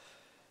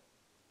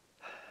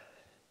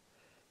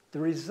 The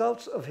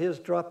results of his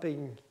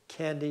dropping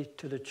candy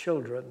to the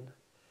children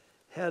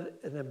had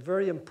a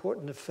very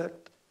important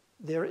effect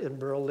there in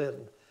Berlin.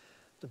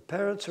 The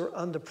parents are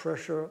under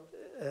pressure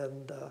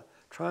and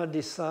trying to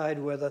decide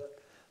whether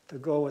to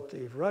go with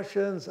the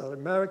Russians or the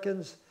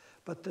Americans,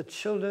 but the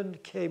children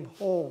came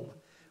home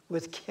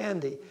with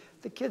candy.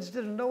 The kids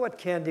didn't know what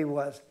candy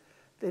was.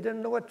 They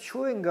didn't know what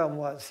chewing gum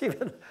was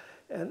even.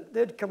 And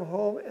they'd come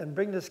home and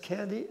bring this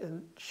candy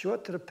and show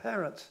it to the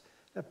parents.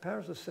 The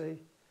parents would say,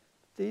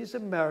 these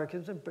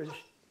Americans and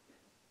British,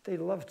 they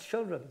love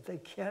children. They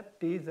can't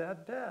be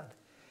that bad.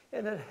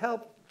 And it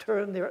helped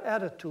turn their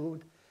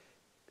attitude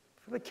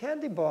for the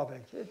candy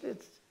bombing.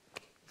 It's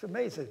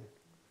amazing.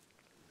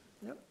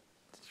 Yep,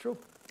 it's true.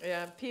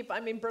 Yeah,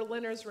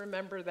 Berliners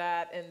remember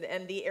that,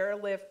 and the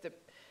airlift,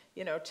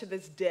 you know, to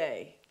this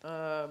day.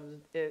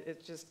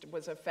 It just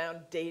was a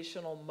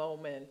foundational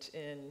moment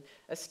in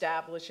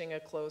establishing a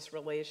close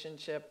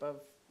relationship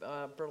of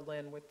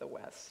Berlin with the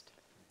West.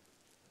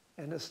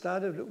 And it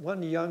started with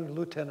one young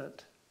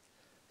lieutenant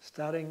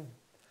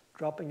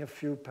dropping a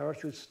few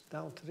parachutes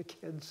down to the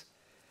kids.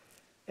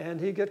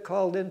 And he got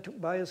called in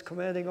by his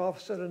commanding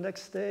officer the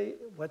next day.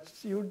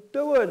 "What's you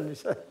doing?" He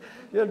said,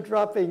 "You're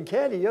dropping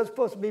candy. You're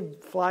supposed to be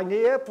flying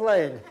the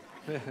airplane."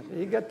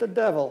 You get the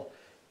devil.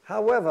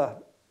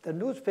 However, the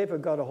newspaper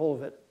got a hold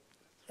of it.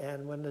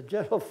 And when the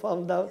general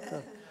found out,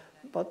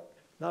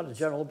 not the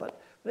general, but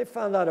when they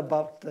found out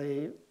about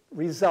the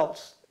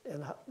results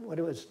and what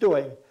he was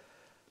doing,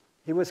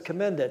 he was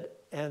commended.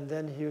 And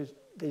then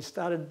they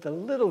started the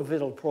Little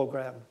Viddle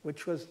program,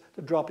 which was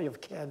the dropping of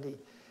candy.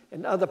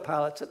 And other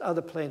pilots and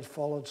other planes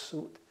followed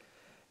suit.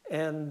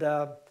 And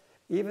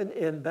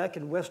even back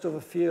in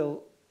Westover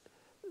Field,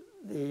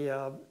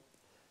 the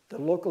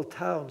local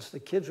towns, the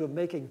kids were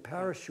making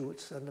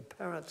parachutes, and the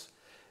parents,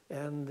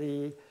 and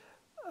the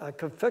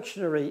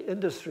confectionery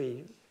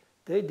industry,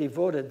 they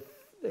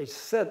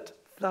sent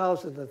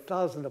thousands and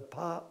thousands of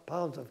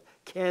pounds of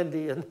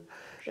candy,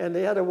 and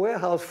they had a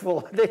warehouse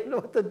full. They didn't know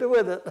what to do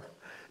with it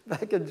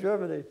back in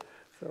Germany.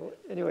 So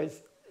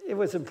anyways, it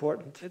was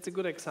important. It's a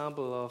good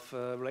example of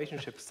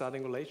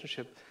starting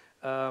relationship.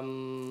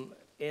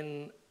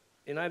 In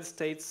United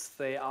States,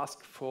 they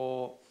asked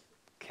for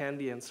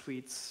candy and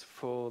sweets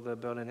for the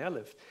Berlin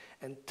Airlift,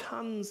 and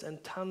tons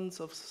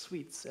of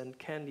sweets and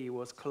candy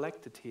was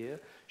collected here,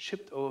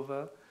 shipped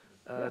over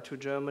to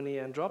Germany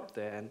and dropped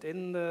there. And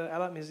in the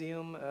Allied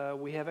Museum,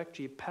 we have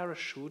actually a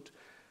parachute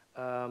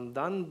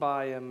done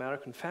by an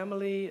American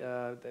family.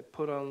 They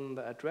put on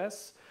the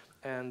address.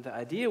 And the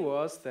idea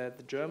was that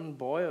the German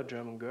boy or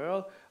German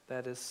girl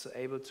that is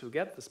able to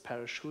get this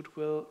parachute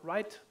will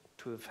write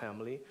to the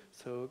family,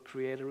 so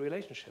create a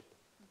relationship.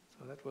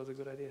 So that was a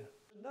good idea.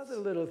 Another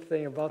little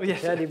thing about the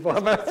candy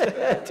bomber.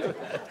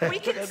 We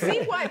can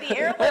see why the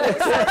airlift was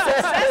so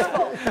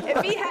successful.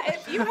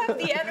 If you have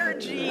the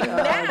energy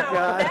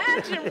now,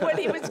 imagine what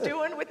he was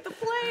doing with the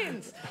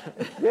planes.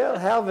 Bill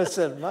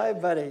Halverson, my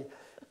buddy,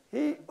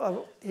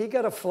 he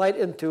got a flight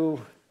into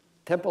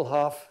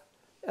Tempelhof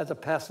as a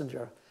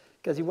passenger,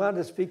 because he wanted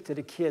to speak to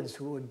the kids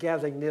who were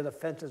gathering near the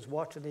fences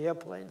watching the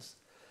airplanes.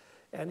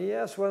 And he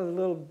asked one of the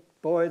little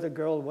boy, the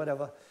girl,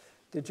 whatever,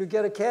 "Did you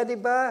get a candy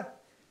bar?"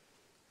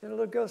 And the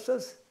little girl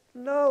says,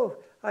 "No,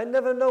 I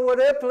never know what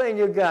airplane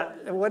you got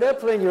and what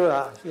airplane you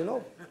are, you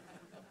know."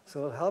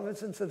 So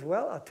Halverson says,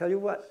 "Well, I'll tell you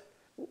what,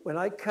 when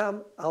I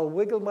come, I'll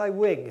wiggle my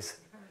wings,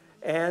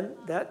 and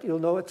that you'll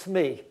know it's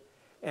me."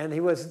 And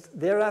he was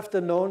thereafter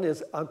known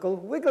as Uncle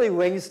Wiggly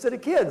Wings to the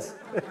kids.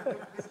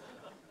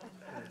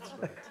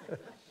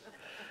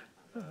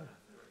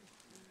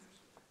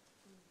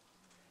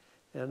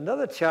 And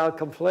another child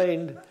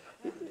complained.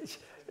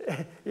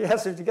 He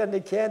asked her if she got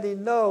any candy.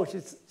 No, she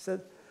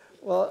said,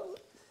 well,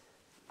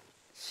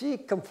 she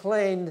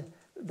complained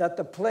that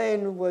the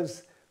plane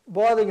was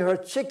bothering her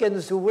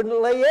chickens who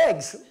wouldn't lay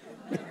eggs.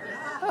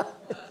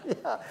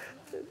 Yeah.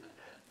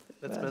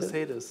 That's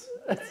Mercedes.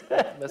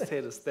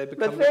 Mercedes. They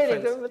become good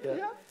friends.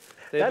 Yeah.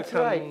 They That's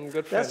become right.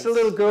 good friends. That's the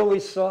little girl we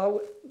saw.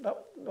 No,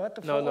 the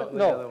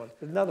other one.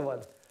 Another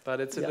one. But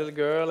it's a little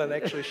girl, and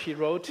actually she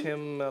wrote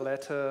him a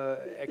letter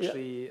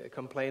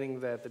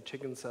complaining that the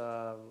chickens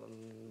are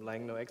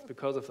laying no eggs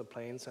because of the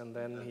planes, and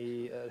then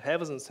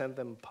Halverson sent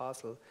them a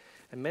parcel.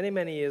 And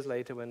many years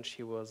later, when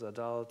she was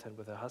adult and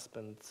with her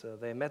husband,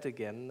 they met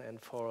again,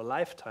 and for a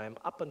lifetime,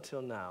 up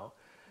until now,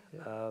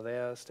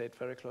 they stayed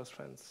very close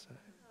friends.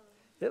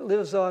 It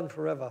lives on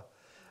forever.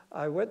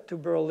 I went to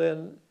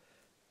Berlin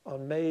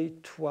on May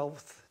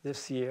 12th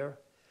this year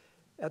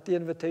at the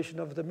invitation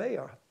of the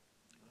mayor.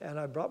 And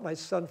I brought my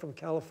son from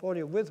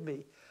California with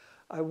me.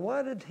 I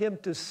wanted him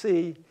to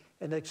see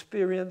and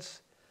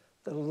experience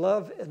the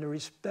love and the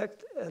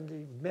respect and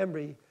the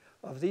memory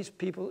of these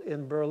people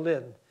in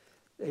Berlin.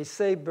 They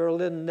say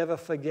Berlin never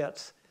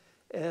forgets,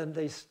 and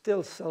they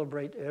still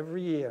celebrate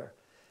every year.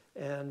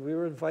 And we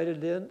were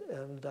invited in,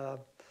 and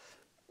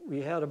we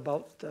had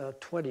about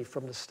 20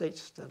 from the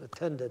States that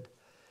attended.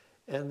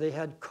 And they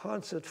had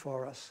concert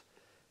for us.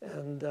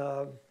 And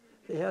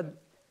they had,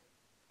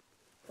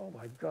 oh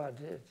my God,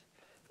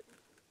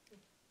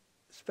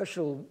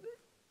 special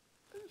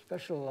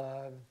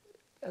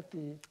at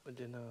the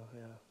dinner,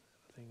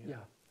 yeah.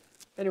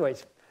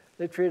 Anyways,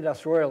 they treated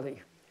us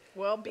royally.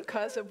 Well,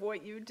 because of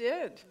what you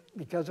did.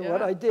 Because of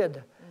what I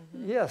did.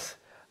 Mm-hmm. Yes,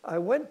 I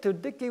went to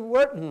Dickie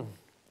Wurten.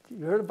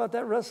 You heard about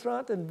that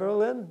restaurant in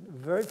Berlin?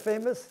 Very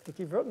famous,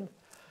 Dickie Wurten.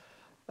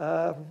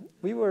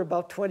 We were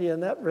about 20 in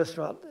that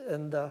restaurant,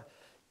 and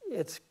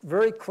it's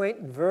very quaint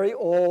and very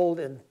old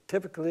and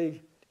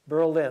typically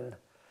Berlin.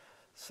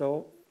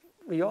 So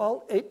we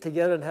all ate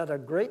together and had a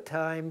great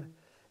time,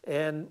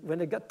 and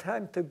when it got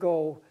time to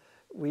go,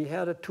 we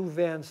had two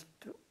vans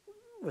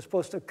were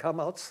supposed to come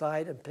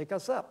outside and pick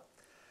us up.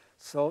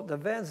 So the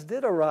vans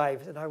did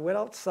arrive, and I went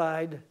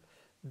outside,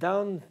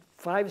 down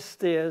 5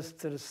 stairs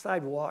to the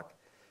sidewalk,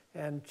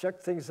 and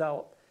checked things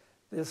out.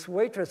 this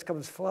waitress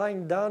comes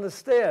flying down the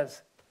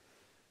stairs,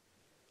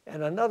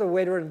 and another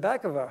waiter in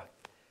back of her.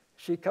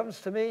 She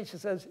comes to me and she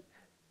says,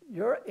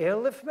 "You're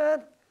Airlift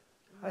man?"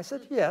 I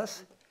said,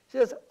 "Yes." She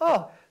says,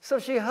 "Oh," so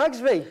she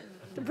hugs me.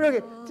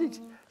 Brilliant.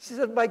 She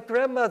said, "My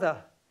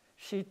grandmother,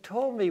 she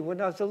told me when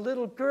I was a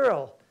little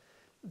girl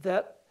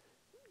that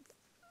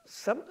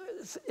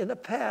in the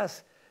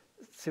past,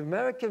 the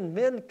American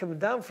men come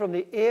down from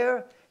the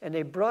air and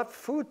they brought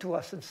food to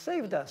us and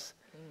saved us.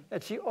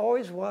 And she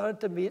always wanted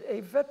to meet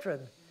a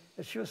veteran.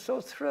 And she was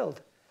so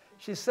thrilled.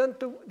 She sent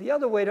the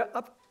other waiter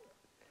up.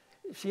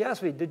 She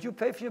asked me, "Did you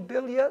pay for your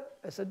bill yet?"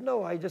 I said,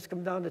 "No, I just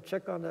come down to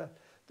check on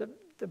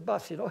the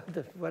bus, you know,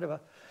 whatever."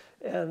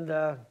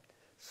 And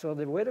so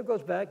the waiter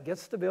goes back,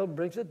 gets the bill,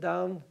 brings it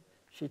down.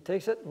 She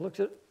takes it and looks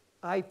at it.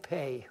 "I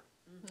pay."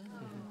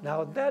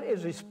 Now that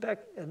is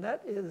respect, and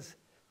that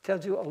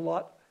tells you a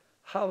lot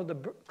how the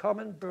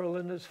common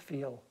Berliners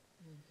feel.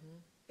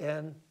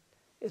 And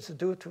it's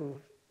due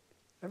to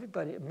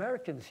everybody,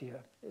 Americans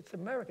here. It's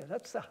American,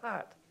 that's the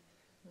heart.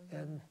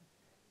 And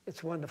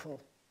it's wonderful.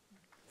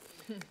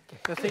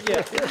 I think,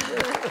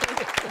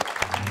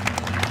 yeah.